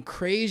be an even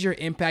crazier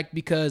impact,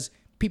 because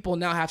people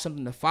now have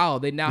something to follow.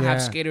 They now have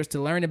skaters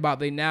to learn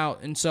about.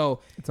 And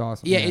so it's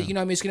awesome. Yeah, you know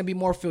what I mean? It's gonna be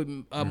more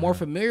more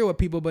familiar with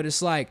people, but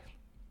it's like,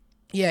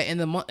 in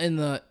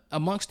the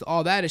amongst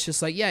all that, it's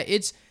just like,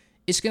 it's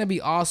gonna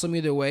be awesome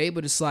either way.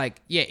 But it's like,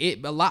 a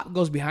lot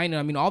goes behind it.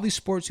 I mean, all these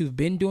sports who've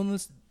been doing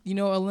this,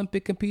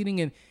 Olympic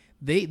competing, and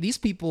these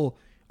people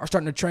are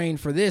starting to train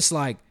for this,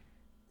 like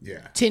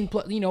 10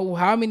 plus,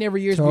 how many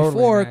every years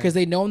before, because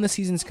they know when the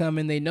season's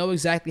coming, they know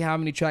exactly how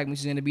many track meets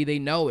is gonna be. They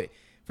know it.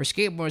 For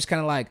skateboarders, it's kind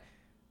of like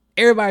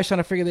everybody's trying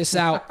to figure this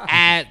out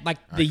at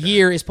the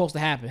year is supposed to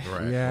happen.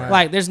 Right. Yeah.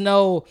 Like there's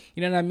no,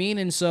 you know what I mean?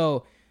 And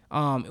so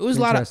it was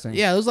a lot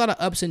of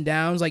ups and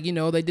downs. Like,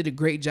 they did a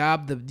great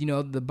job.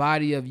 The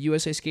body of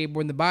USA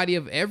Skateboard and the body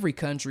of every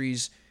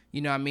country's,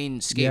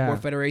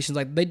 skateboard federations,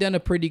 like they done a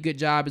pretty good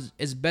job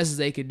as best as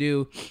they could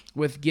do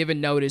with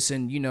giving notice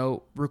and,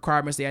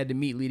 requirements they had to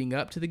meet leading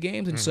up to the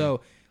games. And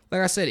so,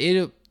 like I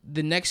said,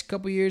 the next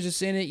couple years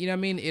it's in it,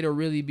 it'll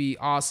really be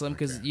awesome,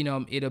 because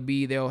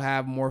they'll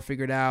have more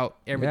figured out.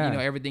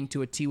 Everything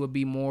to a T will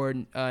be more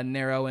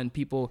narrow, and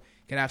people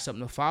can have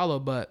something to follow.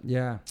 But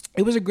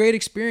it was a great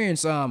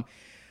experience.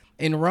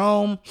 In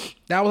Rome,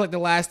 that was like the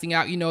last thing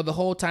out. The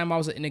whole time I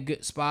was in a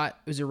good spot.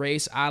 It was a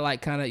race. I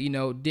like kind of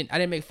I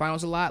didn't make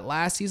finals a lot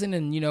last season,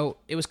 and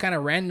it was kind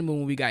of random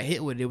when we got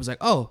hit with it. It was like,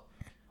 oh,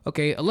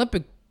 okay,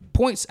 Olympic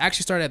points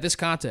actually started at this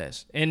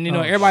contest, and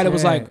everybody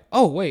was like,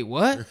 oh wait,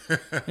 what?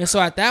 And so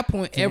at that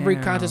point, every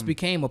contest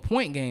became a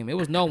point game. It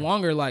was no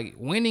longer like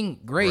winning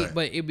great,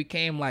 but it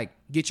became like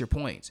get your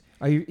points.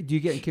 Do you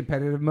get in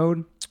competitive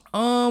mode?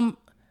 I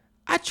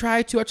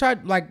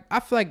tried like,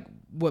 I feel like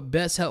what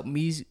best helps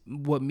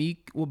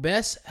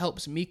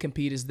me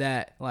compete is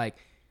that, like,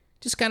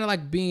 just kind of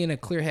like being in a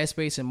clear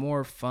headspace and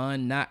more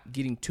fun, not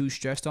getting too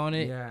stressed on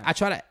it. I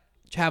try to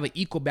have an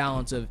equal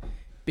balance of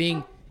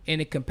being in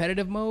a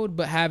competitive mode,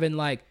 but having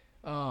like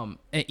an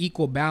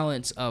equal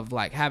balance of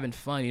like having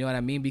fun. You know what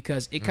I mean?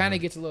 Because it kind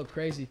of gets a little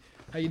crazy.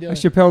 How you doing?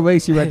 Chappelle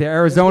Lacey right there,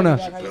 Arizona.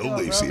 Chappelle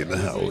Lacey in the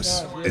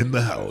house. In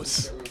the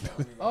house.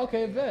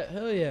 Okay, bet.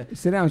 Hell yeah.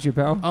 Sit down,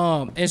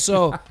 Chappelle. And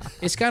so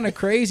it's kind of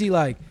crazy,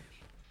 like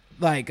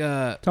talking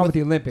about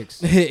the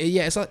Olympics.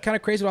 Yeah, it's kind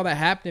of crazy with all that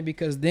happening,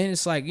 because then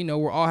it's like,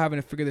 we're all having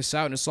to figure this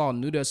out, and it's all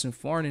new to us and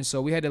foreign, and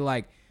so we had to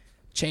like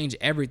change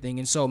everything.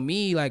 And so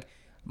me, like,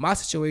 my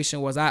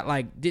situation was I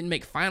like didn't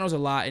make finals a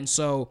lot, and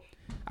so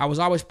I was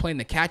always playing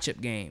the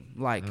catch-up game.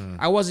 Like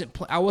I wasn't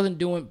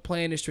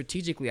playing it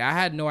strategically. I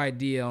had no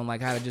idea on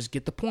like how to just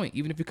get the point.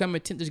 Even if you come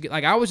in 10th, just get,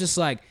 like, I was just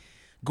like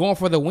going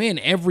for the win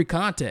every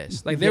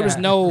contest. Like there was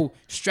no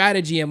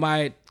strategy in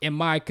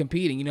my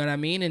competing. You know what I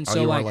mean? And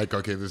so you were like,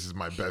 okay, this is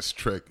my best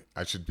trick.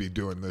 I should be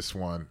doing this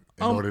one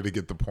in order to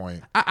get the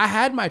point. I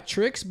had my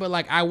tricks, but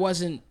like I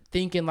wasn't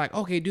thinking like,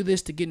 okay, do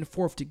this to get in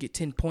fourth to get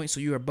 10 points so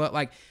you're but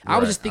like I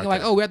was just thinking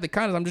like, oh, we're at the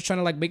contest, I'm just trying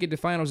to like make it to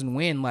finals and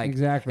win. Like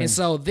exactly. And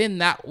so then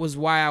that was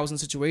why I was in a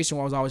situation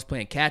where I was always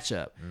playing catch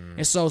up.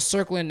 And so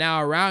circling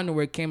now around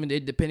where it came into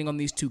depending on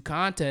these two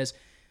contests,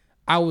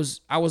 I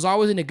was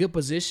always in a good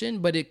position,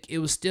 but it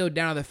was still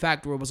down to the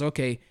fact where it was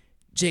okay,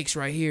 Jake's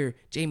right here,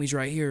 Jamie's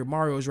right here,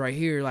 Mario's right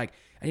here, like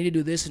I need to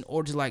do this in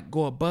order to like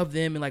go above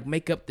them and like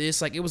make up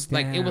this. Like it was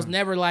like it was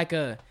never like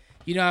a,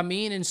 you know what I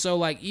mean? And so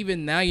like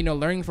even now, you know,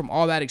 learning from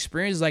all that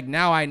experience, like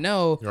now I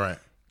know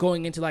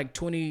going into like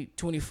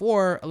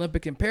 2024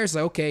 Olympic in Paris,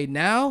 like okay,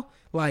 now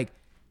like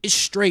it's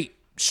straight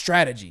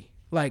strategy.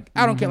 Like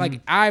I don't care.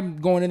 Like I'm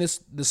going in this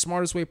the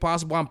smartest way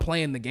possible. I'm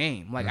playing the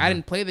game. Like I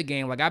didn't play the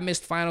game. Like I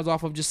missed finals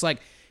off of just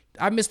like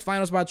I missed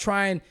finals by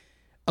trying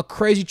a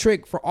crazy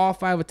trick for all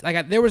five.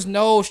 Like there was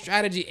no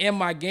strategy in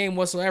my game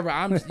whatsoever.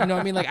 I'm just, you know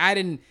what I mean? Like I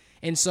didn't.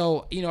 And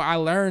so, you know, I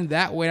learned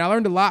that way. And I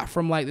learned a lot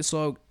from like this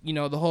whole, you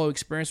know, the whole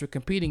experience with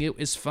competing.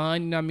 It's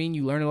fun. You know what I mean?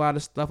 You learn a lot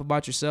of stuff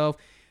about yourself.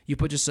 You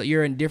put yourself,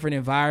 you're in different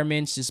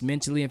environments, just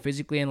mentally and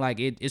physically. And like,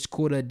 it's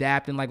cool to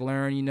adapt and like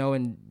learn, you know,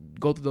 and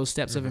go through those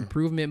steps of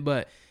improvement.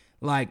 But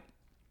like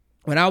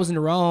when I was in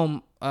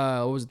Rome,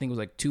 I think it was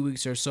like 2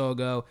 weeks or so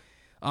ago.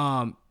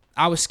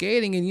 I was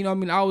skating and, you know, I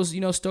mean, I was, you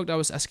know, stoked. I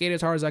skated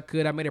as hard as I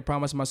could. I made a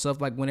promise to myself,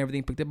 like when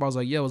everything picked up, I was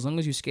like, yo, as long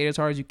as you skate as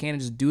hard as you can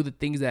and just do the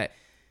things that,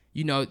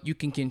 you know, you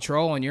can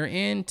control on your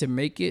end to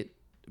make it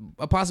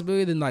a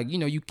possibility, then like, you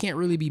know, you can't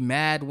really be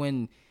mad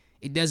when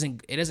it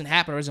doesn't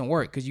happen or doesn't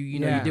work because you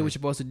know, you did what you're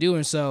supposed to do.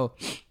 And so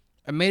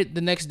I made it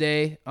the next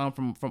day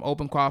from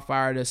open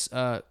qualifier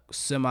to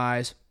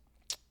semis,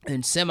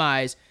 and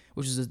semis,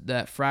 which is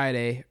that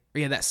Friday,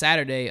 that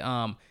Saturday,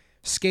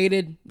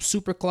 skated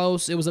super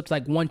close. It was up to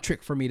like one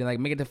trick for me to like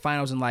make it to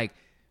finals and like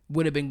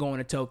would have been going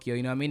to Tokyo.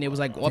 You know what I mean? It was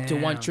like up to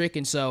one trick.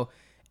 And so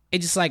it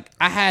just like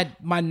I had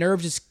my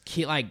nerves just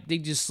like they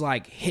just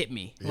like hit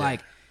me.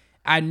 Like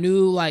I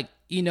knew like,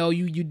 you know,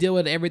 you deal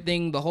with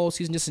everything the whole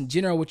season just in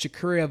general with your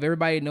career of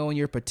everybody knowing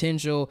your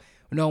potential,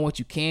 knowing what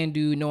you can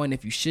do, knowing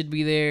if you should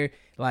be there,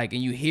 like,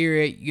 and you hear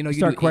it, you know, you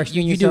start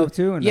questioning yourself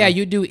too.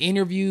 You do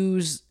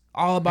interviews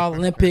all about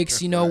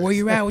Olympics, you know, where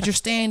you're at with your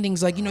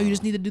standings, like, you know, you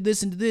just need to do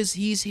this and do this.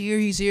 He's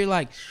here,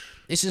 like.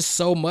 It's just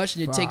so much,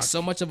 and it takes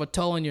so much of a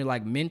toll on your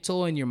like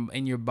mental and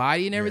your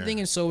body and everything.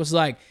 And so it's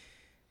like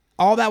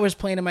all that was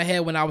playing in my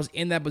head when I was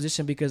in that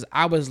position because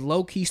I was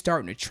low key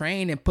starting to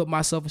train and put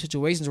myself in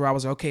situations where I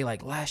was like, okay,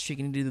 like last week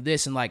I need to do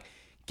this and like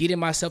getting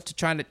myself to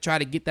try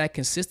to get that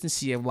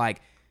consistency of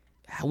like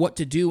what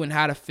to do and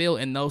how to feel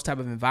in those type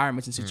of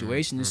environments and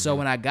situations. And so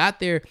when I got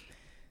there,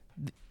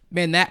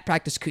 man, that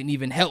practice couldn't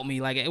even help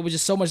me. Like it was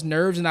just so much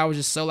nerves, and I was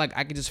just so like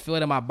I could just feel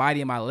it in my body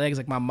and my legs.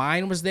 Like my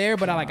mind was there,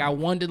 but I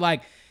wanted to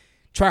like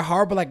try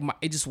hard, but like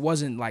it just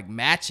wasn't like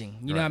matching.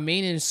 You know what I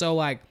mean? And so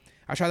like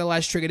I tried the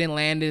last trick, it didn't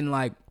land. And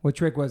like what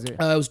trick was it? It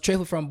was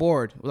triple from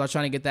board. I was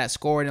trying to get that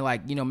score and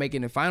like, you know,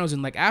 making the finals.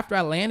 And like after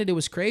I landed, it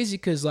was crazy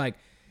because like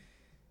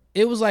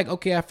it was like,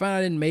 okay, I found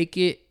I didn't make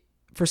it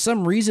for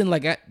some reason.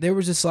 Like there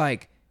was just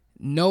like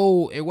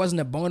it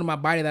wasn't a bone in my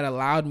body that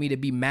allowed me to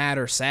be mad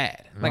or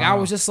sad. Like I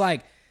was just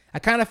like I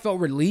kind of felt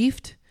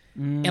relieved.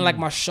 And like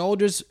my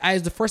shoulders,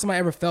 as the first time I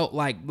ever felt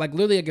like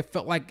literally like it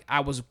felt like I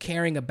was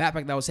carrying a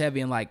backpack that was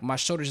heavy, and like my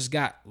shoulders just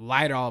got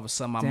lighter all of a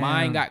sudden. My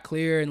mind got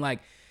clear, and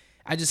like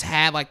I just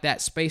had like that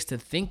space to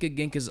think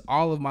again, because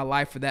all of my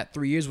life for that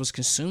 3 years was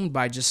consumed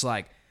by just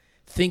like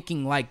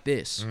thinking like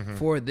this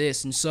for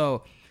this. And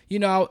so, you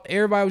know,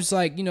 everybody was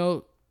like, you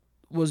know,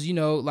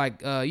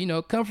 like you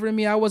know, comforting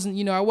me. I wasn't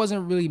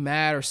really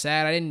mad or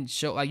sad. I didn't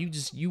show like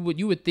you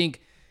would think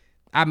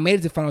I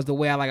made it to finals the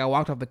way I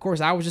walked off the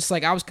course. I was just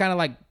like I was kind of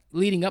like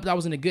leading up, I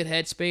was in a good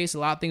headspace. A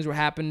lot of things were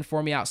happening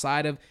for me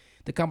outside of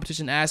the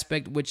competition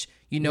aspect, which,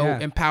 you know,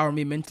 empowered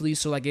me mentally.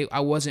 So like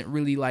I wasn't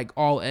really like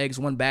all eggs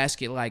one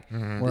basket. Like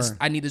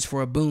I need this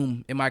for a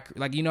boom in my,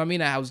 like, you know what I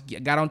mean? I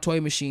got on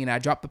Toy Machine. I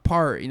dropped the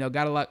part, you know,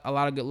 got a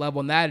lot of good level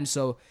on that. And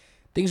so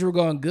things were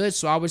going good.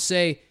 So I would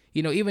say,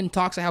 you know, even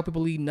talks of how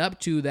people leading up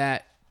to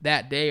that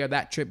day or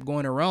that trip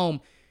going to Rome,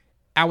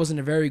 I was in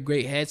a very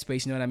great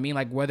headspace. You know what I mean?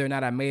 Like whether or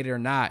not I made it or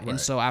not. And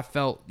so I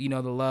felt, you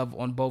know, the love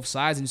on both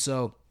sides. And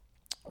so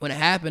when it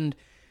happened,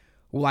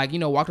 like, you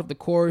know, walked up the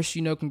course,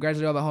 you know,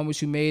 congratulated all the homies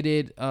who made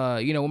it,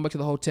 you know, went back to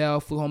the hotel,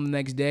 flew home the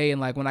next day.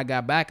 And like, when I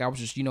got back, I was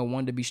just, you know,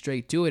 wanted to be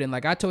straight to it. And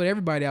like, I told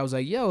everybody, I was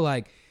like, yo,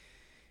 like,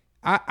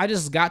 I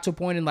just got to a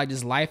point in like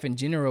just life in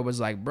general was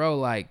like, bro,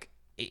 like,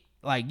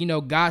 you know,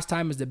 God's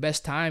time is the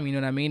best time, you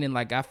know what I mean? And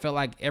like, I felt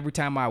like every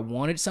time I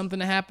wanted something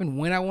to happen,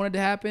 when I wanted to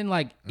happen,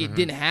 like it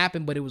didn't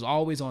happen, but it was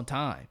always on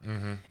time.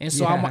 And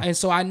so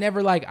I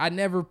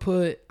never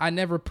put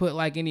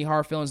like any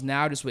hard feelings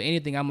now, just with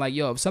anything. I'm like,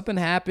 yo, if something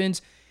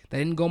happens that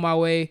didn't go my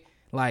way,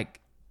 like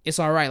it's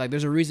all right. Like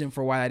there's a reason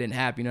for why that didn't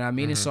happen. You know what I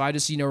mean? And so I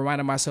just, you know,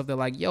 reminded myself that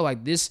like, yo,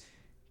 like this,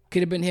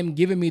 could have been him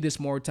giving me this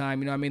more time.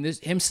 You know what I mean?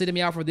 Him sitting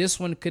me out for this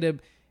one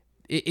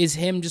is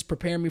him just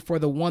preparing me for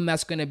the one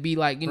that's going to be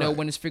like, you know,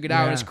 when it's figured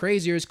out and it's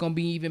crazier, it's going to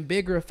be even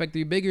bigger,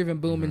 effectively bigger, even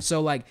boom. Mm-hmm. And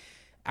so like,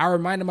 I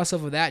reminded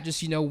myself of that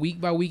just, you know, week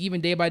by week,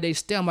 even day by day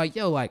still. I'm like,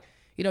 yo, like,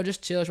 you know,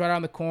 just chill. It's right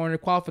around the corner.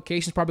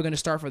 Qualification's probably going to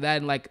start for that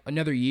in like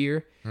another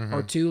year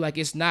or two. Like,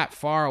 it's not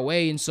far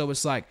away. And so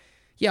it's like,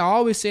 yeah, I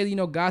always say, you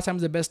know, God's time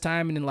is the best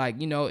time. And then like,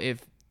 you know,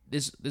 if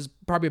there's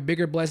probably a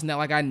bigger blessing that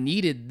like I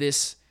needed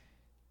this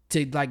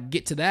to like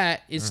get to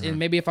that. And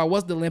maybe if I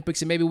was the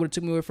Olympics, it maybe would have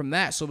took me away from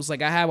that. So it's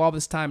like, I have all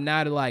this time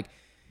now to like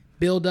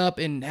build up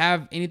and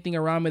have anything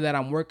around me that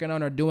I'm working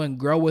on or doing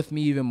grow with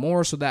me even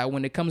more, so that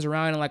when it comes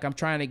around and like I'm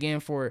trying again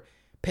for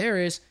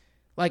Paris,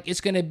 like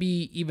it's going to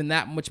be even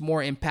that much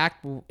more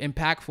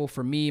impactful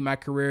for me, my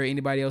career,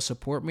 anybody else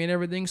support me and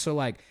everything. So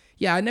like,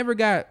 yeah, I never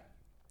got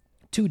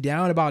too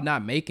down about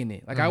not making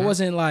it. Like I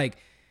wasn't like,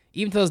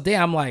 even to this day,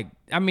 I'm like,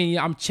 I mean,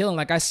 I'm chilling.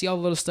 Like I see all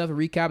the little stuff,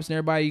 recaps and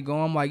everybody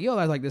going, I'm like, yo,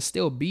 that's like, there's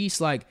still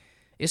beast. Like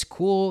it's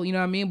cool. You know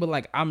what I mean? But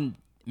like, I'm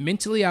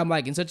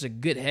like in such a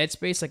good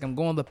headspace. Like I'm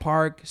going to the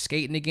park,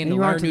 skating again to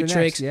learn new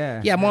tricks.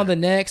 I'm on the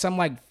next. I'm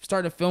like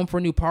starting to film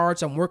for new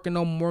parts. I'm working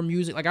on more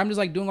music. Like I'm just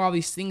like doing all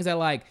these things that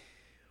like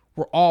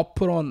were all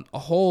put on a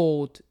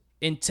hold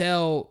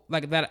until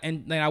like that,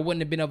 and then I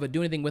wouldn't have been able to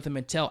do anything with them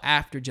until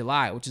after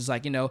July, which is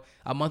like, you know,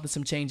 a month and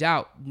some change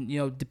out, you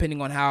know,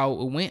 depending on how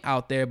it went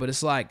out there. But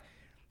it's like,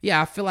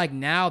 yeah, I feel like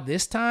now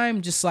this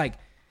time, just like,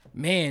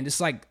 man, just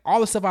like all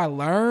the stuff I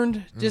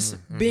learned, just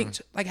being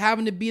like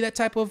having to be that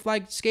type of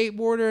like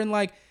skateboarder, and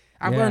like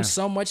I've learned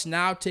so much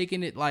now,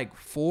 taking it like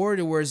forward,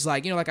 where it's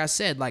like, you know, like I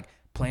said, like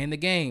playing the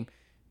game,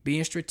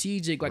 being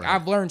strategic. Like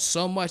I've learned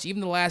so much.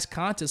 Even the last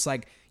contest,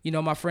 like, you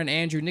know, my friend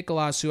Andrew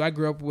Nicholas, who I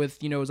grew up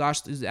with, you know, is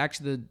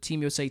actually the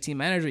Team USA team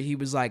manager. He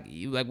was like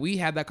we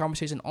had that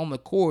conversation on the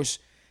course,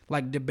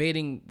 like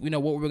debating, you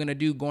know, what we're gonna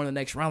do going to the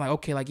next round. Like,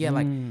 okay, like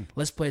like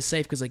let's play it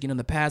safe, because like, you know, in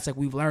the past, like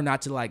we've learned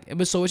not to like.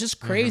 But so it's just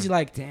crazy,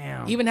 like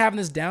even having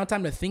this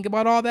downtime to think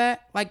about all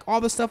that, like all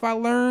the stuff I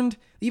learned.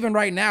 Even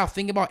right now,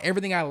 think about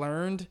everything I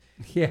learned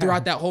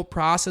throughout that whole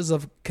process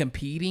of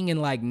competing,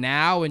 and like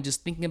now, and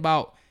just thinking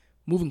about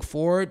moving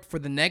forward for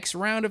the next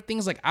round of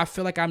things. Like I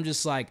feel like I'm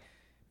just like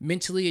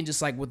mentally and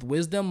just like with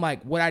wisdom,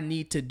 like what I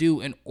need to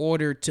do in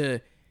order to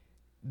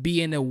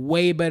be in a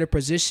way better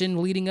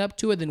position leading up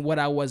to it than what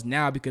I was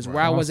now. Because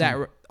where I was at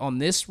on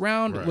this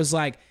round was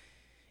like,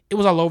 it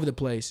was all over the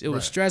place. It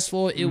was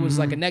stressful. It was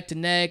like a neck to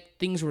neck.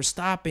 Things were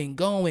stopping,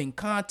 going,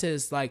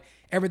 contests, like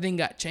everything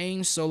got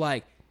changed. So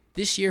like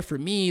this year for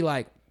me,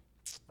 like,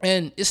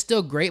 and it's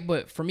still great,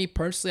 but for me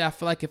personally, I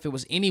feel like if it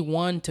was any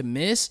one to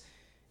miss,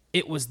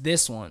 it was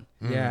this one.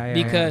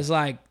 Because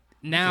like,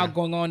 now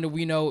going on to,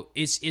 you know,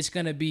 it's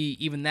going to be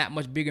even that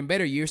much bigger and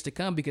better years to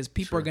come, because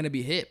people are going to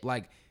be hip.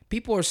 Like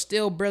people are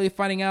still barely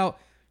finding out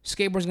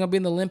skateboard's going to be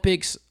in the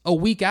Olympics a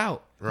week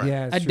out,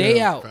 a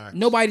day out. Facts.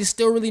 Nobody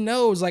still really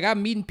knows. Like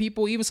I'm meeting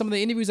people, even some of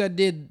the interviews I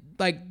did,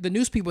 like the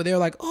news people, they're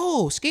like,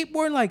 oh,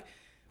 skateboarding, like,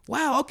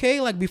 wow, okay.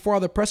 Like before all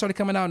the press started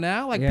coming out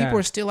now, like people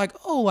are still like,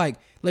 oh, like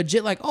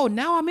legit, like, oh,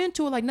 now I'm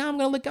into it. Like now I'm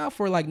going to look out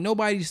for it. Like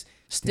nobody's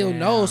still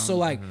knows. So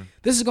like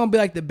this is gonna be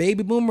like the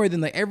baby boomer. Then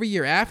like every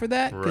year after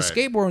that, because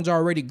skateboarding's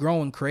already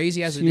growing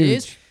crazy as it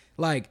is.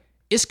 Like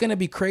it's gonna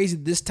be crazy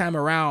this time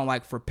around.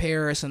 Like for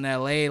Paris and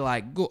LA,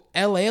 like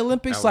LA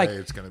Olympics, like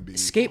it's gonna be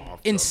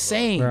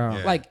insane.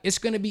 Like it's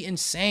gonna be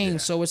insane.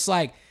 So it's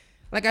like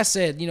I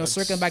said, you know,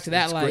 circling back to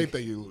that, it's like great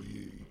that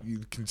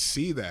you can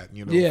see that,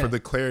 you know, for the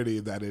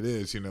clarity that it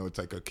is. You know, it's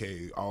like,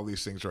 okay, all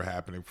these things are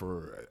happening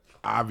for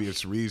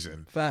obvious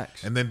reason.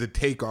 Facts. And then to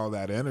take all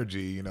that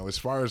energy, you know, as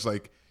far as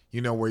like, you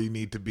know, where you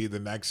need to be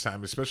the next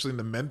time, especially in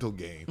the mental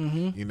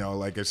game. You know,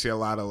 like I see a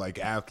lot of like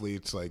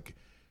athletes like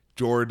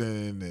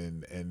Jordan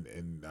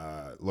and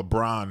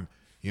LeBron,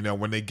 you know,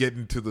 when they get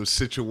into those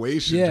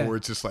situations where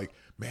it's just like,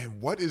 man,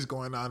 what is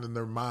going on in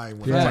their mind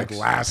when it's like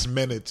last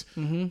minute?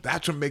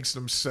 That's what makes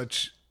them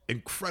such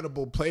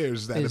incredible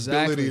players, that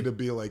ability to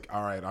be like,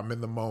 all right, I'm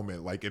in the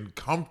moment, like, and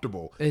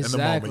comfortable in the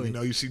moment. You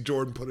know, you see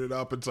Jordan put it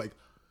up, it's like,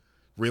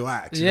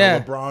 relax. You know,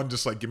 LeBron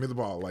just like, give me the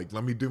ball. Like,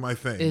 let me do my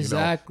thing. You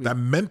know, that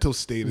mental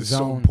state is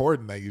so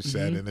important that you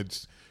said. And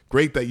it's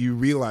great that you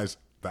realize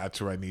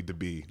that's where I need to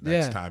be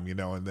next time, you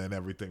know, and then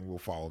everything will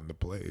fall into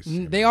place.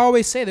 They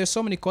always say, there's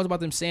so many quotes about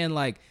them saying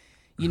like,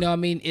 you know what I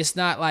mean? It's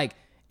not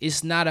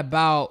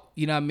about,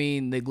 you know what I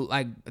mean, like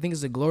I think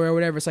it's the glory or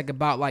whatever. It's like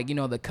about like, you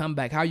know, the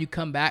comeback, how you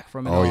come back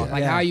from it all.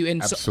 Like how you,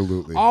 and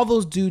absolutely. So, all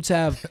those dudes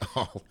have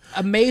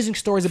amazing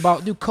stories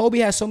about, dude, Kobe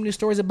has so many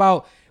stories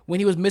about when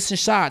he was missing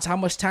shots, how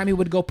much time he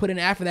would go put in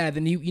after that.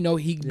 Then he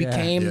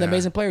became the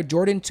amazing player.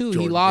 Jordan too.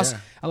 He lost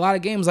a lot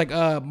of games. Like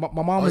my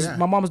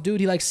mom's dude,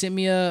 he like sent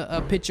me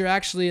a picture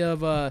actually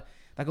of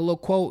like a little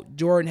quote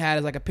Jordan had,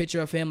 is like a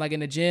picture of him like in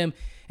the gym.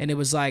 And it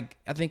was like,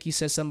 I think he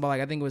said something about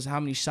like, I think it was how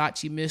many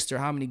shots he missed or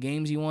how many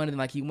games he won. And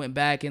like he went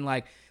back and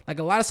like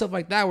a lot of stuff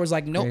like that, where it's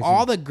like, no, crazy.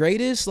 All the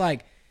greatest,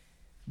 like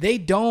they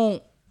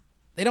don't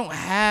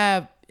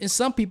have, and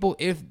some people,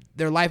 if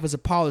their life is a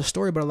polished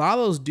story, but a lot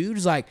of those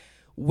dudes like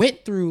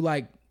went through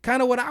like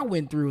kind of what I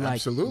went through. Like,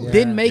 absolutely.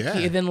 Didn't make it,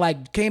 and then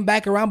like came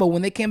back around. But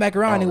when they came back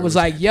around, it was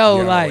like, yo,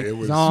 like, it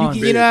was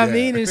you know what I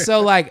mean? And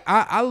so like,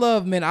 I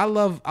love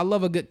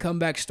a good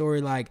comeback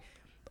story, like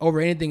over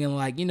anything. And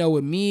like, you know,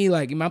 with me,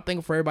 like, I'm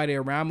thankful for everybody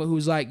around me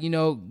who's like, you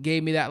know,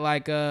 gave me that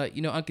like,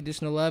 you know,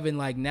 unconditional love. And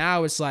like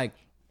now it's like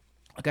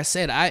I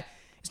said,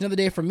 it's another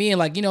day for me. And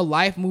like, you know,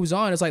 life moves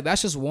on. It's like,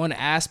 that's just one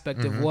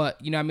aspect of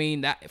what, you know what I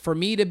mean? That for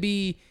me to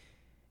be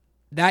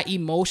that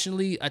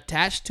emotionally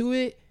attached to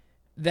it,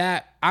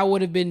 that I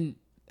would have been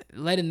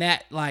letting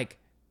that like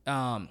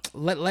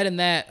letting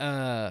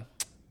that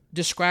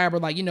describe or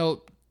like, you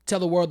know, tell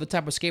the world the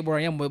type of skateboarder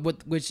I am,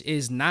 which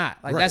is not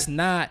like that's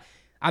not.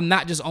 I'm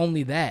not just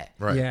only that.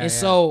 Right. Yeah, and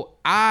so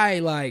I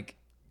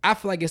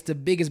feel like it's the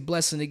biggest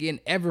blessing again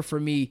ever for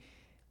me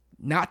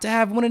not to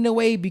have one in a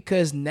way,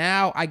 because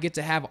now I get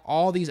to have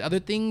all these other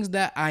things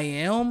that I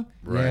am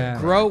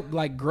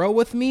grow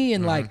with me,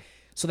 and like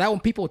so that when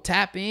people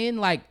tap in,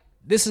 like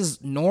this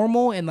is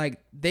normal, and like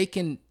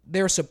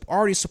they're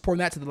already supporting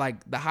that to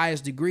the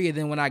highest degree. And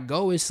then when I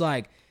go, it's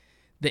like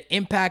the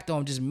impact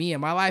on just me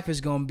and my life is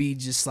going to be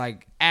just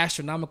like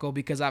astronomical,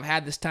 because I've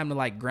had this time to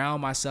like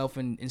ground myself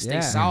and stay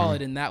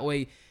solid. And that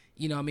way,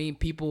 you know what I mean,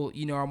 people,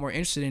 you know, are more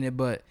interested in it.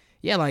 But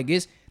yeah, like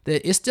it's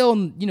still,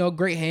 you know,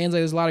 great hands.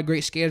 Like there's a lot of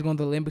great skaters going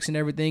to the Olympics and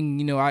everything.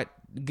 You know, I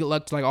good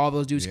luck to like all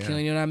those dudes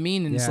killing, you know what I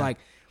mean? And it's like,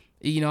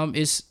 you know,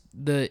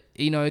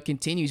 it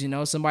continues, you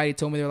know. Somebody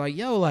told me, they're like,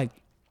 yo, like,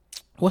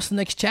 what's the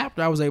next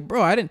chapter? I was like,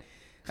 bro, I didn't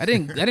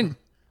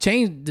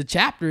change the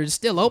chapter. It's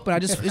still open.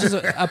 It's just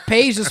a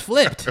page just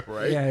flipped.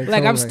 Right. Yeah,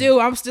 like totally.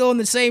 I'm still in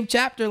the same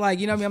chapter. Like,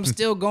 you know what I mean? I'm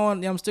still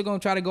going to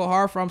try to go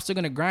hard for. I'm still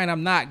going to grind.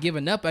 I'm not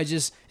giving up.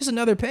 It's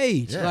another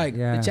page. Yeah. Like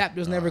the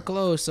chapter's never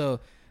closed. So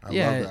I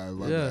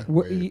love that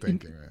way of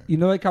thinking, man. You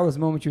know, like how those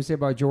moments you say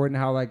about Jordan,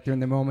 how like during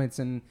the moments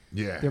and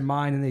their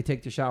mind and they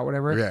take the shot,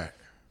 whatever. Yeah.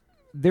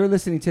 They're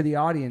listening to the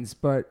audience,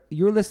 but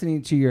you're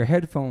listening to your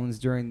headphones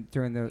during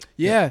the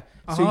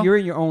So you're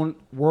in your own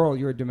world,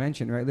 your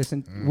dimension, right?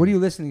 What are you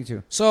listening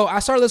to? So I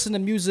started listening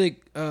to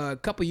music a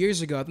couple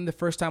years ago. I think the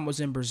first time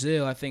was in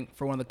Brazil, I think,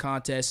 for one of the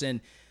contests.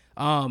 And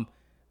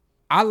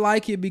I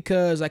like it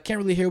because I can't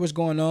really hear what's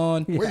going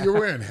on. Yeah. Wait, you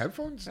were in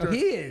headphones? He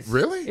is.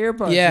 Really?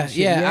 Earbuds.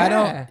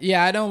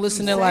 Yeah. I don't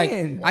listen to like,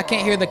 I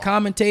can't hear the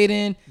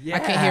commentating. I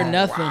can't hear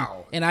nothing.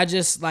 Wow. And I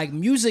just like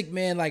music,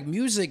 man. Like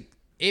music,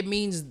 it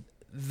means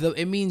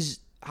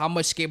how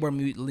much skateboard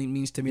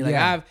means to me.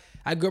 Like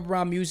I grew up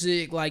around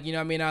music, like, you know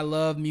what I mean? I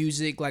love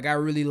music. Like I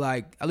really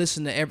I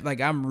listen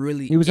to I'm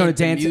really He was on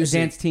a music.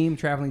 dance team,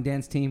 traveling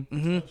dance team.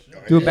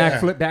 Mm-hmm. Do a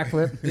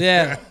backflip.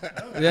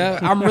 Yeah.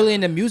 I'm really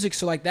into music.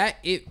 So like that,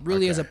 it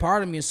really is a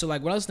part of me. And so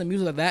like when I listen to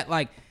music like that,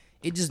 like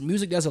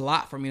music does a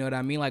lot for me. You know what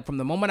I mean? Like from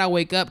the moment I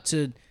wake up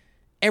to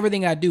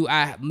everything I do,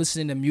 I'm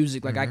listening to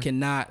music. Like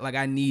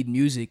I need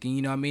music. And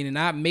you know what I mean? And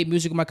I made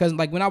music with my cousin.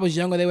 Like when I was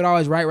younger, they would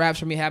always write raps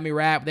for me, have me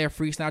rap. They're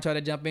freestyle, try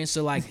to jump in.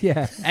 So like,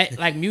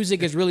 like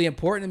music is really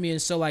important to me.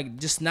 And so like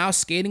just now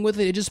skating with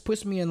it just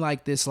puts me in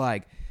like this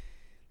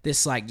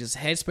just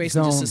headspace.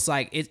 And just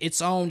like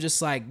its own just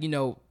like, you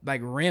know,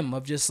 like rim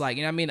of just like,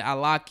 you know what I mean? I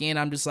lock in.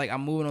 I'm just like,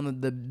 I'm moving on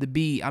the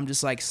beat. I'm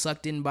just like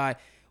sucked in by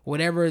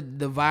whatever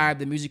the vibe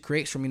the music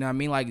creates for me. You know what I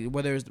mean? Like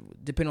whether it's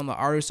depending on the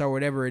artist or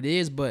whatever it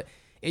is, but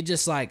it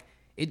just like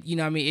it, you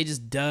know what I mean? It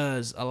just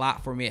does a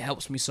lot for me. It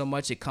helps me so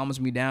much. It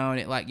calms me down.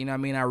 It like, you know what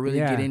I mean? I really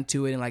get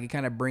into it, and like it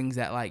kind of brings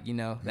that like, you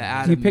know, that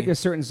out of me. Do you pick a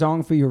certain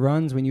song for your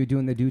runs when you're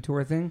doing the Do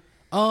Tour thing?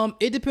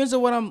 It depends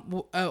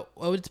on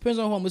it depends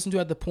on who I'm listening to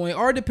at the point,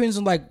 or it depends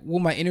on like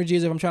what my energy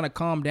is. If I'm trying to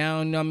calm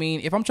down, you know what I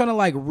mean? If I'm trying to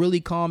like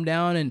really calm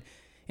down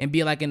and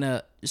be like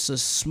in just a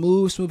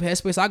smooth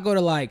headspace, I go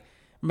to like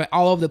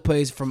all over the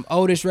place, from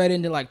Otis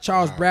Redding to like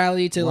Charles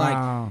Bradley to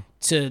like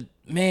to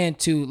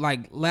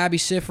like Labby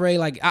Schifre.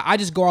 Like I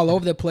just go all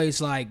over the place,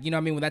 like, you know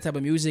what I mean, with that type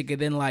of music. And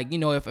then like, you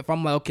know, if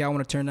I'm like, okay, I want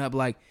to turn up,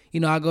 like, you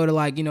know, I go to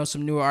like, you know,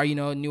 some newer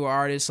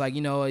artists, like,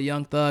 you know, a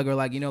Young Thug, or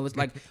like, you know, it's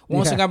like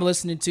one song I'm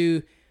listening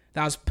to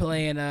that I was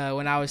playing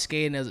when I was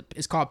skating,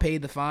 it's called Pay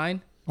the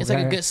Fine. It's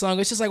like a good song.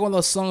 It's just like one of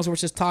those songs where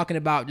it's just talking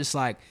about just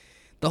like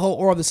the whole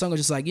aura of the song is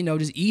just like, you know,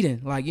 just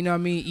eating, like, you know what I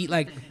mean? Eat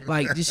like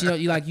just, you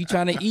know, you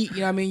trying to eat, you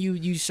know what I mean?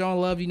 You showing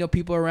love, you know,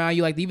 people around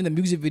you. Like even the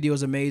music video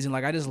is amazing.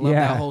 Like I just love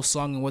that whole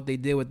song and what they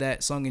did with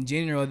that song in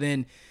general.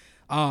 Then,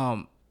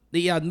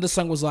 the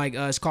song was like,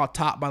 it's called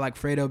Top by like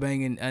Fredo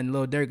Bang and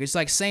Lil Durk. It's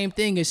like same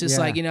thing. It's just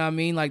like, you know what I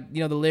mean? Like,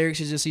 you know, the lyrics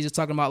is just, he's just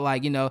talking about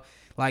like, you know,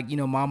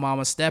 my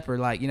mama stepper,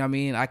 like, you know what I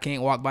mean? I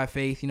can't walk by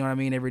faith, you know what I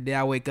mean? Every day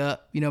I wake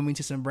up, you know what I mean,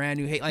 to some brand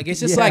new hate. Like, it's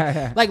just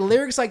like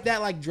lyrics like that,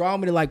 like draw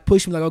me to like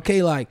push me, like,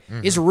 okay, like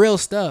it's real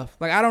stuff.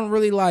 Like, I don't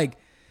really like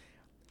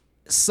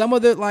some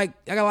of the, like,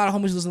 I got a lot of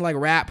homies who listen to like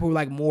rap who are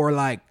like more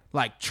like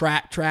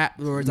trap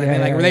words, like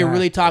they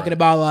really talking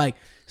about like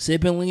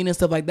sipping lean and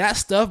stuff like that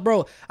stuff,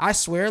 bro. I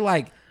swear,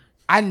 like,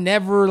 I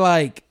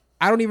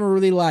don't even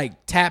really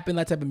like tap in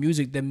that type of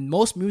music. The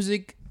most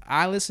music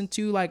I listen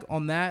to like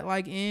on that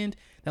like end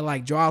that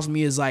like draws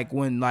me is like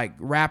when like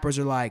rappers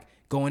are like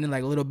going in,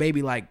 like Lil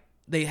Baby, like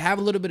they have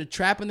a little bit of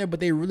trap in there, but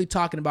they're really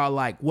talking about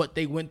like what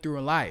they went through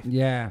in life.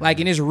 Yeah. Like,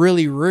 and it's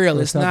really real.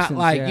 It's not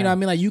like, yeah. you know what I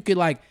mean?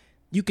 Like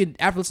you could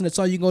after listening to the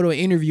song, you can go to an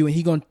interview and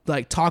he gonna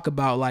like talk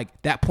about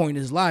like that point in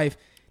his life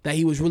that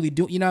he was really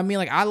doing. You know what I mean?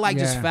 Like I like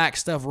just fact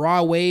stuff,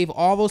 Raw Wave,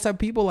 all those type of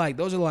people. Like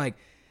those are like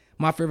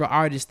my favorite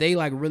artists. They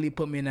like really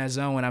put me in that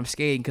zone when I'm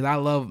skating because I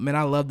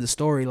love the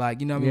story. Like,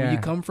 you know what I mean? When you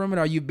come from it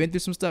or you've been through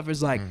some stuff,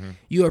 it's like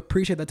you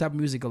appreciate that type of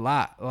music a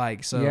lot.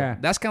 Like, so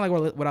that's kind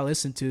of like what I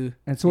listen to.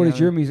 And so what does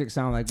your music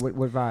sound like?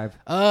 What vibe?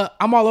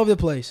 I'm all over the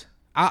place.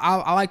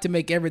 I like to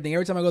make everything.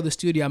 Every time I go to the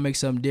studio, I make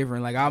something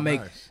different. Like I'll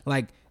make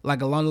like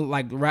along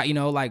like right, you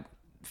know, like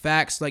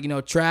facts, like, you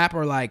know, trap,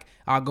 or like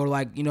I'll go to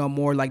like, you know,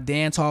 more like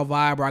dance hall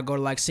vibe, or I go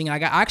to like singing. I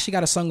actually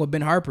got a song with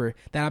Ben Harper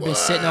that I've been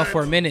sitting on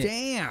for a minute.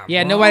 Damn.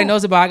 Yeah, bro. Nobody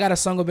knows about. I got a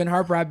song with Ben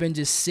Harper I've been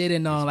just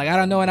sitting on. Like I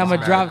don't know when I'm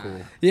gonna drop.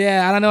 Cool.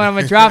 Yeah, I don't know when I'm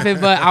gonna drop it,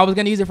 but I was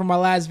gonna use it for my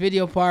last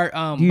video part.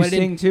 Do you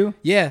sing too?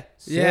 Yeah.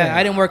 Yeah,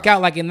 I didn't work out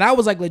like, and that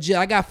was like legit.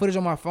 I got footage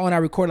on my phone. I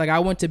recorded like I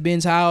went to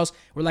Ben's house.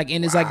 We're like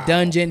in his like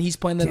dungeon. He's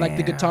playing like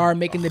the guitar,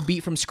 making the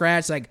beat from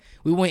scratch. Like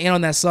we went in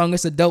on that song.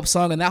 It's a dope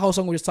song, and that whole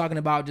song we're just talking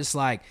about just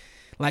like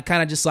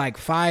kind of just like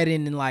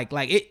fighting and like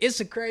it's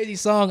a crazy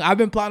song. I've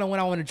been plotting when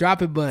I want to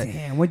drop it, but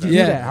damn, when'd you do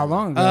that? How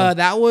long ago?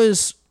 That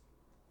was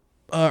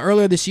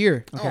earlier this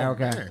year.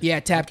 Okay.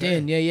 Yeah, tapped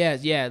in.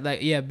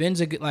 Yeah.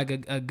 Ben's a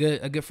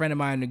good friend of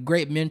mine, a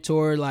great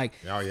mentor. Like,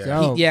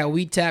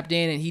 we tapped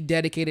in and he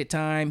dedicated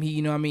time. He,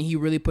 you know what I mean, he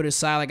really put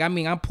aside. Like, I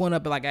mean, I'm pulling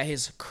up at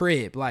his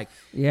crib. Like,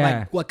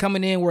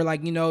 coming in where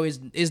like, you know,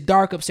 it's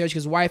dark upstairs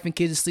because wife and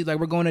kids asleep. Like,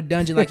 we're going to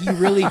dungeon. Like,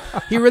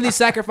 he really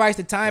sacrificed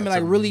the time and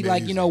like really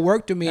like, you know,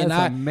 worked with me.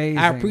 That's and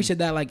I appreciate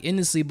that like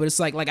endlessly. But it's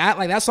like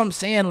that's what I'm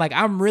saying. Like,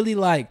 I'm really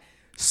like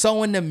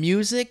so into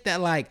music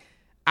that like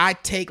I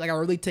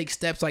really take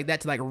steps like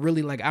that to like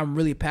really like I'm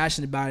really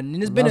passionate about it.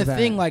 And it's been a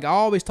thing. Like I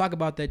always talk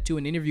about that too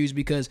in interviews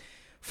because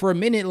for a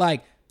minute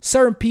like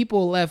certain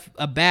people left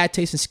a bad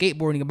taste in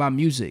skateboarding about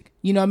music.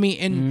 You know what I mean?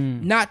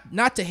 And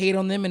not to hate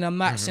on them, and I'm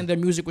not saying their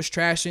music was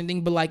trash or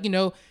anything, but like, you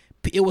know,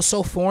 it was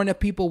so foreign to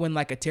people when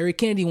like a Terry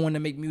Kennedy wanted to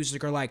make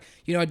music, or like,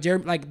 you know,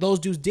 like those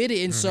dudes did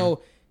it, and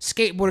so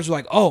skateboarders were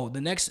like, oh,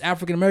 the next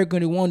African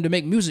American who wanted to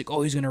make music,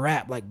 oh, he's gonna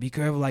rap. Like, be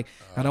careful. Like,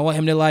 I don't want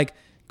him to like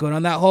go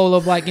down that hole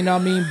of like, you know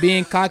what I mean,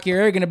 being cocky or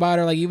arrogant about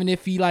it. Like, even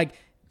if he like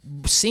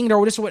singed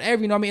or this or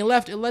whatever, you know what I mean,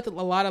 it left a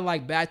lot of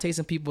like bad taste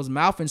in people's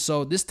mouth. And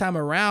so this time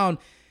around,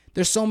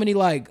 there's so many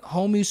like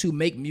homies who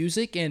make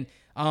music, and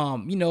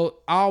you know,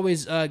 I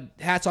always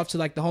hats off to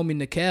like the homie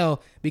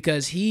Nikel,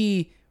 because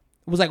he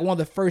was like one of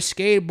the first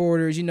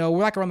skateboarders. You know,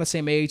 we're like around the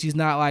same age. He's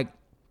not like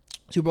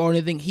super old or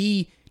anything.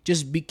 He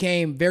just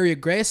became very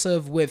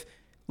aggressive with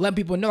letting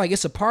people know, like,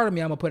 it's a part of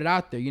me, I'm gonna put it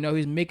out there. You know,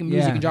 he's making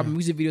music and dropping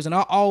music videos, and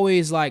I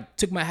always like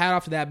took my hat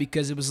off to that,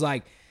 because it was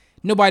like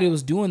nobody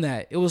was doing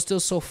that. It was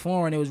still so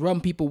foreign. It was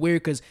rubbing people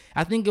weird, because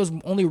I think it was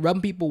only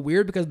rubbing people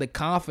weird because of the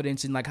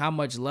confidence and like how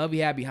much love he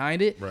had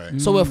behind it.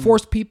 Right. So it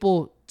forced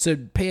people to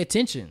pay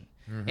attention.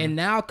 And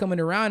now coming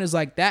around is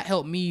like that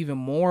helped me even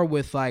more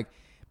with like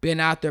being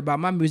out there about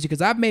my music,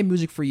 because I've made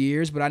music for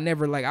years, but I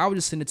never like, I would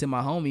just send it to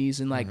my homies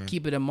and like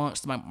keep it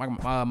amongst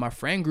my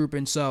friend group.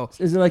 And so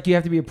is it like you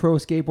have to be a pro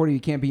skateboarder,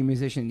 you can't be a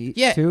musician too?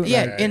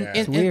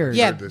 It's weird.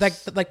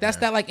 Like that's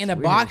that like in a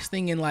box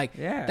thing, and like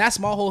that's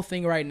my whole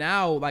thing right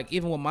now. Like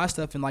even with my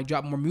stuff and like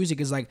dropping more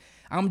music is like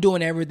I'm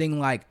doing everything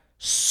like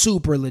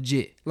super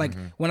legit. Like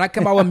when I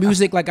come out with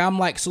music, like I'm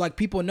like, so like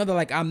people know that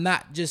like I'm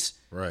not just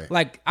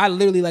like I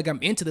literally like I'm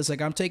into this.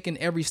 Like I'm taking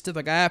every step.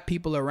 Like I have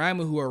people around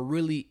me who are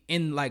really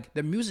in like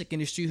the music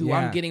industry who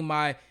I'm getting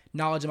my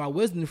knowledge and my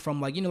wisdom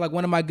from. Like, you know, like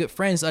one of my good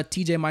friends,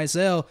 TJ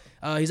Mizell,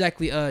 he's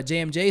actually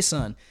JMJ's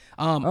son.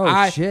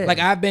 Shit. Like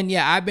I've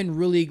been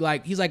really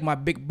like, he's like my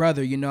big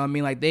brother, you know what I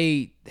mean? Like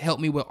they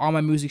help me with all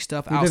my music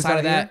stuff outside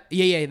of that.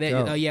 Here?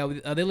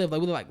 They live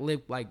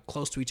like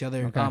close to each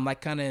other. Okay. Like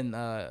kind of in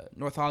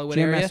North Hollywood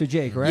area. Jam Master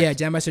Jay, correct? Yeah,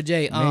 Jam Master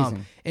Jay.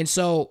 Amazing. And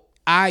so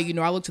I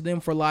look to them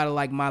for a lot of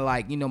like my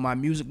like, you know, my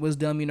music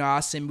wisdom. You know,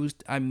 I send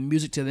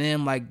music to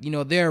them. Like, you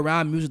know, they're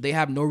around music. They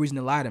have no reason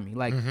to lie to me.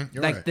 Like,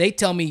 they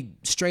tell me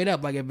straight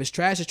up. Like, if it's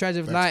trash, it's trash.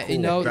 If it's not, cool. You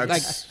know,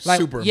 that's like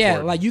super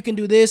important. Like you can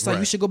do this. Like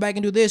you should go back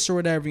and do this or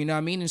whatever. You know what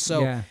I mean? And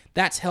so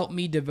that's helped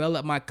me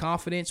develop my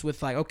confidence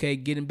with like, okay,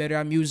 getting better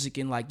at music,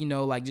 and like, you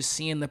know, like just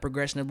seeing the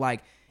progression of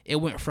like, it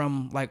went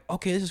from like,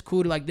 okay, this is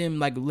cool, to like them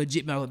like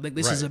legit, like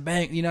this is a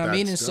bank. You know what I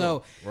mean? And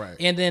so,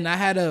 and then I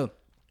had a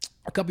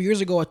couple years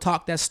ago, a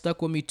talk that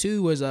stuck with me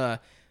too was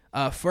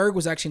Ferg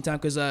was actually in town,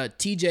 because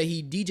TJ,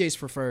 he DJs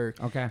for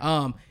Ferg. Okay.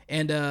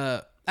 And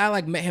I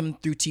like met him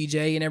through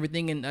TJ and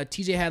everything, and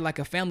TJ had like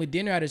a family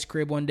dinner at his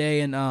crib one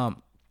day, and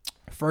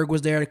Ferg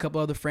was there, and a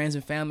couple other friends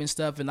and family and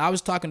stuff, and I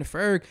was talking to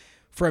Ferg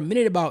for a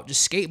minute about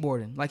just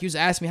skateboarding. Like he was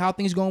asking me how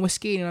things going with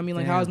skating. I mean,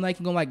 like how's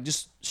Nike going, like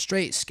just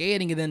straight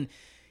skating, and then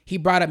he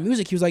brought up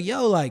music. He was like,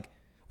 yo, like,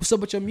 what's up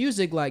with your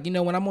music? Like, you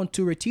know, when I'm on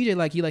tour with TJ,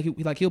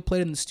 like he'll play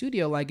it in the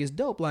studio, like it's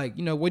dope. Like,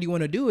 you know, what do you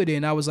want to do with it?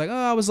 And I was like,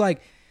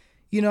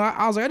 you know,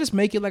 I was like, I just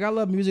make it. Like, I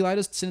love music. Like, I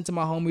just send it to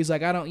my homies.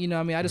 Like, I don't, you know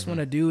what I mean? I just want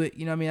to do it.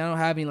 You know what I mean? I don't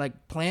have any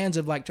like plans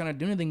of like trying to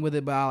do anything with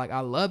it, but I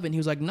love it. And he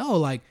was like, no,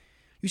 like,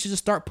 you should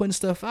just start putting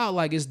stuff out.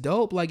 Like, it's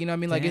dope. Like, you know what I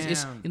mean? Like,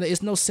 it's you know,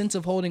 it's no sense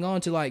of holding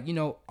on to, like, you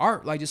know,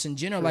 art, like, just in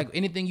general, like,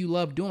 anything you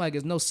love doing, like,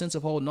 there's no sense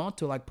of holding on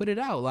to, like, put it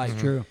out. Like,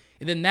 true.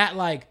 And then that,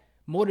 like,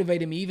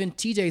 motivated me. Even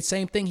TJ,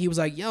 same thing. He was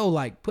like, yo,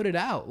 like, put it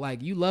out.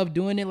 Like, you love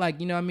doing it. Like,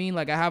 you know what I mean?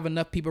 Like, I have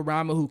enough people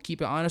around me who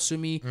keep it honest with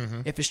me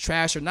if it's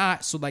trash or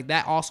not. So, like,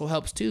 that also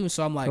helps too.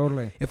 So I'm like,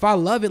 totally. If I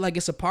love it, like,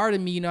 it's a part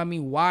of me, you know what I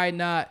mean? Why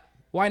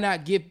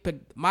not give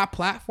my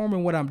platform,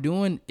 and what I'm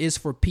doing is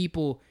for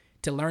people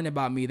to learn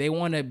about me. They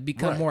want to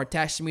become more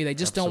attached to me. They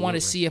just don't want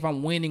to see if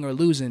I'm winning or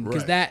losing,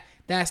 because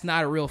that's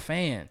not a real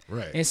fan.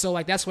 Right. And so,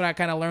 like, that's what I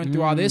kind of learned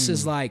through all this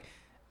is, like,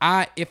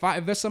 if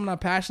there's something I'm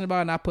passionate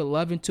about and I put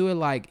love into it,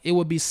 like, it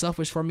would be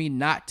selfish for me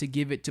not to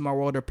give it to my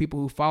world or people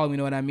who follow me, you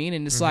know what I mean?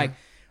 And it's like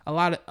a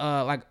lot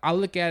of, like, I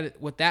look at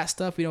it with that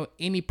stuff, you know,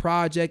 any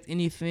project,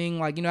 anything,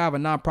 like, you know, I have a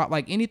nonprofit,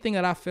 like, anything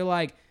that I feel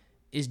like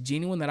is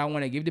genuine that I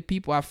want to give to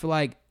people, I feel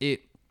like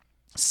it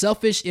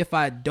selfish if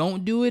I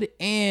don't do it.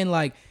 And,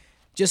 like,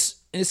 just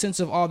in the sense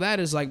of all that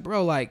is, like,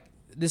 bro, like,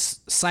 this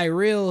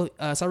Cyril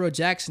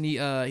Jackson,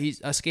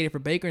 he's skated for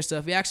Baker and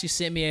stuff. He actually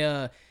sent me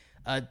a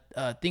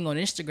thing on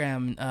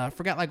Instagram. I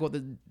forgot, like, what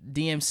the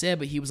DM said,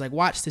 but he was like,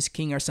 watch this,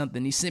 King, or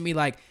something. He sent me,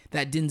 like,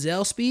 that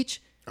Denzel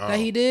speech that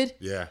he did.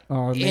 Yeah.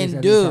 Oh, amazing.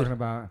 And dude,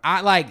 about.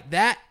 I like,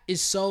 that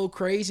is so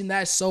crazy and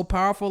that's so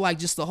powerful. Like,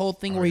 just the whole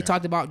thing where he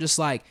talked about just,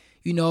 like,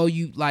 you know,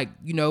 you, like,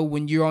 you know,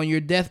 when you're on your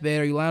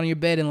deathbed or you lie on your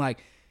bed and,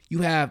 like,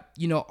 you have,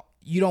 you know,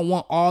 you don't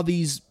want all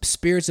these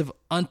spirits of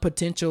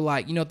unpotential,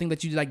 like, you know, things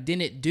that you, like,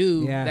 didn't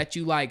do that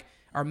you, like,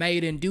 are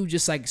made and do,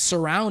 just, like,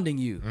 surrounding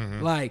you.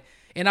 Like,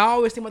 and I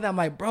always think about that. I'm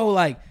like, bro,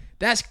 like,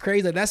 that's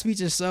crazy. Like, that speech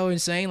is so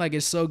insane. Like,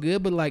 it's so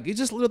good. But, like, it's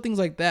just little things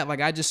like that.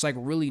 Like, I just, like,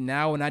 really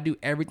now, when I do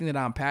everything that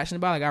I'm passionate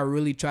about, like, I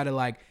really try to,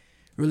 like,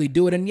 really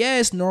do it. And yeah,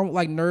 it's normal,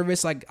 like,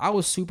 nervous. Like, I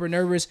was super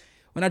nervous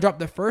when I dropped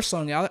the first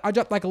song. I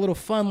dropped, like, a little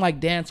fun,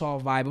 like,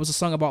 dancehall vibe. It was a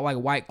song about, like,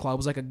 White Claw. It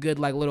was, like, a good,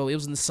 like, little, it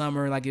was in the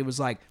summer. Like, it was,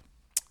 like,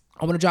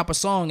 I want to drop a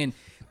song. And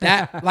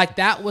that, like,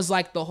 that was,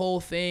 like, the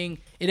whole thing.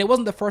 And it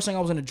wasn't the first song I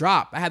was going to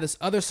drop. I had this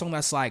other song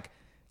that's, like,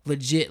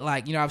 legit,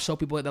 like, you know, I've showed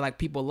people that, like,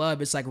 people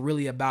love. It's, like,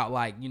 really about,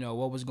 like, you know,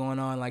 what was going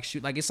on, like,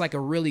 shoot, like, it's, like, a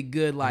really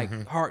good,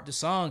 like, heart to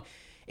song.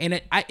 And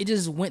it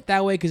just went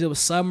that way because it was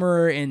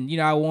summer and, you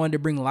know, I wanted to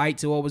bring light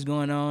to what was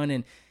going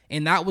on.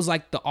 And that was,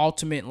 like, the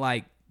ultimate,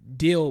 like,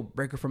 deal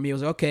breaker for me. It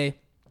was like, okay,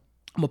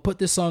 I'm gonna put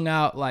this song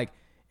out, like,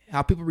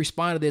 how people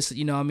respond to this,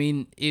 you know what I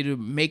mean, it'll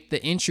make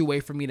the entryway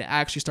for me to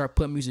actually start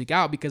putting music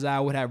out, because I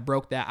would have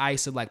broke that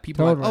ice of, like,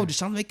 people like, oh,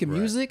 just I'm making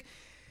music.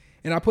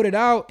 And I put it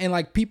out, and,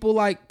 like, people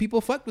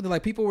fucked with it.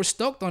 Like, people were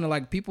stoked on it.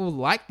 Like, people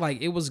liked,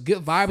 like, it was good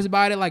vibes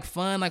about it, like,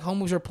 fun. Like,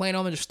 homies were playing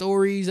on their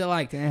stories and,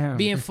 like,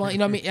 being fun. You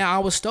know what I mean? And I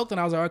was stoked,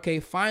 and I was like, okay,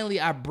 finally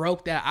I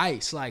broke that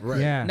ice. Like,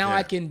 now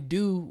I can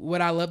do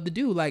what I love to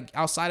do, like,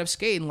 outside of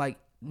skating. Like,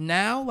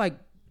 now,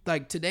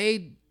 like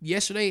today,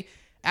 yesterday,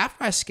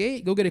 after I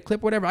skate, go get a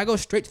clip or whatever, I go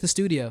straight to the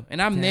studio.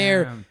 And I'm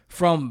there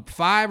from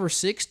 5 or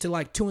 6 to,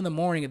 like, 2 in the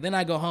morning, and then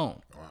I go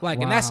home. Like,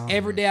 and that's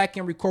every day I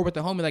can record with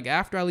the homie. Like,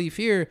 after I leave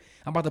here,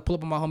 I'm about to pull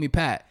up on my homie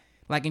Pat.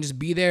 Like, and just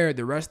be there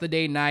the rest of the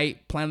day,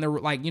 night, plan the,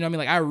 like, you know what I mean?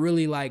 Like, I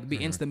really, like,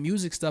 be into the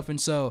music stuff. And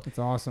so it's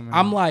awesome, man.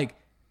 I'm like,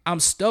 I'm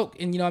stoked.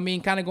 And, you know what I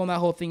mean? Kind of going that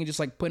whole thing and just,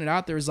 like, putting it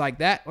out there is, like,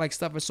 that, like,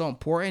 stuff is so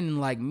important. And,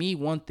 like, me,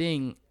 one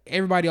thing,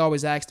 everybody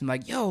always asked him,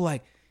 like, yo,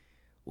 like,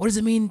 what does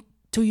it mean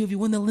to you if you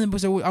win the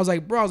Olympics? I was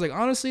like, bro, I was like,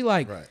 honestly,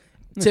 like,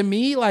 to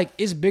me, like,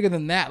 it's bigger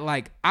than that.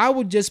 Like, I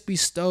would just be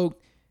stoked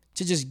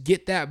to just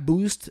get that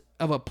boost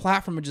of a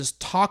platform and just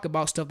talk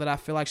about stuff that I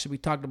feel like should be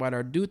talked about,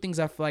 or do things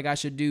I feel like I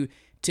should do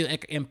to,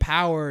 like,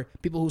 empower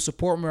people who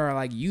support me, or,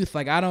 like, youth.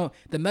 Like,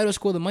 the medal's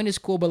cool, the money's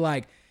cool, but,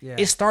 like,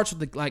 it starts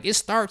with it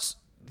starts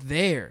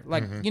there.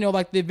 Like, you know,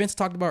 like the events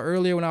I talked about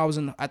earlier when I was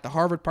at the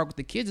Harvard Park with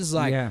the kids, is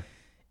like,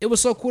 it was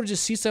so cool to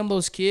just see some of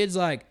those kids,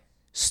 like,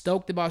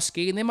 stoked about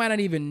skating. They might not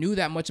even knew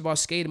that much about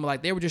skating, but,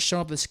 like, they were just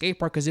showing up at the skate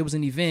park because it was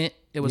an event.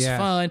 It was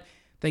fun.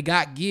 They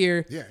got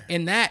gear.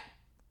 And that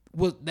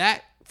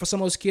for some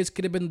of those kids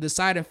could have been the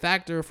deciding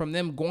factor from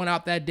them going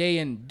out that day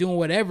and doing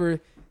whatever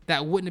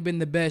that wouldn't have been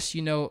the best,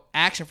 you know,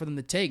 action for them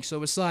to take.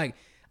 So it's like,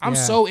 I'm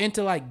so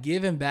into, like,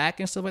 giving back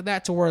and stuff like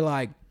that, to where,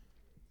 like,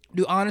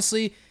 dude,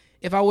 honestly,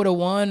 if I would have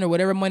won or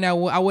whatever money I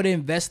would have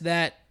invested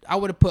that, I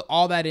would have put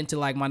all that into,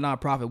 like, my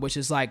nonprofit, which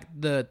is, like,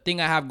 the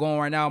thing I have going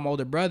right now, my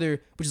older brother,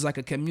 which is, like,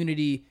 a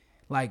community,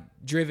 like,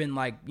 driven,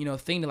 like, you know,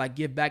 thing to, like,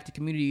 give back to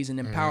communities and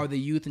empower the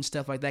youth and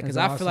stuff like that. Because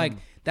I feel like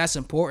that's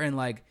important.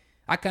 Like,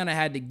 I kind of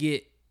had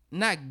to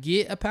not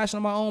get a passion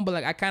on my own, but,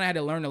 like, I kind of had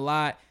to learn a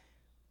lot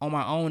on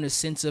my own, a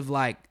sense of,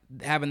 like,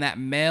 having that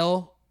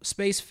male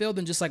space filled,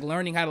 and just, like,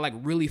 learning how to, like,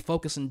 really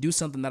focus and do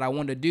something that I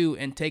wanted to do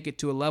and take it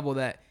to a level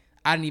that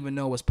I didn't even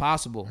know was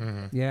possible.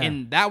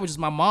 And that was just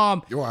my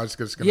mom. I was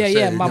just gonna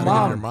say, my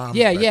mom.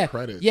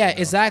 Credit,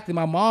 exactly.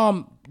 My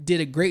mom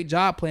did a great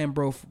job playing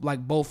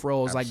both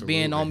roles, like,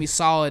 being on me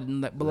solid,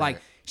 and but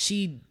like,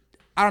 she,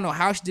 I don't know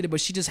how she did it,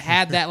 but she just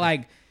had that,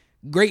 like,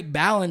 great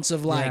balance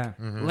of, like,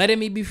 letting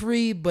me be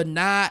free, but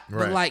not,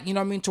 but, like, you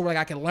know what I mean, to where,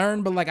 like, I can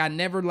learn, but, like, I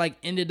never, like,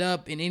 ended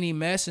up in any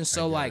mess. And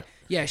so, like,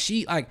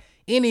 she, like,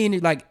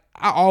 like,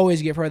 I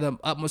always give her the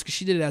utmost because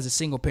she did it as a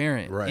single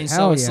parent. Right. And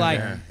so it's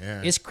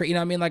it's crazy. You know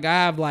what I mean? Like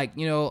I have like,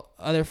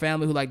 other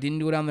family who like didn't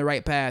do it on the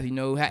right path,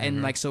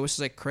 and like, so it's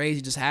just like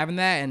crazy just having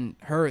that and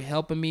her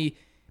helping me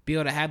be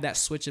able to have that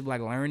switch of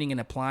like learning and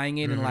applying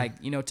it and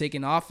like,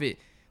 taking off it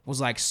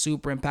was like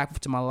super impactful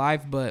to my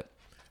life. But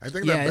I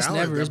think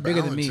it's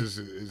bigger than me.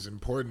 Is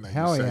important that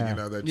you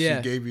say, that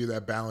she gave you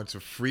that balance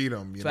of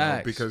freedom,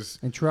 because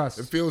and trust.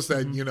 It feels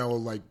that,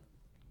 like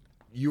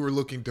you were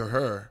looking to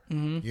her,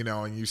 and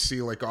you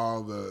see like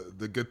all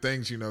the good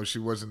things, she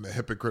wasn't a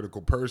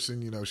hypocritical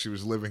person, she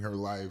was living her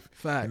life,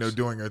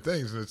 doing her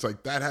things. And it's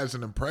like that has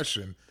an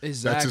impression.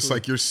 Exactly. That's just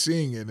like you're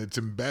seeing it. It's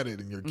embedded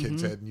in your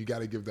kid's head, and you got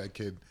to give that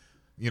kid,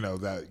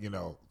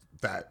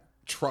 that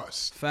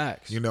trust.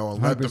 Facts. And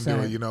let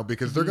them do it,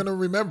 because they're going to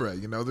remember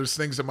it. There's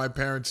things that my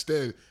parents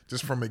did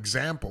just from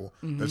example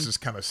that's just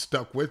kind of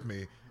stuck with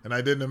me. And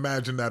I didn't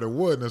imagine that it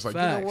would. And it's like,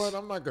 Facts. you know what?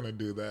 I'm not going to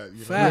do that.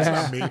 That's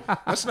not me.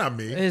 That's not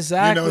me.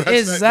 Exactly.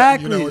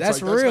 That's real.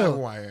 That's not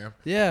who I am.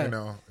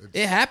 Yeah.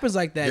 It happens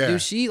like that,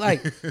 dude. She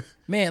like,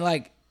 man,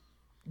 like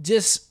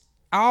just,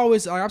 I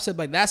always, like I've said,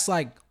 like, that's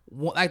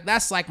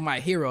like my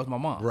hero is my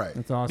mom. Right.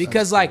 That's awesome.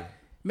 Because like,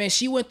 man,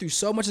 she went through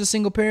so much as a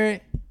single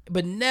parent,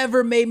 but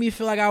never made me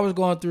feel like I was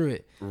going through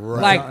it.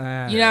 Right.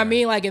 Like, you know what I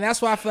mean? Like, and that's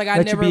why I feel like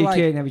I never you be like, a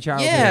kid and have a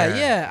child.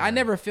 Yeah. I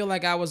never feel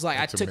like I was like,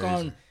 That's I took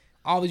amazing. on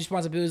all these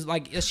responsibilities.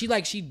 Like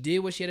she did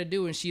what she had to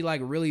do, and she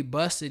like really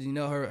busted,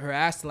 her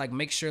ass to like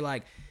make sure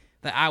like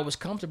that I was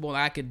comfortable and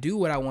I could do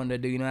what I wanted to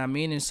do. You know what I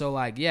mean? And so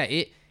like,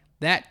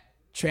 that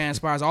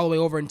transpires all the way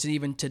over into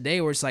even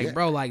today, where it's like,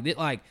 bro, like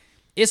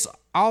it's.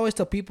 I always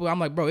tell people, I'm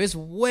like, bro, it's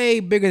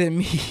way bigger than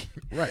me.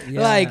 Right.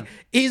 Yeah. Like,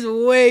 he's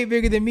way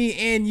bigger than me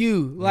and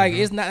you. Like,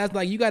 it's not, that's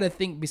like, you got to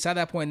think beside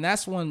that point. And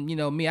that's when,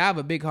 me, I have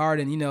a big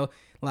heart, and,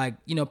 like,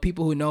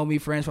 people who know me,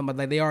 friends from,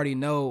 like, they already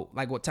know,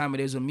 like, what time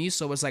it is with me.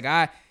 So it's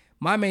like,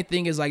 my main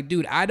thing is like,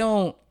 dude,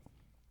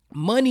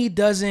 money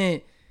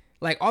doesn't,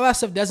 like, all that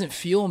stuff doesn't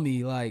fuel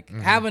me. Like,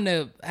 having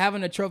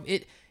a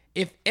trophy,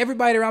 if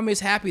everybody around me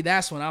is happy,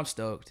 that's when I'm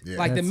stoked. Yeah.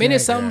 Like the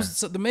minute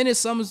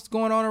something's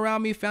going on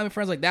around me, family,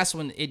 friends, like that's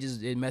when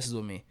it messes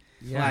with me.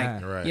 Yeah.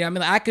 Like, Right. I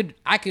mean, like,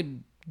 I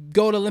could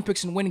go to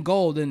Olympics and win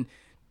gold, and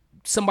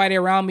somebody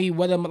around me,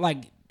 whether I'm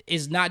like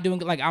is not doing,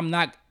 like I'm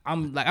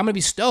gonna be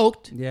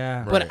stoked.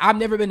 Yeah. But Right. I've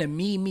never been a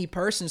me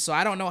person, so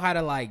I don't know how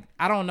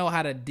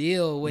to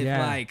deal with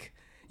like.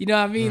 You know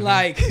what I mean?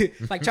 Like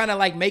trying to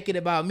like make it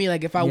about me.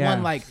 Like if I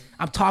won, like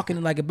I'm talking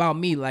like about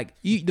me. Like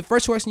the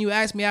first question you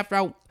ask me after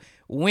I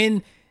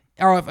win,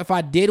 or if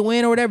I did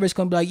win or whatever, it's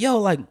gonna be like, yo,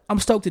 like I'm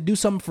stoked to do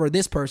something for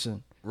this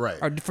person. Right.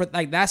 Or for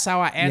like that's how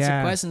I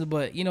answer questions.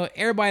 But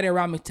everybody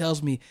around me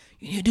tells me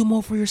you need to do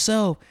more for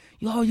yourself.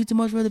 You always do too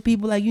much for other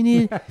people. Like you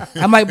need.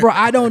 I'm like, bro,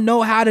 I don't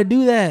know how to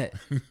do that.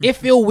 It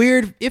feel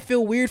weird. It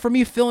feel weird for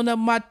me filling up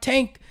my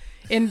tank.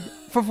 And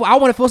I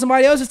want to fill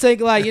somebody else's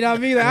tank, like, you know what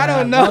I mean? Like, I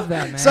don't know. Love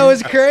that, man. So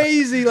it's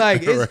crazy.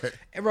 Like, Right.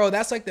 bro,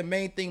 that's like the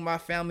main thing. My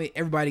family,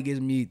 everybody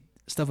gives me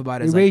stuff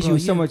about it. They raised you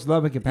with so much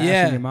love and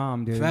compassion, your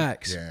mom, dude.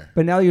 Facts. Yeah.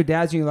 But now that your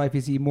dad's in your life,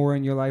 is he more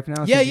in your life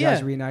now? Yeah, since you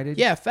guys are reunited?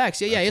 Yeah, facts.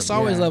 Yeah. It's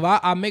always love.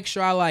 I make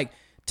sure I like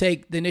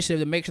take the initiative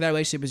to make sure that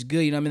relationship is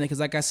good. You know what I mean?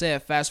 Because like I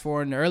said, fast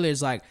forward earlier,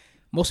 it's like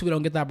most people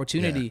don't get the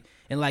opportunity. Yeah.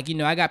 And like,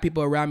 I got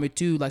people around me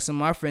too, like some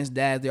of my friends'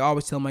 dads, they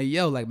always tell me,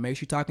 yo, like make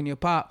sure you're talking to your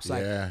pops.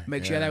 Like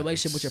make sure you have that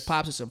relationship with your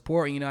pops is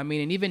important, you know what I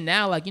mean? And even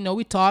now, like,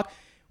 we talk,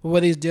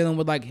 whether he's dealing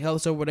with like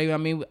health or whatever, I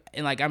mean,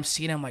 and like I'm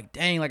seeing him like,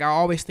 dang, like I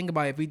always think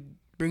about it. If we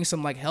bring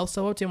some like health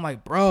stuff up to him,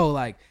 like, bro,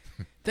 like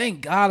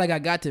thank God like I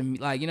got to,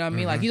 like, you know what I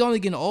mean? Like he's only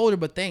getting older,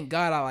 but thank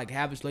God I like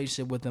have this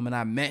relationship with him and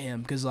I met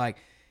him, because like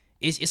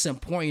it's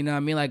important, you know what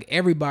I mean? Like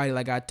everybody,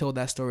 like I told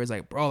that story, is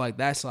like, bro, like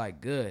that's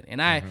like good,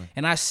 and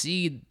I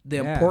see the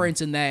importance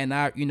in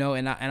that,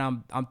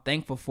 and I'm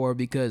thankful for it,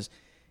 because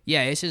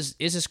it's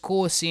just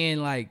cool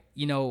seeing like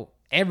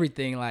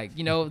everything, like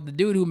the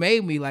dude who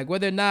made me, like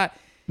whether or not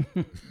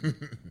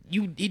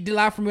he did a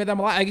lot for me,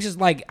 like it's just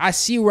like I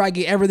see where I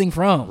get everything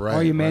from, Right.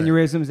 All your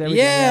mannerisms,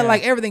 everything. yeah,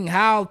 like everything,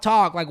 how I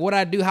talk, like what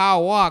I do, how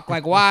I walk,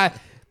 like why.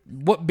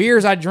 What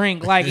beers I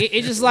drink, like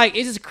it's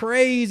just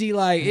crazy,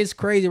 like it's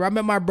crazy. I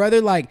met my brother,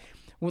 and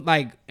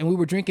we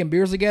were drinking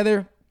beers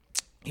together.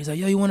 He's like,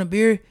 "Yo, you want a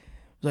beer?" I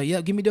was like,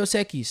 "Yep, give me Dos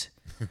Equis."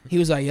 He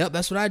was like, "Yep,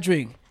 that's what I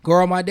drink."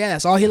 Girl, my dad,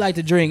 that's all he liked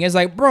to drink. It's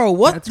like, bro,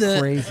 what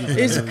Crazy,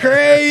 it's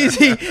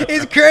crazy.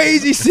 It's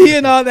crazy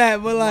seeing all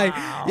that, but like,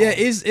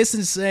 it's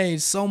insane.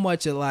 So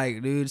much of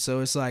like, dude. So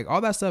it's like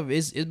all that stuff.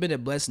 It's been a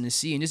blessing to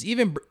see, and just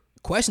even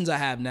questions I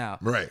have now.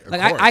 Right.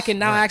 Like I can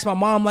now ask my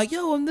mom, like,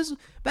 yo, and this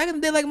back in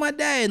the day, like my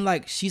dad, and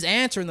like she's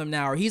answering them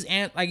now, or he's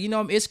like,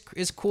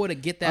 it's cool to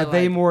get that. Are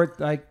they more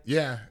like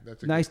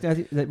that's nice that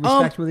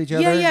respect with each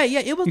other? Yeah.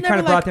 It was you never kind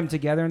of like, brought them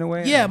together in a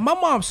way. Yeah, my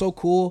mom's so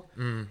cool,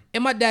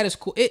 and my dad is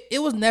cool.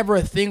 It was never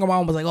a thing where my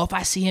mom was like, oh, if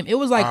I see him, it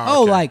was like,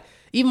 like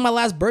even my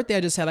last birthday I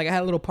just had, like I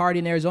had a little party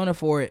in Arizona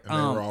for it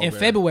in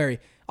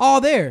February. All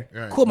there.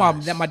 Right, cool.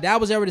 Nice. My dad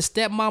was there with his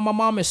stepmom. My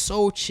mom is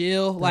so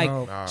chill. Like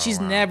she's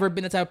never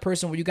been the type of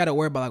person where you got to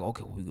worry about like,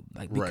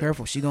 okay, be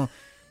careful. She gonna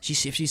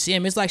if she see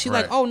him, it's like she's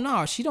Right. like, oh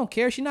no, she don't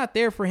care. She's not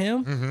there for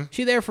him.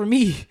 She there for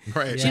me.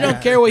 Right. She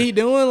don't care what he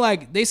doing.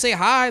 Like they say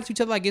hi to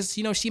each other. Like it's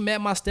she met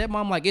my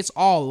stepmom. Like it's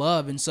all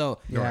love, and so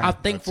I'm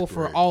thankful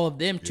for all of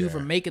them too for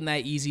making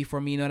that easy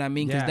for me. You know what I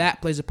mean? Because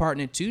that plays a part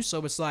in it too.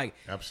 So it's like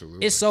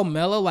absolutely, it's so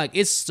mellow. Like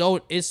it's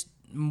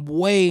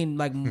way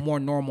like more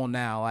normal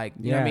now. Like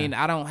you know what I mean?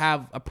 I don't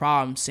have a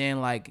problem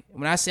saying like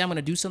when I say I'm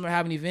gonna do something or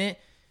have an event,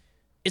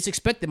 it's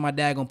expected my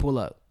dad gonna pull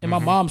up, and my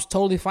mom's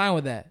totally fine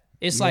with that.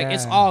 It's like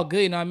it's all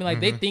good, you know what I mean?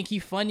 Like they think he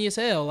funny as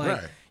hell,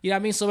 like you know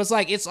what I mean. So it's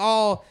like it's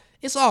all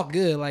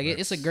good. Like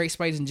it's a great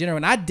space in general,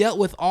 and I dealt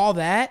with all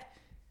that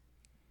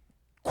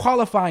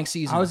qualifying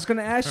season. I was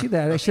gonna ask you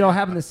that. That should all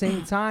happen at the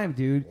same time,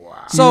 dude.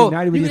 Wow. So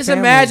you can just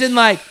imagine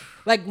like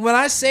when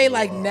I say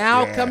like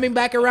now coming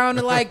back around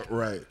to like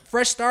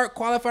fresh start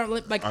qualifying,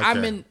 like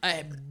I'm in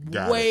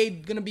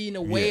gonna be in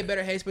a way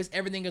better headspace.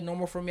 Everything is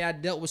normal for me. I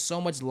dealt with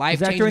so much life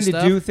changing stuff. Is that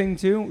during the Do thing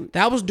too?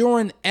 That was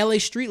during LA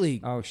Street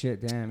League. Oh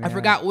shit, damn. I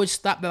forgot which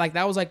stop. Like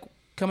that was like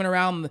coming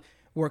around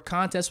where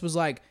contest was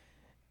like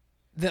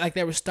that. Like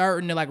they were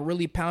starting to like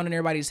really pounding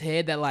everybody's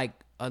head that like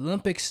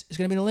Olympics is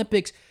gonna be an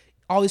Olympics.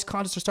 All these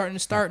contests are starting to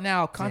start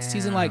now. Contest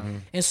season, like,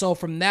 and so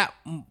from that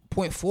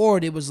point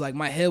forward, it was like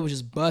my head was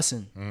just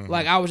busting.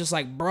 Like I was just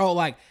like, bro,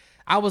 like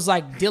I was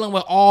like dealing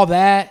with all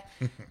that.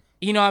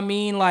 You know what I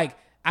mean? Like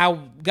I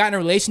got in a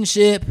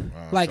relationship.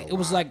 Like it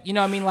was like, you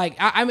know what I mean? Like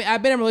I mean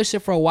I've been in a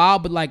relationship for a while,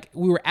 but like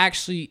we were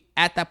actually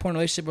at that point in a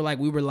relationship where like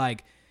we were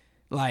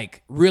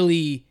like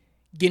really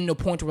getting to a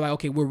point where like,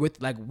 okay, we're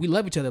with like we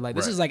love each other. Like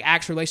this is like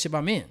actual relationship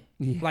I'm in.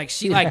 Like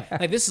she like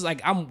this is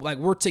like I'm like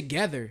we're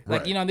together.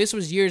 Like you know this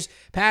was years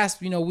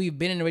past. You know we've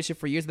been in a relationship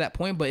for years at that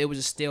point, but it was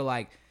just still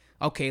like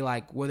okay,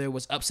 like whether it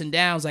was ups and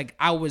downs, like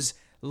I was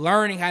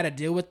learning how to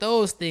deal with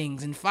those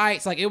things and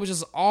fights. Like it was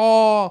just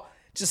all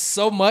just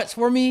so much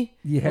for me.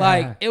 Yeah,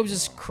 like it was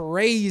just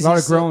crazy. A lot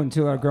of growing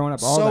too. A lot of growing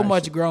up. All so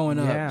much shit. Growing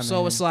up. Yeah,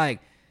 so it's like,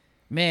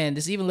 man,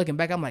 just even looking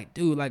back, I'm like,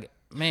 dude, like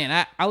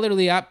man, I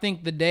literally I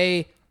think the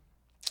day.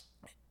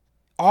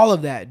 All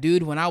of that,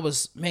 dude. When I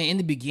was, man, in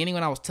the beginning,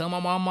 when I was telling my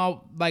mom, I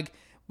like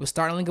was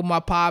starting to link with my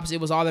pops, it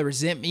was all the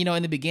resentment, you know.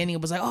 In the beginning,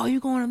 it was like, oh, you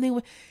going on thing?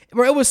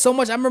 Bro, it was so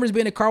much. I remember just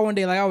being in the car one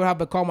day, like I would have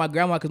to call my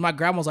grandma because my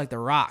grandma was like the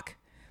rock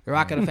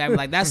of the family.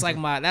 Like that's like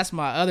that's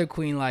my other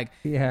queen. Like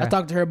I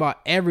talked to her about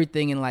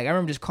everything, and like I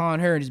remember just calling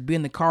her and just being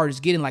in the car,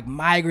 just getting like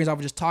migraines. I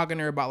was just talking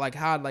to her about like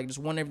how like just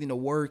want everything to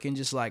work and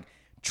just like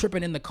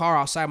tripping in the car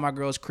outside my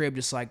girl's crib,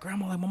 just like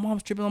grandma, like my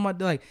mom's tripping on my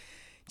like.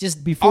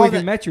 Just before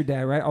you met your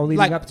dad, right? All leading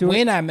like up to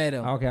when it? I met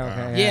him.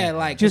 Okay. Yeah,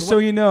 like just so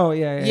you know,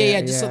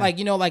 just so like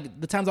you know, like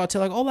the times I'll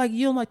tell like, oh, like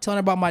you don't like telling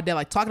her about my dad,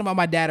 like talking about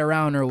my dad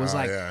around her was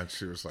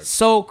she was like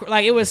so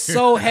like it was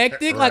so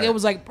hectic, like it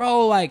was like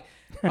bro, like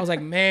I was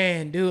like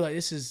man, dude, like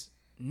this is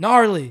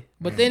gnarly.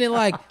 But then it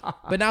like,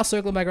 but now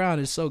circling back around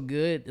is so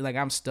good. Like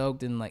I'm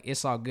stoked and like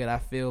it's all good. I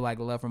feel like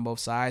love from both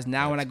sides.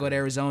 Now when I go to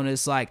Arizona,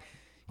 it's like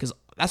because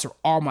that's where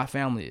all my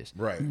family is.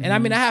 Right. And I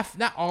mean, I have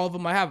not all of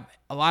them. I have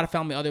a lot of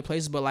family other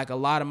places, but like a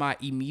lot of my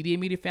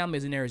immediate family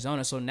is in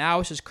Arizona. So now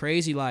it's just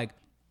crazy, like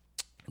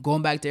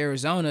going back to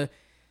Arizona,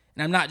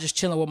 and I'm not just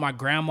chilling with my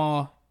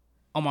grandma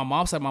on my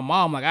mom's side. My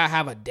mom, like I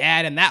have a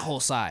dad and that whole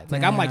side.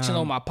 Like I'm like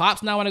chilling with my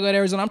pops now when I go to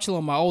Arizona. I'm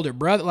chilling with my older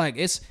brother. Like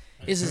it's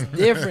just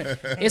different.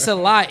 It's a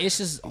lot. It's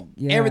just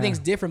everything's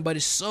different, but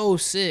it's so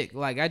sick.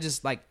 Like I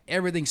just like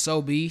everything's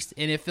so beast,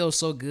 and it feels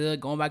so good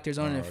going back to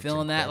Arizona and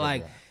feeling that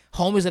like.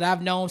 Homies that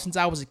I've known since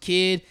I was a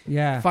kid.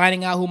 Yeah.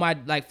 Finding out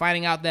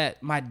that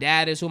my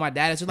dad is who my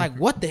dad is. They're like,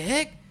 what the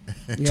heck?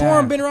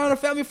 Torrin been around the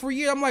family for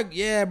years. I'm like,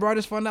 yeah, bro, I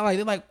just found out. Like,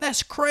 they're like,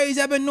 that's crazy.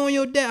 I've been knowing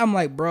your dad. I'm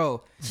like,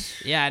 bro,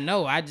 yeah, I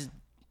know.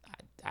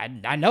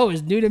 I know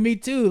it's new to me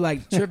too.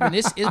 Like tripping.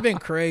 It's been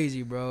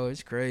crazy, bro.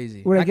 It's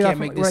crazy. I can't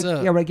make this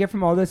up. Yeah, what I get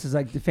from all this is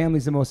like the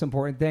family's the most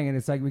important thing. And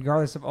it's like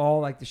regardless of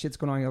all like the shit's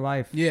going on in your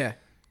life. Yeah.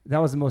 That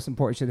was the most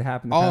important shit that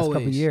happened the past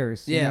couple of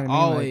years. Yeah, you know what I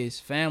mean?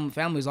 always. Like,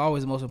 family is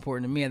always the most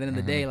important to me. At the end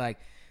of the day, like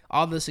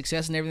all the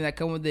success and everything that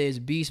come with it is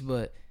beast,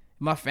 but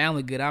my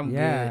family good, I'm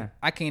good.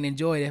 I can't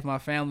enjoy it if my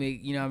family,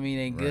 you know what I mean,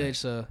 ain't good.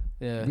 So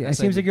yeah. It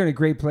seems like you're in a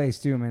great place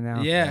too, man.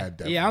 Now.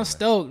 Yeah, I'm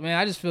stoked, man.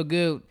 I just feel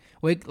good.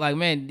 Like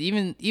man,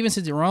 even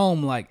since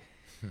Rome, like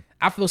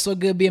I feel so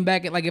good being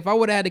back. Like if I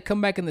would have had to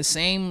come back in the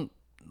same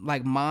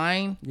like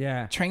mind,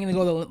 training to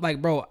go to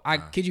like, bro, I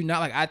kid you not.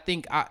 Like I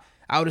think I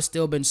would have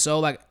still been so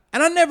like.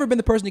 And I've never been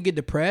the person to get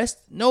depressed.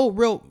 No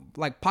real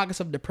like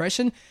pockets of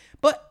depression,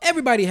 but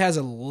everybody has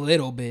a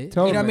little bit.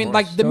 Totally, you know what I mean?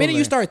 Like the minute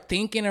you start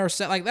thinking or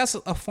like that's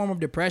a form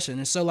of depression.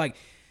 And so like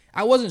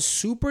I wasn't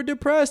super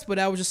depressed, but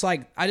I was just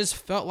like I just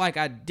felt like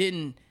I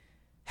didn't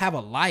have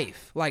a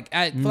life. Like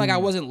I feel like I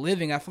wasn't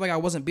living. I feel like I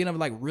wasn't being able to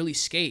like really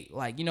skate.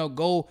 Like, you know,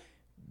 go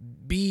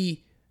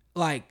be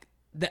like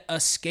a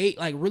skate,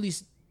 like really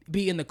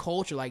be in the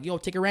culture. Like, yo,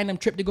 take a random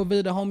trip to go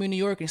visit a homie in New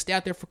York and stay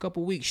out there for a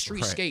couple weeks,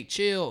 street skate,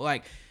 chill.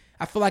 Like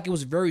I feel like it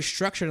was very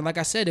structured, and like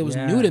I said, it was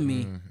new to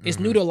me. It's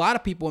new to a lot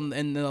of people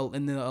in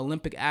the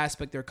Olympic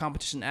aspect or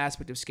competition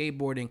aspect of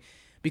skateboarding,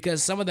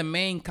 because some of the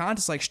main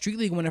contests like Street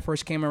League when it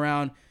first came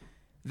around,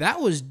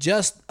 that was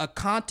just a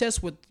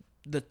contest with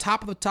the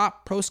top of the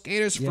top pro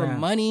skaters for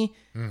money.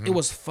 Mm-hmm. It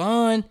was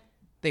fun.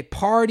 They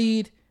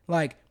partied,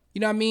 like,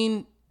 you know what I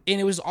mean? And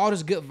it was all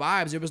just good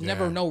vibes. There was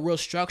never no real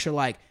structure.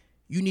 Like,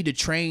 you need to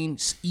train,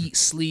 eat,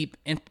 sleep,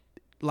 and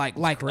like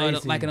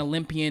an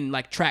Olympian,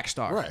 like, track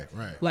star. Right.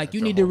 Like, that's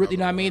you need to, you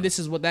know what I mean? This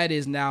is what that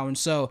is now. And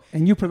so.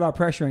 And you put a lot of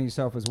pressure on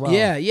yourself as well.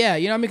 Yeah.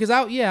 You know what I mean? Because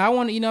I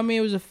want to, you know what I mean?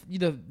 It was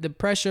the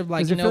pressure of,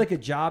 like, Does it feel like a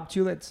job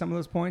too at some of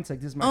those points?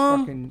 Like, this is my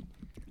fucking.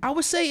 I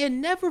would say it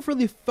never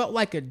really felt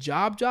like a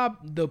job.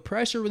 The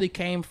pressure really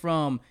came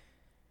from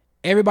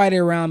everybody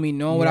around me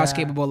knowing what I was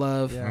capable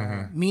of,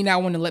 me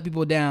not wanting to let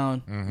people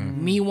down,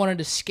 me wanting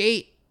to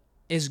skate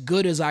as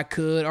good as I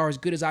could or as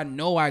good as I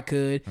know I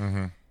could,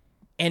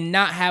 and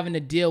not having to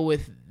deal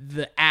with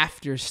the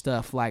after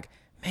stuff. Like,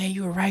 man,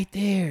 you were right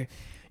there.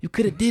 You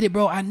could have did it,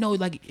 bro. I know,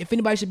 like, if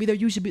anybody should be there,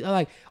 you should be.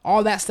 Like,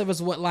 all that stuff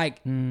is what, like,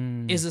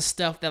 is the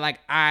stuff that, like,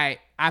 I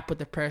put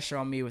the pressure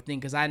on me with things,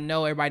 because I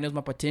know everybody knows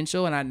my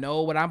potential and I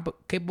know what I'm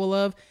capable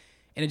of,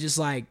 and it's just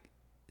like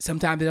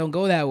sometimes it don't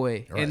go that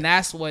way, and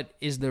that's what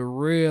is the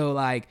real,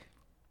 like,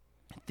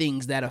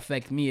 things that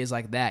affect me is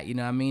like that. You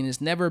know what I mean?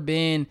 It's never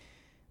been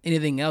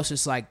anything else.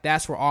 It's like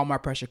that's where all my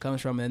pressure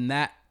comes from, and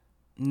that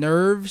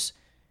nerves,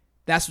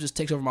 that's what just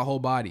takes over my whole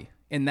body,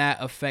 and that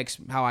affects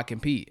how I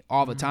compete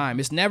all the time.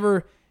 It's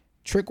never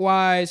trick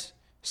wise,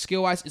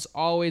 skill wise. It's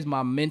always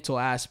my mental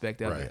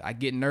aspect of it. I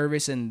get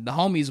nervous, and the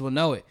homies will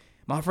know it.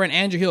 My friend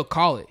Andrew, he'll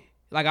call it.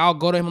 Like, I'll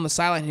go to him on the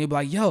sideline and he'll be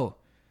like, "Yo,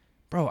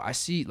 bro, I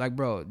see, like,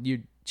 bro,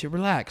 you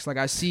relax. Like,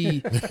 I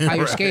see how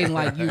you're skating.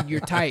 Like, you're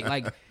tight.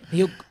 Like,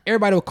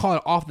 everybody will call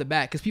it off the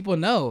bat, because people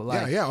know.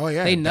 Like,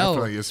 they know,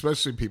 definitely,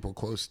 especially people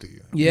close to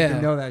you. Yeah,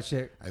 you know that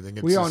shit. I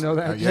think we all know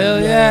that.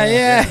 Hell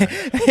yeah.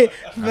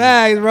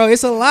 Facts, bro.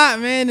 It's a lot,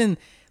 man, and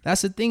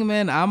that's the thing,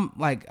 man. I'm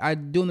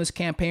doing this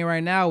campaign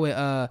right now with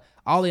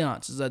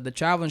Allianz, the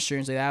travel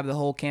insurance. They have the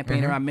whole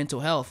campaign around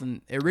mental health,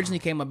 and it originally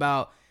came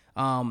about.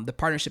 The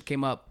partnership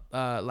came up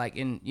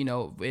in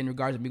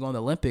regards to me going to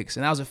the Olympics,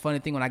 and that was a funny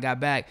thing. When I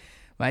got back,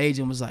 my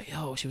agent was like,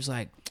 she was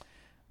like,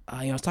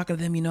 I was talking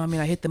to them, you know what I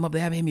mean? I hit them up, they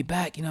haven't hit me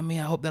back, you know what I mean?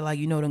 I hope that, like,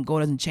 you know, the goal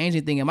doesn't change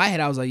anything. In my head,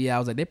 I was like,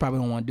 they probably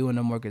don't want to do it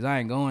no more, because I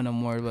ain't going no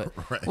more, but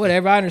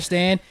whatever, I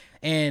understand.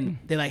 And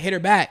they, like, hit her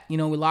back, you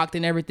know, we locked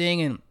in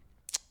everything, and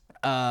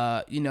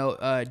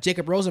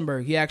Jacob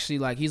Rosenberg, he actually,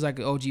 like, he's like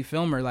an OG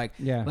filmer, like,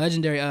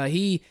 legendary.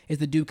 He is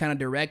the dude kind of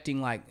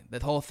directing, like, the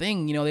whole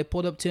thing. You know, they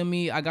pulled up to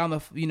me, I got on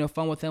the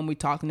phone with him, we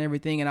talked and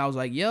everything, and I was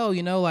like, yo,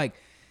 you know, like,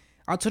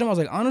 I told him, I was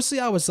like,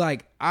 honestly, I was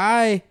like,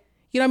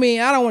 you know what I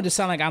mean? I don't want to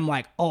sound like I'm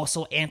like, oh,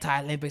 so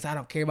anti-Olympics, I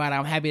don't care about it,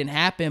 I'm happy it didn't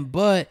happen,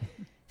 but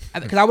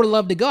because I would have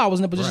loved to go. I was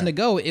in a position to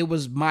go. It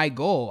was my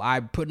goal. I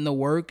put in the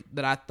work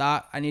that I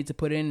thought I needed to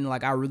put in, and,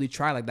 like, I really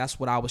tried. Like, that's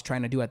what I was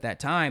trying to do at that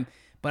time.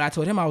 But I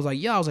told him, I was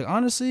like,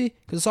 honestly,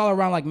 because it's all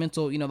around, like,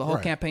 mental, you know, the whole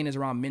campaign is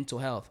around mental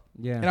health.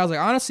 Yeah. And I was like,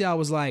 honestly, I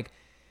was like,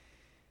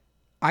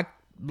 I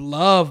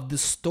love the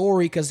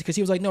story, because he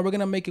was like, no, we're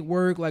going to make it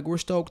work. Like, we're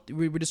stoked.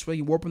 We're just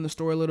really warping the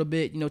story a little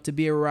bit, you know, to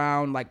be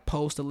around, like,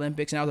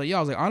 post-Olympics. And I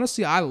was like,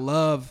 honestly, I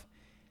love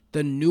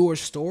the newer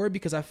story,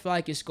 because I feel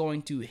like it's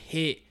going to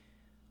hit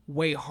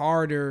way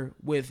harder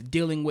with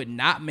dealing with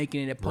not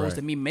making it opposed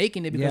to me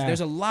making it, because there's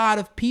a lot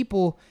of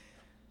people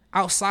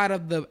outside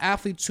of the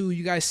athletes who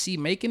you guys see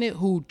making it,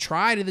 who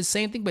tried the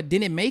same thing but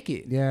didn't make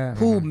it. Yeah.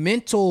 Who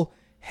mental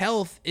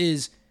health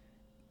is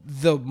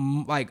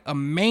a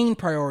main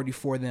priority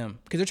for them,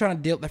 because they're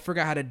trying to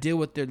figure out how to deal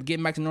with their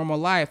getting back to normal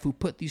life. Who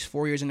put these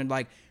 4 years into,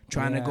 like,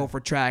 trying to go for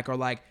track, or,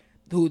 like,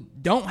 who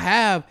don't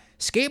have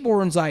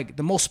skateboarding's, like,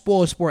 the most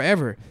spoiled sport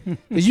ever,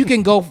 because you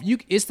can go.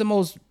 It's the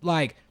most,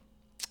 like,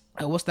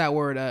 what's that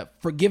word?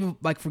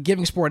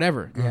 Forgiving sport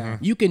ever. Yeah.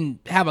 You can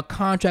have a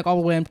contract all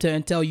the way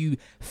until you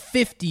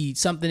 50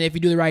 something if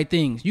you do the right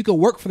things. You can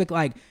work for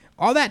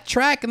all that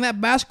track and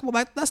that basketball.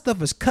 That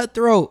stuff is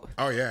cutthroat.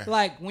 Oh yeah.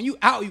 Like, when you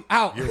out, you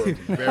out. You're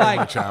very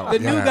much out. The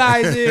new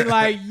guys in,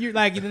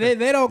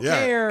 they don't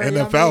care.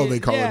 NFL, they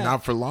call it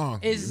not for long.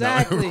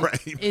 Exactly. You know?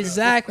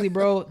 Exactly,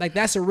 bro. Like,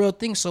 that's a real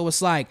thing. So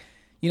it's like,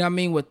 you know what I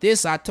mean? With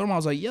this, I told him, I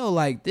was like, yo,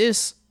 like,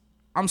 this,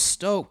 I'm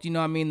stoked, you know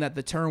what I mean, that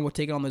the term will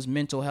take on this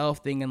mental health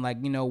thing, and, like,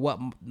 you know, what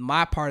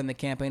my part in the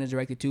campaign is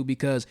directed to,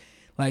 because,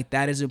 like,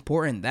 that is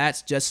important.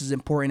 That's just as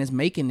important as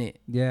making it.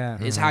 Yeah.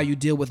 It's how you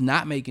deal with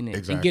not making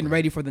it and getting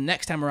ready for the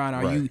next time around.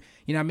 Are you know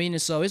what I mean?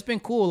 And so it's been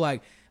cool.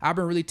 Like, I've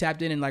been really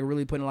tapped in and, like,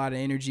 really putting a lot of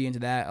energy into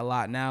that a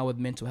lot now with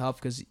mental health,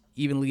 because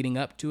even leading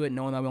up to it,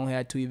 knowing that we only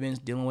had 2 events,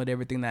 dealing with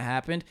everything that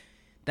happened,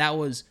 that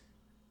was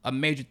a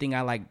major thing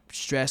I, like,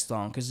 stressed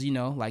on, because, you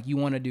know, like, you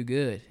want to do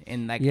good,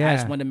 and, like, I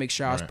just wanted to make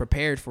sure I was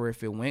prepared for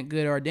if it went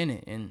good or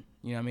didn't, and,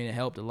 you know what I mean, it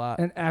helped a lot.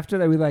 And after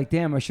that, we like,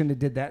 damn, I shouldn't have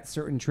did that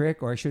certain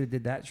trick, or I should have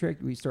did that trick.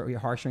 We start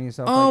harsh on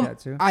yourself like that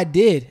too. I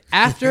did.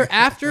 After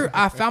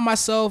I found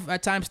myself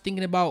at times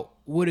thinking about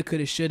woulda,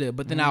 coulda, shoulda,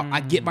 but then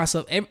I get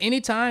myself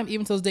anytime,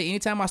 even to this day,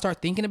 anytime I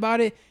start thinking about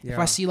it, if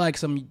I see, like,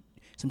 some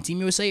Team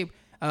USA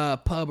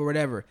pub or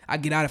whatever, I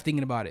get out of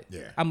thinking about it.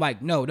 Yeah. I'm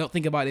like, no, don't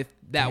think about it. If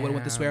that would have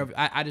went this way.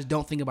 I just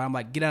don't think about it. I'm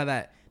like, get out of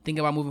that. Think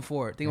about moving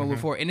forward.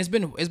 And it's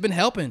been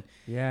helping.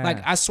 Yeah.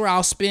 Like, I swear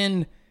I'll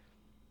spend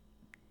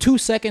 2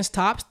 seconds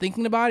tops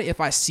thinking about it if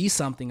I see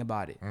something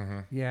about it. Mm-hmm.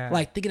 Yeah.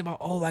 Like thinking about,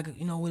 oh, like,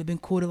 you know, would have been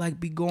cool to like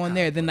be going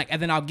there. Then like,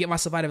 and then I'll get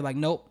myself out of it like,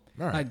 nope.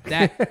 Right. Like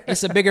that,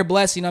 it's a bigger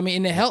blessing, you know what I mean?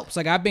 And it helps.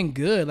 Like I've been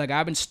good. Like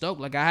I've been stoked.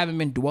 Like I haven't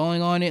been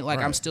dwelling on it. Like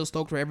I'm still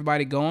stoked for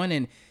everybody going.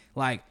 And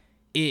like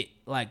it,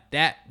 like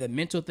that, the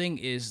mental thing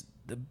is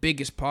the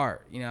biggest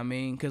part, you know what I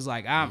mean? Cause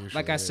like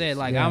like I said,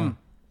 like I'm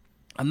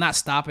not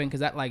stopping. Cause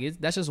that like,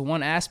 that's just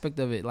one aspect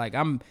of it. Like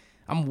I'm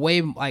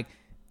way like,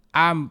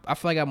 I feel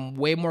like I'm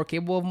way more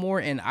capable of more,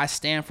 and I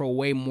stand for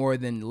way more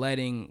than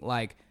letting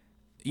like,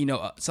 you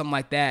know, something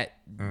like that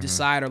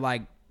decide or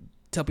like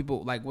tell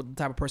people like what the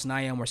type of person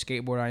I am or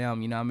skateboarder I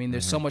am. You know what I mean?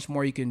 There's so much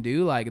more you can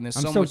do. Like, and there's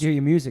I'm so stoked much. to hear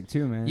your music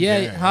too, man.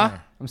 Yeah.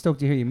 I'm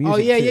stoked to hear your music. Oh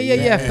yeah,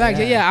 too. Facts.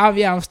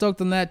 Yeah, I'm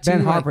stoked on that too.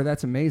 Ben like, Harper,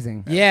 that's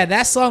amazing. Yeah,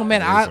 that song,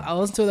 man. I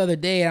listened to it the other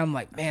day, and I'm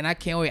like, man, I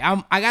can't wait.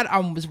 I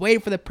was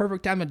waiting for the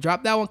perfect time to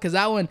drop that one, because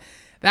that one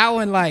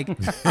like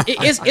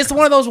it's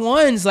one of those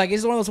ones. Like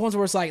it's one of those ones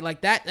where it's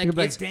like that. Like, you're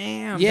like,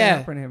 damn.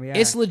 Yeah, him. Yeah,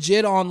 it's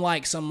legit on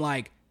like some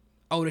like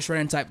Otis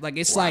Redding type. Like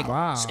it's like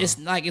it's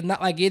like it's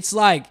not like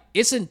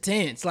it's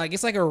intense. Like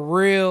it's like a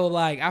real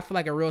like I feel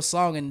like a real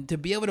song, and to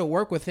be able to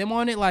work with him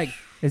on it, like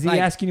is he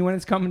asking you when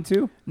it's coming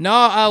too?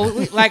 No,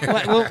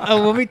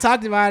 when we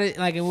talked about it,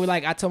 like and we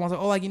like I told myself,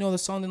 oh, like you know the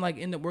song didn't like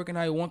end up working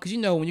how you want, because you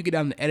know when you get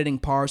down the editing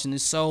parts and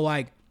it's so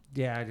like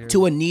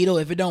to a needle,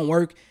 if it don't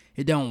work,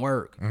 it don't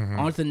work.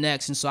 On to the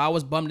next. And so I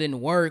was bummed it didn't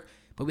work,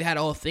 but we had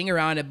a whole thing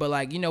around it. But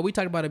like, you know, we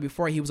talked about it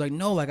before. He was like,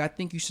 no, like I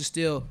think you should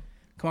still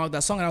come out with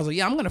that song. And I was like,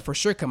 yeah, I'm gonna for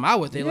sure come out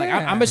with it. Like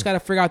I'm just gotta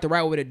figure out the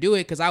right way to do it,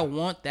 because I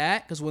want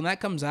that. Because when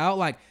that comes out,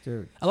 like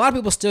a lot of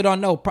people still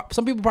don't know.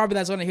 Some people probably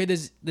that's gonna hear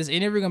this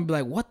interview gonna be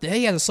like, what the hell?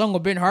 He has a song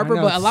with Ben Harper,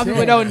 but a lot of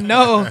people don't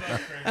know.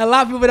 A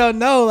lot of people don't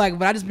know. Like,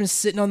 but I just been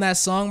sitting on that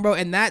song, bro.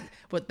 And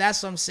but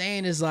that's what I'm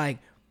saying is like,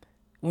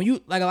 when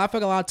you like, I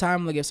feel like a lot of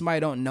time, like if somebody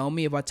don't know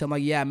me, if I tell them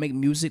like, yeah, I make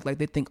music, like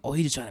they think, oh,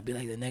 he's just trying to be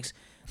like the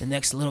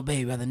next Lil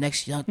Baby or the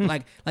next young,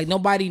 like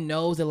nobody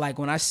knows that like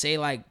when I say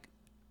like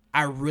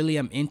I really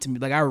am into me,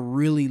 like I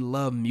really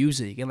love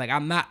music, and like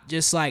I'm not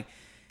just like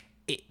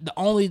the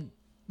only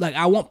like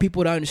I want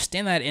people to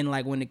understand that, and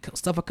like when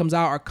stuff comes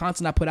out or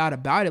content I put out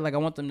about it, like I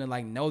want them to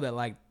like know that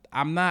like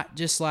I'm not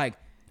just like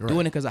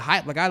doing it because of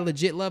hype. Like I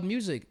legit love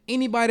music.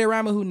 Anybody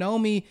around me who know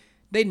me,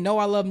 they know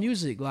I love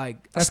music.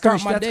 Like I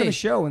start my day. That's gonna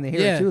show when they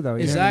hear it too, though.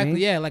 You exactly. know what I mean?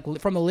 Yeah,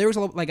 like from the lyrics,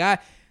 like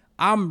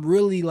I'm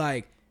really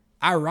like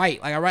I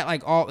write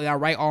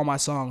all my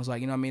songs.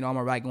 Like you know what I mean. All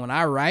my writing. When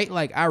I write,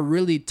 like I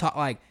really talk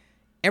like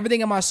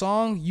everything in my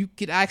song. You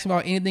could ask me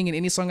about anything in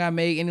any song I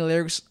make, any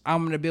lyrics.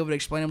 I'm gonna be able to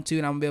explain them to you,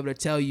 and I'm gonna be able to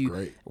tell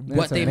you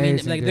what they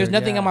mean. Like there's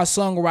nothing in my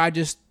song where I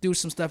just do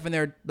some stuff in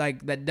there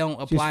like that don't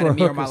apply to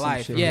me or my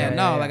life.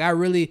 Like I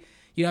really,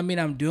 you know what I mean.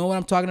 I'm doing what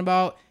I'm talking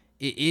about.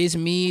 It is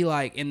me,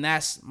 like, and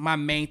that's my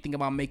main thing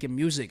about making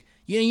music.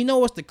 You know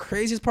what's the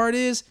craziest part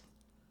is?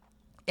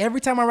 Every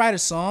time I write a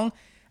song,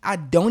 I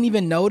don't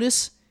even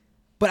notice,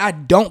 but I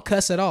don't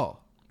cuss at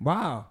all.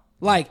 Wow.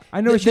 Like I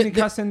know you didn't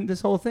cuss in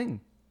this whole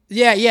thing.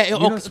 Yeah.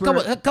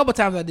 A couple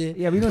times I did.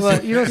 Yeah, but you don't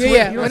swear. You don't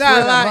swear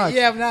that much.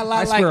 Yeah, not a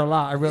lot. I swear a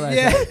lot. I realize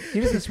that. He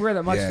doesn't swear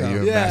that much. Yeah, though.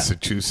 you have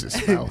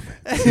Massachusetts mouth.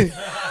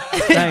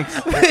 Thanks.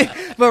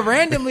 But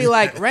randomly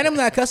I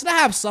cuss. And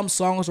I have some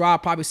songs where I'll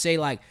probably say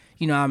like,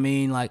 you know what I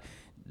mean, like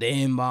the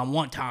N-bomb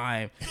one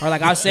time, or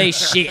like I'll say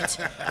shit,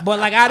 but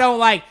like I don't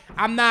like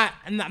I'm not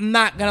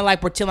gonna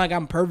like pretend like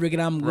I'm perfect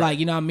and I'm like,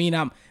 you know what I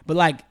mean, but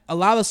like a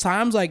lot of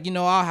times, like, you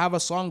know, I'll have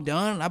a song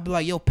done and I'll be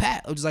like, yo,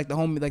 Pat, or just like the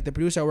homie, like the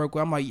producer I work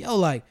with, I'm like, yo,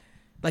 like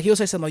he'll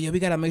say something like, yo, we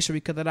gotta make sure we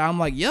cut that out. I'm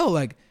like, yo,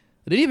 like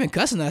they didn't even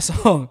cuss in that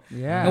song.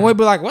 Yeah. And we'd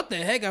be like, what the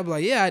heck? I'd be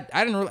like, yeah,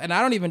 I didn't, and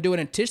I don't even do it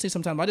intentionally.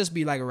 Sometimes I just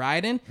be like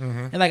writing,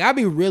 and like I'd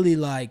be really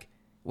like.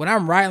 When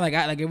I'm writing, like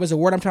if it's a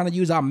word I'm trying to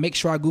use, I'll make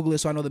sure I Google it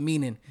so I know the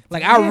meaning.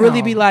 Like I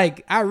really be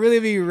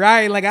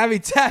writing, like I be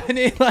tapping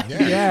in, like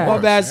my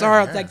bad,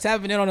 sorry, like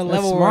tapping in on a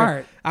level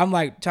where I'm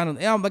like trying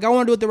to, I'm like I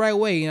want to do it the right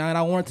way, you know, and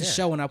I want it to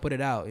show when I put it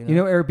out. You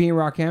know Eric B and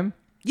Rakim?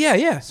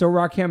 Yeah. So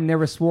Rakim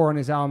never swore on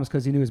his albums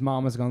because he knew his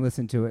mom was gonna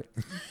listen to it.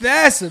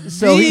 That's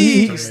so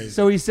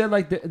he said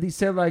like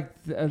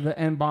the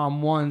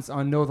N-bomb once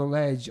on Know the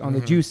Ledge on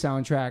the Juice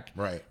soundtrack.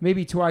 Right.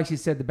 Maybe twice he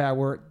said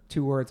the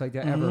two words like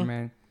that ever,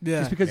 man.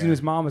 Yeah. Just because he knew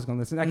his mom was gonna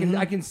listen.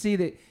 I can see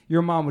that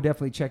your mom would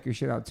definitely check your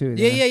shit out too.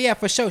 Yeah,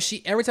 for sure.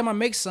 She every time I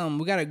make some,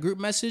 we got a group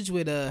message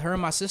with her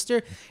and my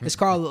sister. It's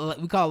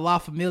called we call it La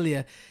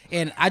Familia,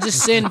 and I just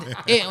send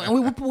it,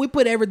 and we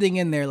put everything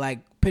in there, like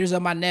pictures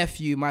of my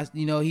nephew.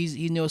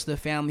 He knows the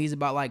family. He's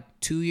about like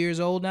 2 years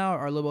old now,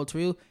 or a little over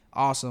 2.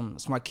 Awesome.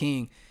 It's my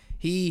king.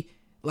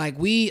 I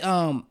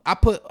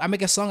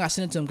make a song, I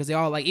send it to them because they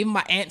all like, even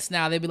my aunts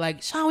now, they be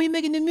like, Sean, when you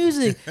making the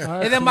music?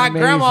 And then my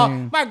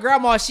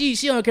grandma, she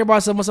don't care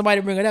about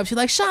somebody bring it up. She's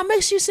like, Sean,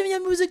 make sure you send me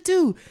your music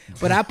too.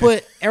 But I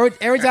put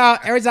every time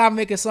I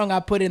make a song, I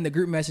put it in the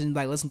group message and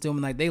like listen to them,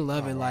 and like they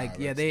love it. Like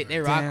they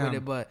rock with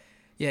it. But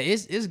yeah,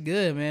 it's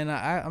good, man.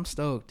 I'm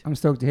stoked. I'm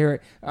stoked to hear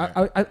it.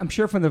 I'm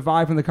sure from the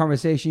vibe from the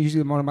conversation,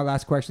 usually one of my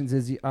last questions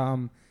is, you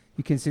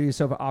consider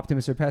yourself an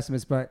optimist or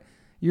pessimist, but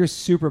you're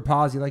super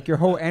positive. Like your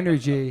whole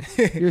energy,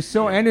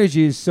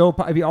 energy is so.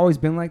 Have you always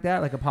been like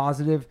that? Like a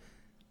positive?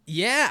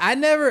 Yeah,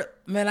 I've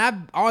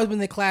always been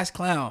the class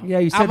clown. Yeah,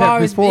 you said that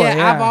before.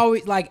 Yeah, I've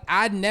always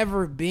I'd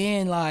never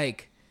been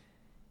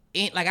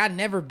I'd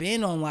never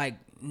been on like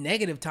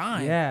negative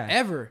time. Yeah,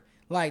 ever.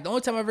 Like the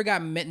only time I ever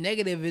got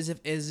negative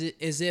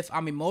is if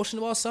I'm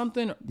emotional about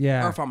something.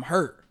 Yeah, or if I'm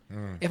hurt.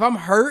 If I'm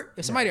hurt,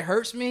 if somebody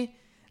hurts me,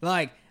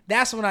 like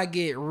that's when I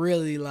get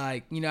really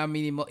like, you know what I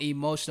mean,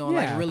 emotional and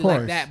like really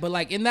like that. But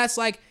like, and that's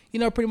like, you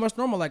know, pretty much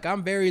normal. Like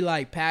I'm very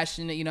like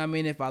passionate, you know what I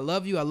mean? If I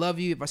love you, I love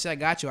you. If I say I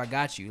got you, I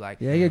got you.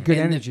 Like, yeah, you get good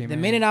energy, the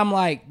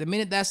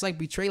minute that's like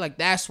betrayed, like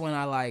that's when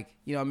I like,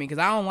 you know what I mean? Cause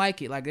I don't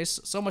like it. Like there's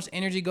so much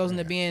energy goes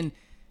into being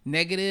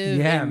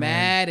negative and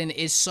mad, and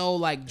it's so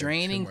like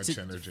draining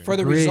for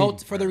the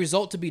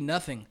result to be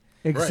nothing.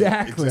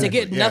 Exactly. To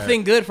get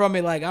nothing good from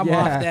it, like I'm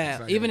off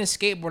that. Even in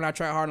skateboarding, I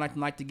try hard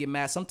like to get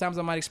mad. Sometimes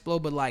I might explode,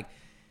 but like,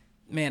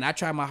 man, I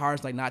try my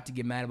hardest like not to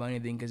get mad about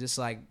anything because it's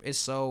like it's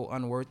so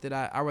unworth it.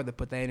 I'd rather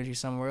put that energy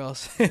somewhere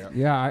else.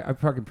 Yeah, I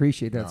fucking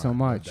appreciate that so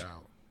much.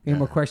 Any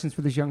more questions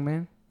for this young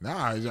man? No,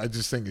 I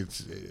just think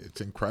it's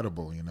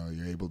incredible. You know,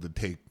 you're able to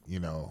take, you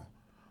know,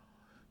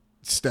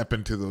 step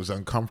into those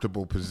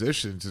uncomfortable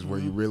positions is where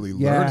you're really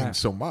learning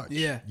so much.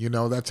 Yeah. You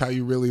know, that's how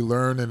you really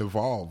learn and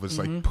evolve. It's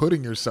like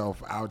putting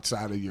yourself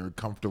outside of your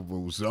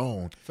comfortable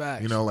zone.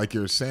 Facts. You know, like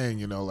you're saying,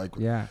 you know, like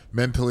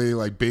mentally,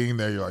 like being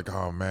there, you're like,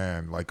 oh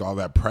man, like all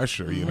that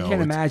pressure, you know. I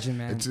can't imagine,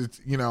 man. It's,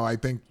 you know, I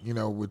think, you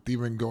know, with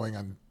even going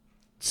on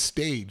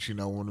stage, you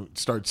know, when we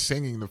start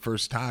singing the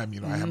first time,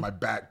 you know, I had my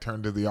back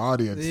turned to the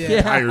audience the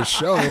entire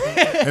show,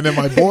 and then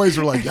my boys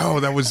were like, yo,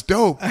 that was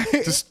dope,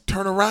 just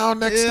turn around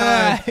next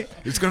time,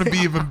 it's gonna be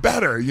even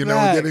better, you know.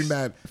 Getting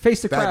that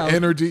crowd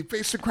energy,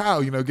 face the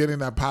crowd, you know, getting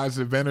that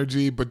positive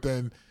energy. But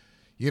then,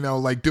 you know,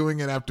 like doing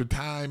it after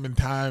time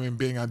and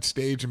being on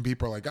stage, and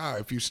people are like,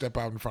 if you step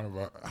out in front of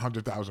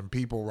 100,000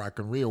 people, Rock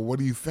in Rio, what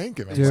are you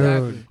thinking?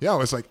 Dude.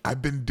 Like, it's like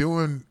I've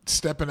been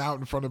stepping out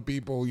in front of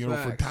people, you know,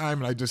 for time,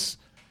 and I just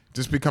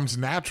becomes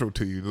natural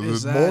to you.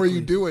 The more you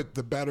do it,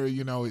 the better,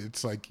 you know,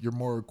 it's like you're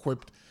more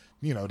equipped,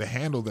 you know, to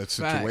handle that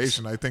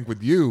situation. I think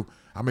with you,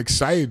 I'm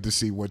excited to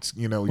see what's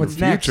your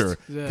future,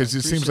 because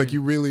it seems like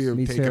you really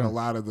have taken a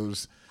lot of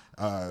those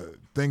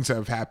things that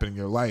have happened in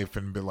your life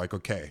and been like,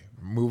 okay,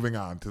 moving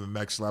on to the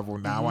next level.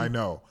 Now I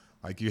know.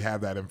 Like you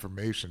have that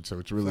information, so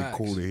it's really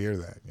cool to hear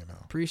that, you know.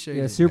 Appreciate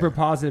it. Super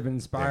positive and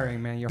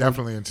inspiring, man.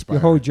 Definitely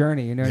inspiring. Your whole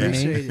journey, you know what I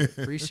mean?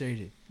 Appreciate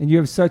it. And you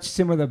have such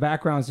similar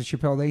backgrounds to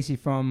Chappelle Lacey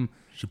from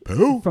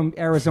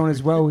Arizona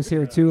as well, who's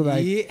here too,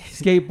 like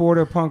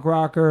skateboarder, punk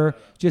rocker,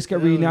 just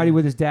got reunited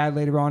with his dad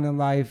later on in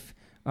life.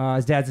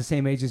 His dad's the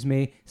same age as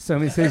me,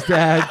 so it's his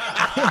dad.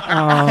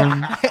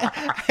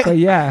 But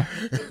yeah,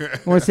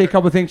 want to say a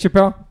couple of things,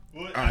 Chappelle?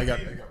 I got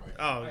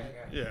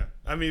yeah.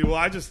 I mean, well,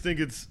 I just think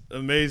it's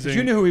amazing.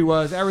 You knew who he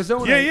was,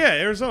 Arizona. Yeah,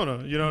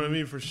 Arizona. You know what I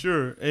mean, for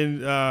sure.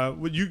 And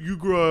you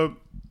grew up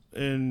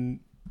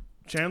in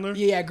Chandler?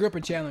 Yeah, I grew up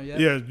in Chandler. Yeah.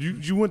 Yeah,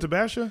 you went to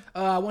Basha?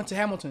 I went to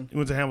Hamilton. You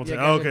went to Hamilton.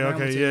 Yeah,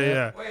 okay,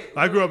 yeah.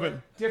 I grew up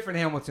in different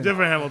Hamilton.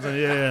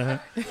 Yeah.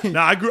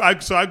 Now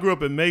I grew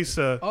up in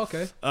Mesa.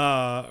 Okay.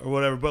 Or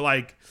whatever, but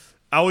like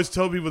I always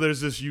tell people,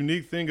 there's this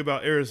unique thing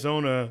about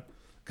Arizona,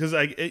 because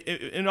like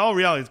in all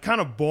reality, it's kind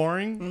of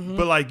boring,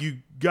 but like you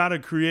got to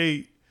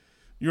create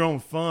your own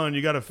fun.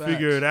 You got to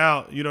figure it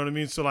out. You know what I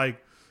mean? So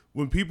like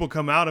when people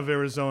come out of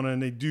Arizona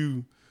and they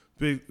do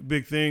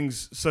big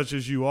things such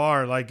as you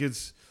are, like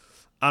it's,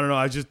 I don't know,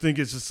 I just think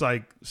it's just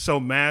like so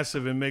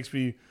massive. It makes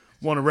me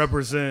want to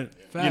represent,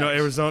 you know,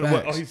 Arizona.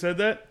 What, he said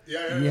that?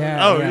 Yeah.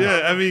 Oh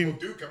yeah. I mean,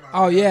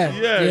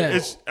 yeah.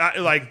 It's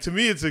like, to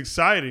me, it's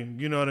exciting.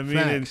 You know what I mean?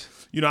 And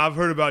you know, I've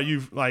heard about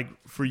you like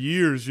for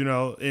years. You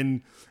know,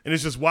 and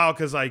it's just wild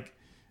because like,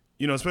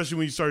 you know, especially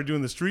when you started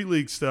doing the street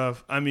league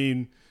stuff. I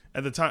mean,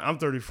 at the time, I'm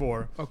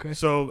 34. Okay.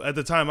 So at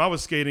the time I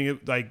was skating,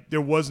 it like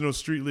there was no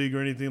street league or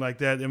anything like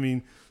that. I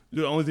mean,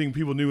 the only thing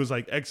people knew was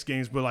like X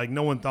Games, but like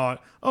no one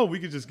thought, oh, we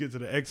could just get to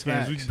the X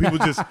Games.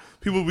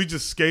 We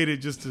just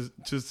skated just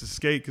to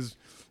skate because,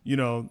 you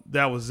know,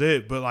 that was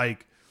it. But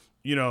like,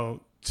 you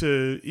know,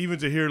 to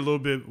hear a little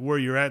bit where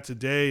you're at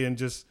today and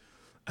just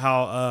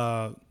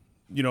how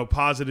you know,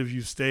 positive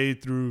you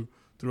stayed through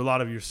a lot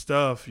of your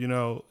stuff. You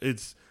know,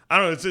 it's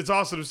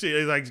awesome to see.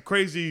 It's like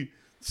crazy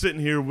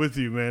sitting here with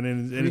you, man,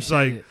 and it's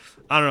like,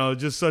 I don't know,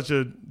 just such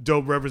a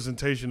dope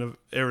representation of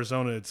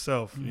Arizona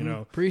itself, you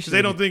know. Appreciate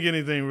they don't think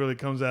anything really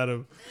comes out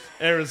of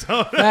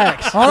Arizona.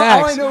 Facts. All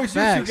I know is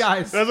you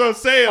guys. That's what I'm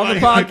saying. On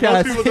like, the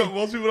podcast. Like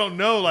most people don't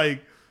know,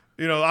 like,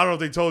 you know, I don't know if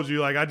they told you,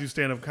 like, I do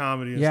stand-up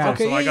comedy and stuff.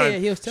 Okay, so, like,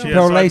 he was telling me.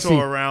 So I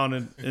tour around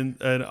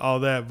and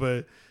all that,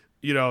 but,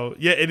 you know,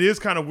 yeah, it is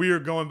kind of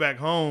weird going back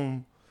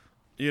home,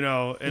 you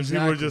know, and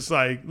people are just,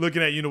 like,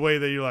 looking at you in a way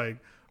that you're like,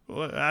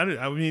 well, I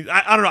mean,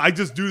 I don't know. I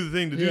just do the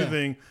thing to do the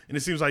thing, and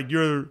it seems like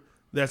you're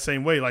that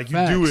same way. Like,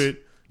 you do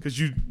it because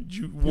you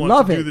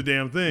want to do the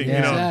damn thing. Yeah.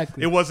 You know,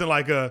 Exactly. it wasn't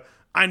like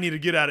I need to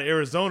get out of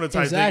Arizona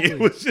type thing. It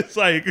was just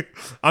like,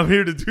 I'm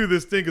here to do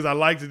this thing because I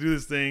like to do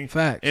this thing.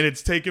 Facts. And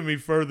it's taken me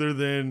further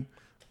than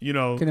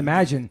can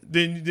imagine.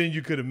 Then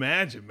you could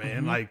imagine,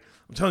 man. Like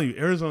I'm telling you,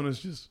 Arizona's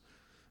just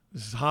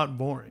this is hot and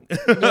boring.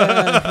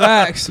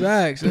 Facts.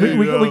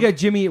 We got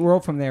Jimmy Eat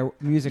World from there,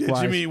 music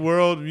wise. Jimmy Eat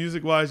World,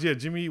 music wise,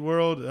 Jimmy Eat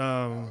World.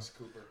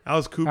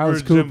 Alice Cooper,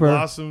 Jim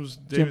Blossoms,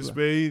 David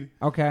Spade.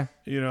 Okay.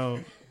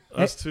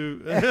 Us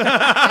two.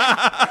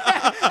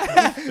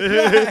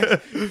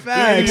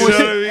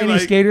 Any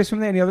skaters from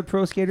there? Any other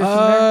pro skaters from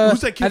there?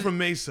 Who's that kid from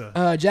Mesa?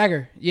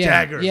 Jagger.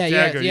 Yeah.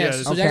 Jagger.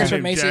 So Jagger's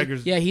from Mesa.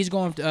 Yeah, he's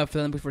going for the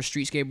Olympics for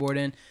street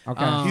skateboarding.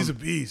 Okay. He's a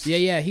beast.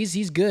 Yeah.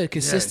 He's good,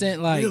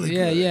 consistent. Yeah, really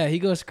good. He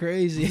goes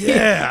crazy.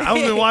 Yeah, I've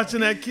been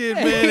watching that kid,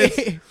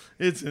 man.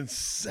 It's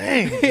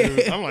insane,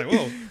 dude. I'm like,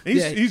 whoa.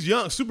 He's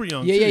young, super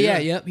young.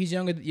 Yep. He's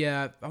younger.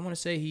 Yeah, I want to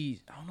say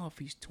I don't know if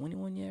he's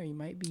 21 yet. He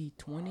might be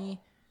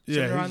 20.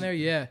 Somewhere around there.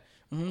 Yeah.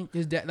 Mm-hmm.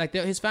 His dad,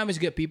 his family's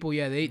good people.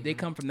 Yeah, they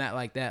come from that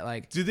like that.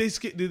 Like, did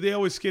they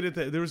always skate at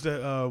that? There was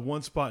that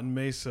one spot in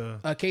Mesa.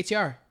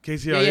 KTR.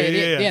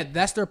 Yeah.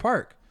 That's their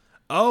park.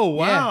 Oh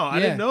wow, I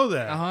didn't know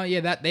that.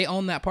 Yeah, that they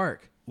own that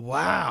park.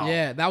 Wow.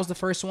 Yeah, that was the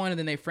first one, and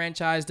then they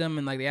franchised them,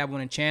 and like they have one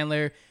in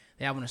Chandler.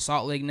 They have one in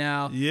Salt Lake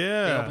now.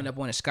 Yeah. They opened up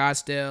one in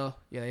Scottsdale.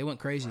 Yeah, they went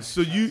crazy.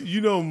 So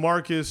you know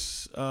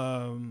Marcus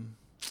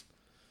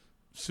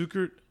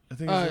Sukert? I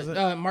think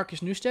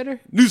Marcus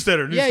Newstetter.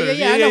 Newstetter. Yeah.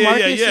 I know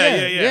Marcus.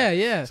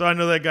 Yeah. So I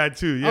know that guy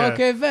too. Yeah.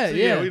 Okay, vet. So,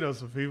 yeah, we know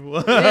some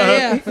people.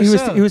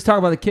 He was talking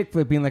about the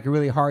kickflip being like a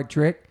really hard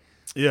trick.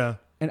 Yeah.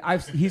 And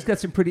he's got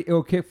some pretty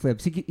ill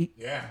kickflips.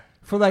 Yeah.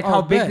 For like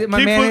how big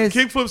my man is.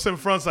 Kickflips and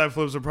frontside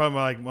flips are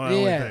probably my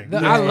only thing.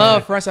 I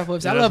love frontside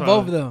flips. I love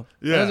both of them.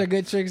 Yeah. Those are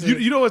good tricks.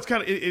 You know what's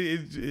kind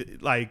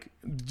of like,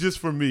 just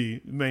for me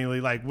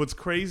mainly, like what's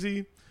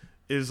crazy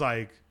is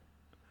like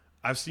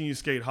I've seen you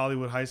skate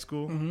Hollywood High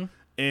School,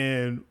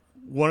 and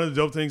one of the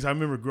dope things I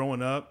remember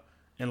growing up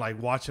and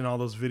like watching all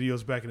those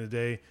videos back in the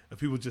day of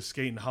people just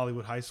skating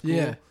Hollywood High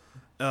School,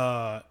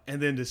 and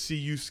then to see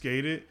you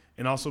skate it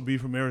and also be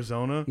from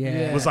Arizona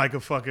was like a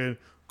fucking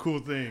cool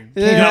thing.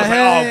 Yeah. I was like,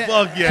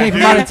 oh fuck yeah, came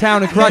from out of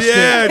town and crushed it.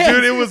 Yeah,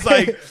 dude, it was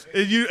like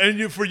and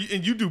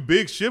you do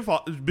big shit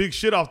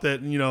off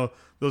that,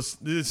 those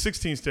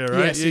 16 stair,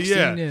 right? Yeah,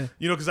 16,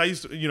 because I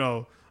used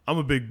to, I'm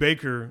a big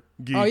Baker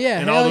geek. Oh yeah,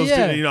 and all those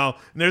dudes, and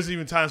there's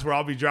even times where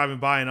I'll be driving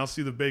by and I'll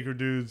see the Baker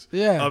dudes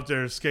up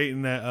there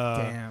skating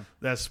that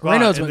that spot.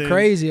 Reynolds went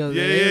crazy.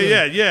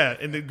 Yeah,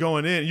 and then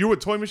going in. You're with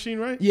Toy Machine,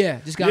 right? Yeah,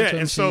 just got Toy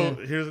Machine. So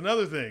here's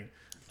another thing.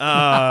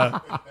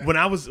 When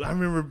I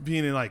remember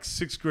being in like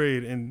 6th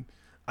grade, and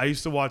I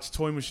used to watch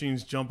Toy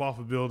Machines jump off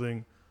a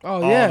building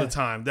all the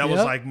time. That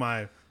was like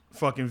my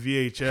fucking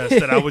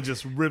VHS that I would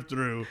just rip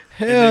through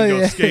and then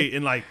go skate.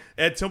 And like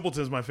Ed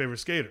Templeton's my favorite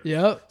skater.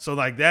 Yep. So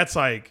like that's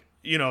like,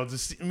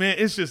 man,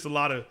 it's just a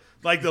lot of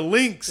like the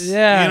links.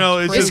 Yeah.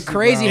 It's just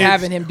crazy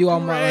having him do all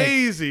my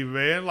crazy,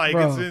 man. Like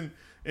it's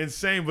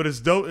insane, but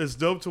it's dope. It's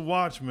dope to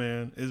watch,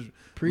 man. It's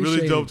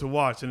really dope to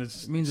watch, and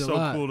it's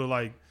so cool to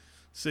like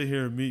sit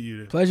here and meet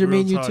you. Pleasure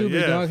meeting you too,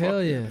 big dog.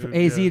 Hell yeah. From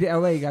AZ to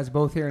LA, you guys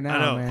both here now, I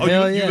know. man. Oh,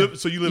 hell you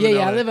live in LA?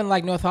 Yeah, I live in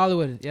like North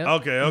Hollywood. Yep.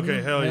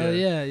 Okay, hell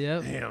yeah.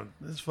 Yep. Damn,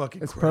 that's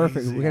fucking It's crazy.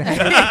 perfect. We're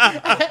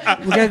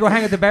gonna go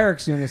hang at the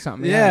barracks soon or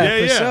something.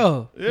 Yeah, for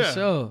sure. Yeah. For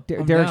sure.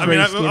 Derek's I'm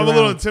a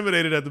little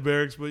intimidated at the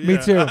barracks, but yeah.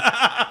 Me too.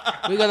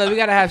 We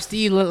gotta have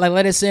Steve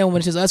let us in when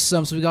it's just us or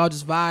something, so we can all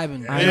just vibe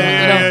and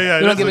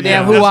we don't give a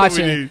damn who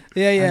watching.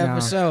 Yeah,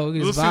 for sure. We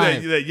We'll just see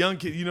vibe. that young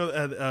kid.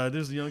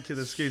 There's a young kid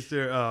that skates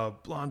there.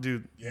 Blonde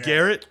dude,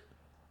 Garrett.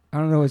 I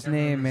don't know his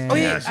name, man. Oh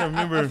yeah, I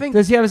remember. I think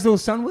Does he have his little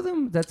son with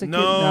him? That's a kid?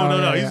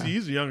 No. Yeah.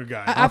 He's a younger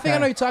guy. I think I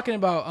know you're talking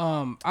about.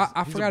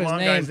 I forgot his name.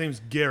 Guy's name's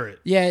Garrett.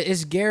 Yeah,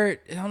 it's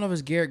Garrett. I don't know if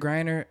it's Garrett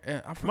Griner.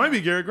 Might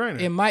be Garrett Griner.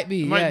 It might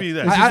be. It might be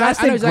that. I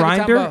think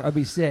exactly Grinder. I'd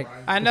be sick.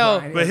 I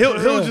know, But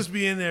he'll just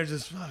be in there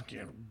just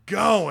fucking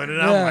going, and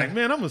I'm like,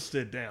 man, I'm gonna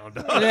sit down,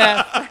 dog.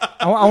 Yeah.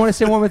 I want to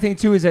say one more thing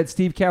too is that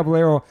Steve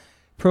Caballero,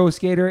 pro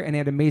skater, and he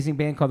had an amazing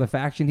band called The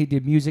Faction. He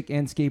did music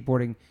and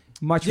skateboarding.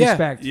 Much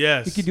respect.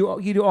 Yes. You can do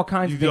all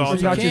kinds of things.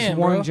 It's not just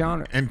one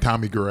genre. And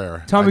Tommy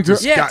Guerrero. Tommy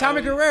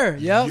Guerrero.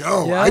 Yep.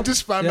 I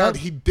just found out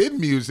he did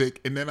music,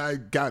 and then I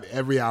got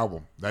every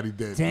album that he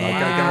did. Damn.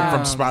 Like I got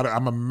him from Spotify.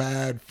 I'm a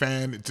mad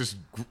fan. It just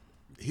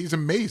he's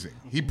amazing.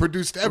 He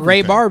produced everything.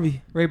 Ray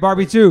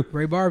Barbie too.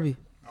 Ray Barbie.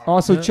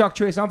 Also, Chuck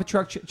Trace. I don't know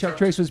if Chuck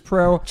Trace was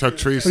pro. Chuck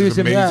Trace But is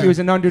amazing. He was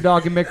an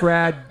underdog in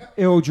McRad,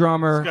 ill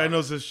drummer. This guy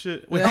knows his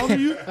shit. Wait, how old are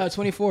you?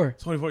 24.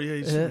 24. Yeah,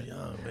 he's super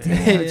young, man.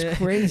 Damn, it's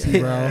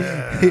crazy, bro.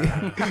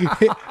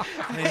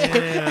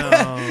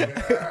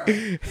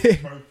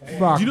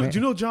 Fuck, Do you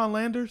know John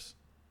Landers?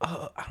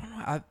 I don't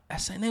know.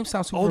 That name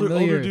sounds super Older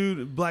familiar.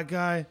 dude, black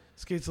guy,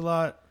 skates a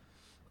lot.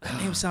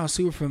 That name sounds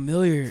super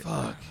familiar.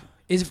 Fuck.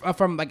 Is it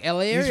from like LA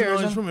area?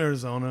 He's from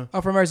Arizona.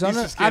 Oh, from Arizona. He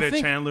used to skate at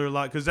Chandler a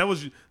lot because that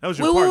was your part.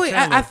 Wait.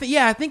 Chandler. I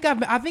think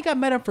I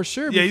met him for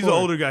sure. Yeah, before. he's an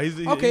older guy.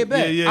 Okay,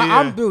 bet. Yeah.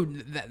 I'm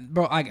dude,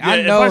 bro. Like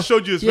I know. If I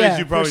showed you his face,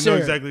 you probably know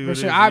exactly what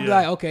it is. I'd be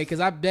like, okay,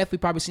 because I've definitely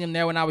probably seen him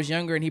there when I was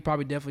younger, and he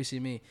probably definitely see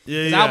me.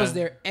 Yeah. I was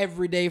there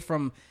every day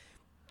from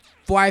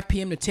 5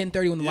 p.m. to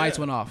 10:30 when the lights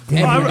went off.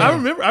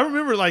 I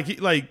remember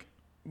like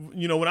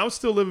when I was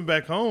still living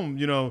back home,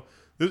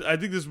 I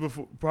think this was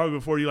probably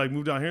before you like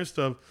moved down here and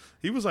stuff.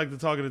 He was like the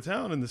talk of the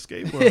town in the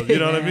skate world. You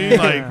know what I mean?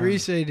 Like,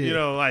 appreciate it. You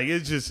know, like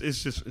it's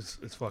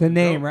fucking the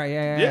name, dope. right?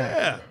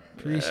 Yeah.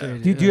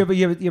 Appreciate it. Do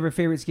you have a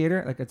favorite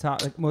skater,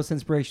 like most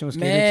inspirational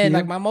skater? Man, to you?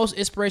 like my most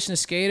inspirational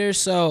skater.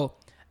 So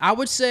I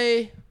would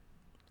say,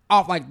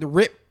 off like the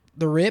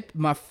rip.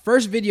 My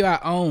first video I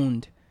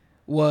owned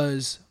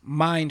was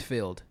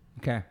Mindfield.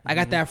 Okay. I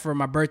got that for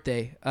my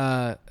birthday.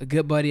 A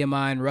good buddy of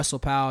mine, Russell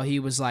Powell, he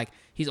was like,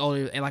 he's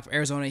older, and like from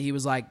Arizona, he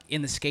was like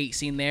in the skate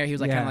scene there. He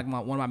was like kind of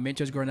like one of my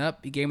mentors growing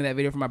up. He gave me that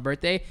video for my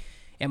birthday.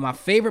 And my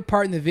favorite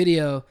part in the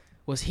video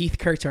was Heath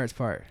Kirchhardt's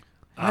part.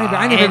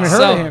 I never even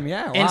heard of him.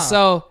 Yeah. Wow. And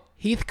so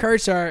Heath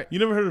Kirchhard. You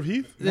never heard of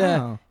Heath? Yeah.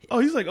 No. Oh,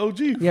 he's like OG.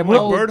 Yeah,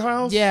 Like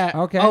Birdhouse? Yeah.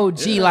 Okay. OG,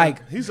 Yeah.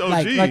 like. He's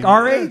OG. Like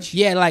our age?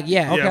 Yeah, like,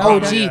 yeah. Okay.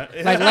 OG. Yeah.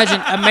 Like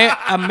legend.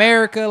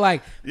 America,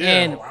 like. Yeah.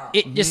 And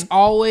it just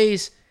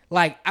always,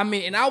 like, I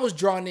mean, and I was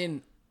drawn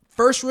in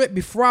first rip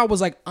before I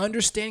was like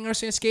understanding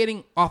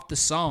skating off the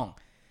song.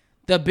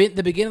 The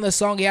beginning of the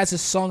song, he has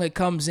this song that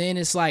comes in.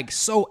 It's like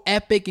so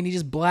epic, and he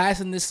just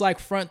blasting this like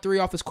front three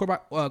off this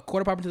quarter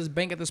pipe into this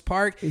bank at this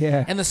park.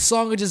 Yeah. And the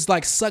song just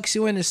like sucks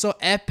you in. It's so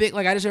epic.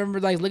 Like I just remember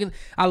like looking.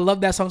 I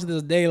love that song to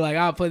this day. Like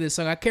I'll play this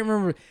song. I can't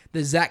remember the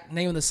exact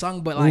name of the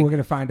song, but like we're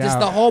gonna find just out.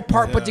 the whole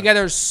part put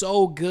together is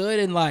so good,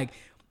 and like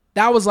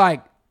that was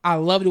like I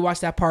love to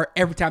watch that part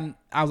every time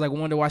I was like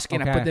wanted to watch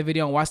skating. I put the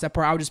video and watch that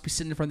part. I would just be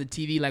sitting in front of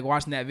the TV like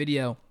watching that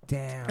video.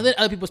 Damn. And then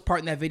other people's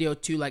part in that video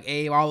too, like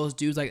all those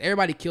dudes, like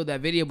everybody killed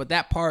that video, but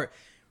that part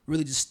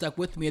really just stuck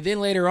with me. And then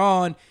later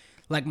on,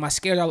 like my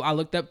skaters I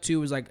looked up to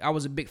was like I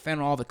was a big fan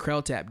of all the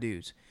Krell Tap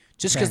dudes,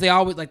 just because they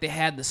always like they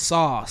had the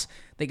sauce.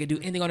 They could do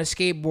anything on a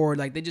skateboard,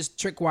 like they just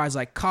trick wise,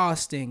 like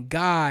Costin,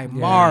 Guy,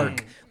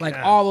 Mark, like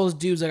all those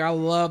dudes. Like I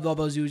loved all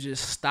those dudes'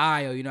 just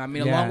style, you know what I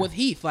mean? Along with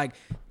Heath, like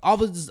all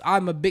those.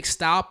 I'm a big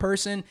style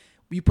person.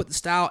 You put the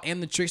style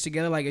and the tricks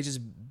together, like it's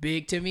just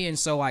big to me, and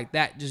so like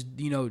that just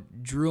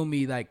drew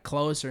me like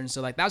closer, and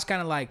so like that was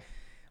kind of like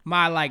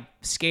my like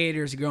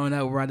skaters growing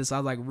up where I was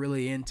like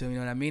really into, you know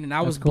what I mean? And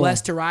I was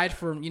blessed to ride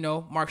for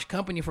Mark's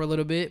company for a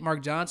little bit,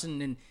 Mark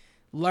Johnson, and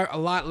learned a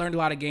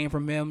lot of game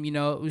from him.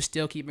 We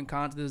still keep in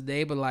contact to this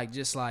day, but like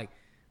just like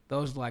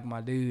those like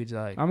my dudes.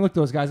 Like I'm looking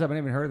those guys up. I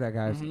never even heard of that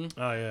guys.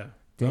 Oh yeah.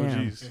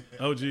 Damn.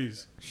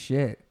 OGs.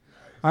 Shit.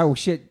 All right, well,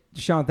 shit,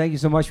 Sean, thank you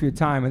so much for your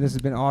time, and this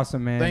has been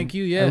awesome, man. Thank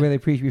you, yeah. I really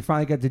appreciate it. We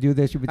finally got to do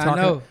this. You've been talking,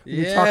 I know.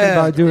 talking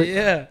about doing it.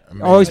 Yeah.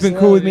 Always been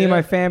cool with me and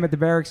my fam at the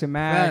Barracks and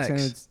Max,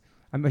 Facts. and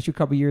I met you a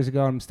couple years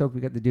ago. I'm stoked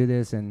we got to do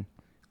this, and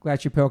glad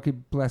Chappelle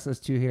could bless us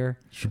too here.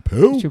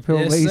 Chappelle?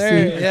 Yes, Lacey.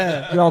 sir.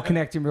 Yeah. We all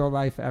connect in real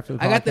life after the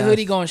podcast. I got the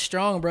hoodie going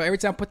strong, bro. Every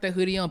time I put that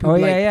hoodie on, people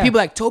people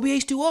like Toby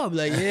H2O.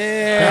 Like,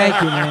 yeah.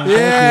 Thank you, man.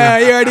 Yeah,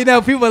 you already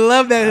know. People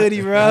love that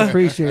hoodie, bro. I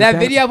appreciate that it.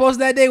 video I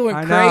posted that day went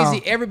I crazy.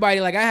 know. Everybody,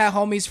 like, I had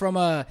homies from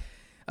like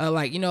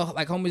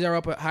homies that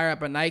are higher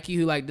up at Nike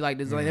who like they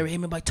were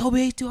hitting me like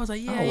Toby H2O. I was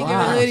like, yeah, you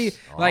got a hoodie,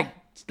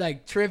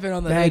 like tripping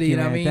on the hoodie. You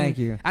know what I mean? Thank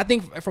you. I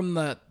think from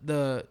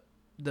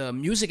the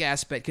music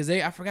aspect, because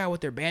I forgot what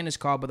their band is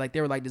called, but like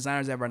they were like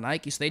designers at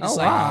Nike, so they just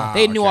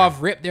they knew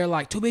off rip. They're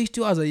like Toby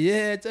H2O. I was like,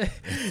 yeah, Toby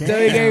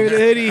gave me the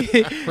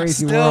hoodie.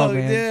 Crazy Still, world,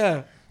 man.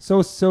 Yeah.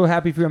 So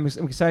happy for you. I'm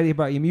excited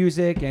about your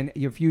music and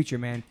your future,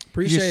 man.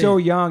 Appreciate You're so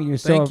young.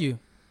 Thank you.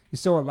 You're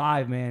so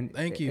alive, man.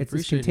 Thank you. It's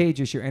Appreciate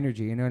contagious, your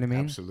energy. You know what I mean?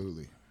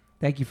 Absolutely.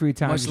 Thank you for your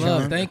time. Much Sean.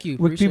 love. Thank you.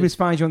 Would Appreciate people it. just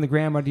find you on the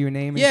gram under your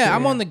name? And Yeah, shit?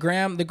 I'm on the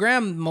gram. The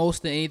gram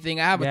most than anything.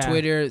 I have a Yeah.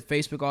 Twitter,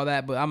 Facebook, all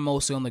that, but I'm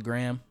mostly on the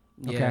gram.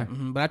 Yeah. Okay.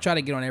 But I try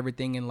to get on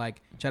everything and like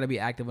try to be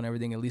active on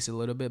everything at least a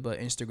little bit, but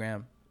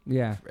Instagram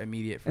Yeah.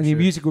 immediate for And sure. your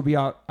music will be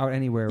out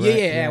anywhere, right?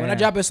 Yeah. When I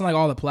drop it on like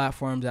all the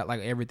platforms at like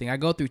everything, I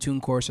go through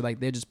TuneCore, so like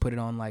they just put it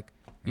on like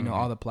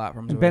all the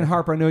platforms. And Ben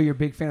Harper, I know you're a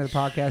big fan of the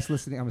podcast.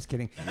 Listening, I'm just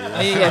kidding.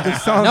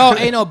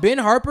 No, Ben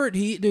Harper,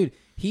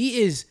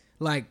 he is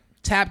like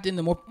tapped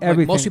into more like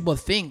most people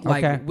think.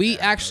 Like we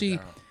actually,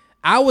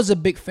 I was a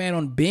big fan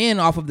on Ben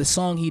off of the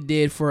song he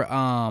did for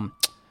I'm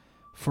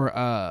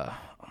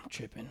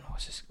tripping.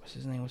 What's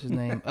his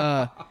name?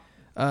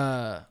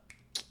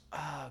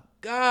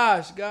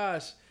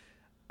 Gosh.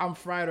 I'm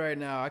fried right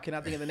now. I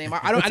cannot think of the name.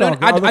 I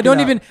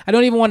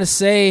don't even want to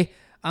say.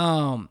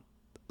 No.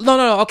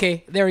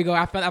 Okay, there we go.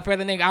 I forgot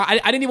the name. I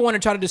didn't even want to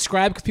try to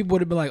describe because people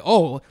would have been like,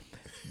 "Oh,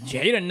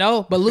 yeah, you didn't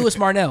know." But Lewis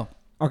Marnell.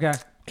 Okay.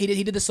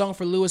 He did the song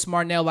for Lewis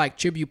Marnell like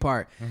tribute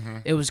part.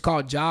 It was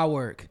called Jaw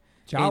Work.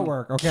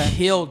 Okay.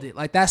 Killed it.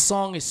 Like that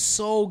song is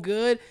so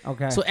good.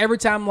 Okay. So every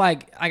time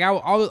like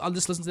I'll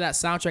just listen to that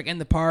soundtrack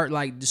and the part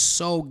like just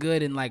so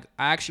good, and like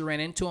I actually ran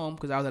into him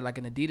because I was at like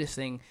an Adidas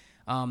thing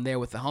there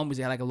with the homies.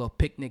 They had like a little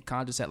picnic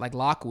contest at like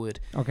Lockwood.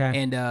 Okay.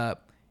 And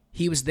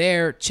he was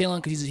there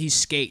chilling because he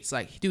skates.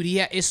 Like dude,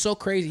 it's so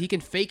crazy. He can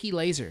fakie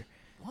laser.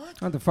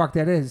 What the fuck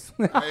that is?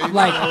 So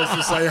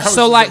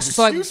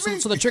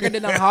the trick I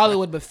did on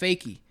Hollywood, but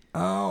fakie.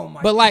 Oh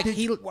my! But like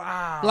he's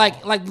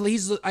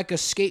like a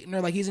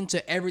skater, like he's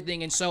into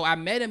everything, and so I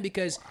met him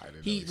because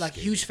he like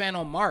huge fan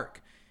on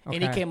Mark, Okay.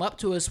 And he came up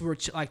to us. We were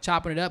like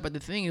chopping it up. But the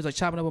thing is, like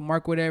chopping up with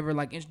Mark, whatever.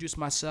 Like introduced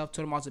myself,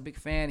 told him I was a big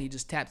fan. He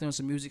just tapped in on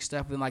some music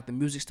stuff, and like the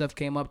music stuff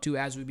came up too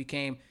as we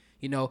became,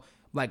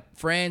 like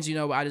friends.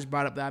 I just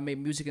brought up that I made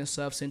music and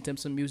stuff, sent him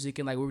some music,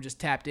 and like we were just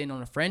tapped in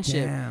on a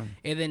friendship. Damn.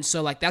 And then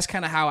so like that's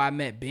kind of how I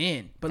met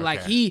Ben. But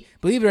like he,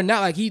 believe it or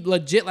not, like he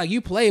legit like you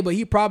play, but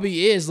he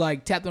probably is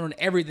like tapped in on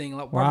everything.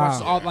 Like,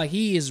 like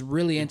he is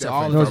really into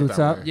all of it. Knows what's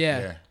up.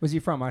 Yeah. Was he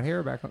from out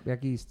here or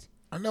back east?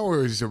 I know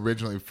where he's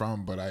originally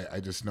from, but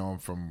I just know him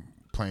from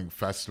playing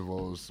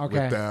festivals with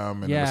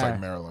them, and it was like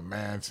Marilyn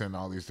Manson,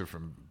 all these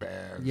different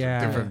bands,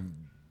 different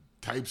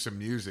types of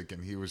music,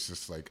 and he was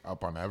just like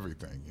up on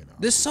everything.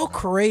 This is so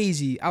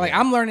crazy.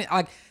 I'm learning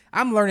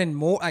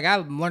more. Like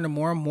I'm learning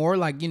more and more.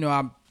 Like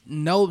I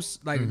know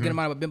like a good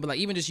amount of Ben, but like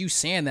even just you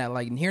saying that,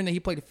 like and hearing that he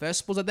played the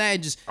festivals like that,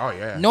 and just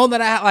knowing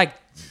that I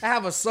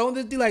have a song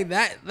to do like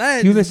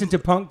that. You listen to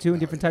punk too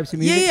and different types of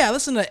music. Yeah, I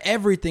listen to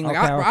everything. Like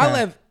I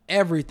love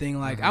everything.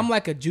 Like I'm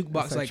like a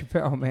jukebox. Like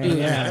Chappelle, man.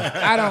 Dude,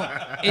 I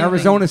don't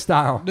Arizona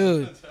style,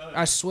 dude.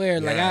 I swear,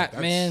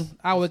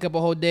 I wake up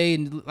a whole day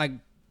and like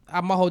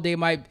my whole day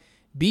might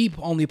be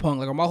only punk.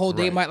 Like or my whole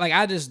day might like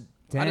I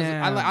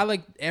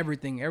like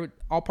everything.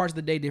 All parts of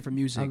the day, different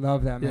music. I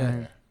love that,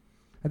 man.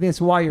 I think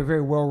that's why you're a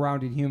very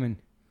well-rounded human.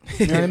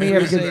 You know what I mean? You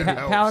have a good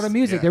palette of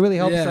music. That really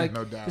helps. Like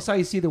no doubt. That's how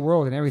you see the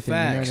world and everything.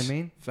 Facts. You know what I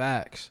mean?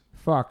 Facts.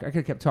 Fuck, I could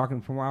have kept talking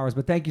for hours,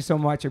 but thank you so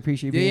much. I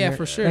appreciate you being here. Yeah,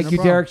 for sure. Thank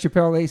you, Derek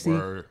Chappelle Lacey.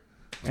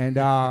 And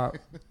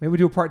maybe we'll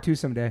do a part 2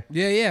 someday.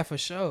 Yeah, for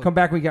sure. Come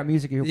back when you got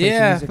music. You'll play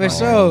some music for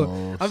sure.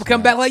 I'm gonna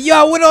come back like, yo,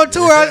 I went on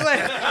tour. I was like,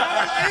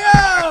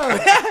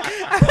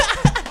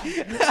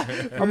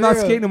 yo. I'm not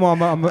skating them all.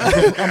 I'm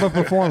a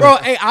performer. Bro,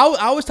 hey,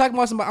 I was talking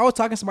about somebody. I was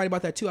talking to somebody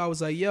about that too. I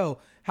was like, yo,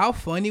 how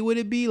funny would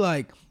it be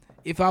like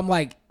if I'm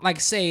like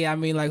say, I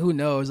mean, like who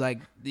knows, like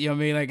you know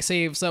what I mean, like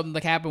say if something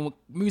like happened,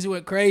 music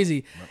went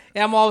crazy,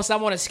 and I'm all of a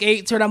sudden on a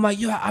skate tour, and I'm like,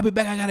 yo, I'll be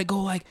back. I gotta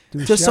go like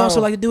to so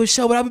like to do a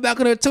show, but I'll be back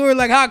on a tour.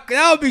 Like how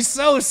that would be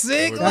so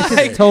sick.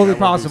 That's totally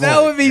possible.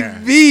 That would be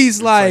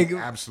beast. Like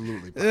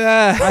absolutely.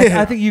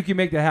 I think you can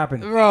make that happen,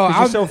 bro.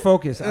 I'm so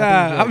focused.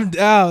 I'm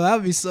down. That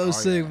would be so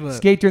sick. But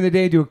skate during the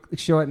day, do a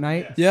show at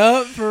night.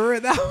 Yep, for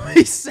real. That would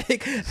be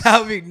sick.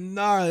 That would be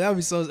gnarly. That would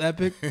be so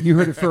epic. You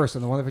heard it first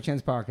on the Wonderful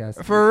Chance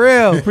podcast. For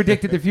real. You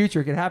predicted the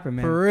future. It could happen,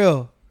 man. For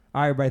real.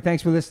 All right, everybody.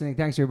 Thanks for listening.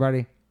 Thanks,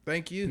 everybody.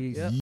 Thank you.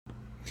 Yep.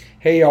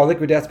 Hey, y'all.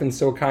 Liquid Death's been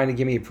so kind to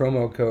give me a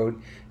promo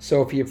code.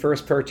 So for your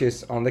first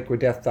purchase on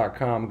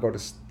liquiddeath.com, go to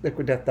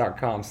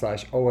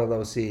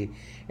liquiddeath.com/OLOC,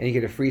 and you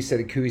get a free set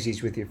of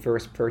koozies with your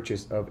first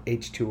purchase of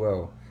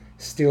H2O,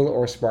 still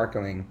or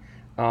sparkling.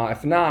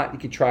 If not, you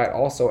can try it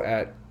also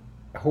at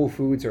Whole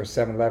Foods or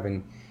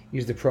 7-Eleven.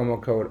 Use the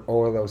promo code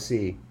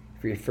OLOC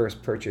for your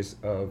first purchase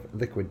of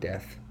Liquid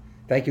Death.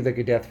 Thank you,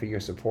 Liquid Death, for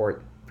your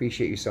support.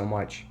 Appreciate you so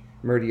much.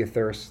 Murder your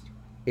thirst.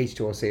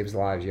 H2O saves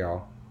lives,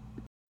 y'all.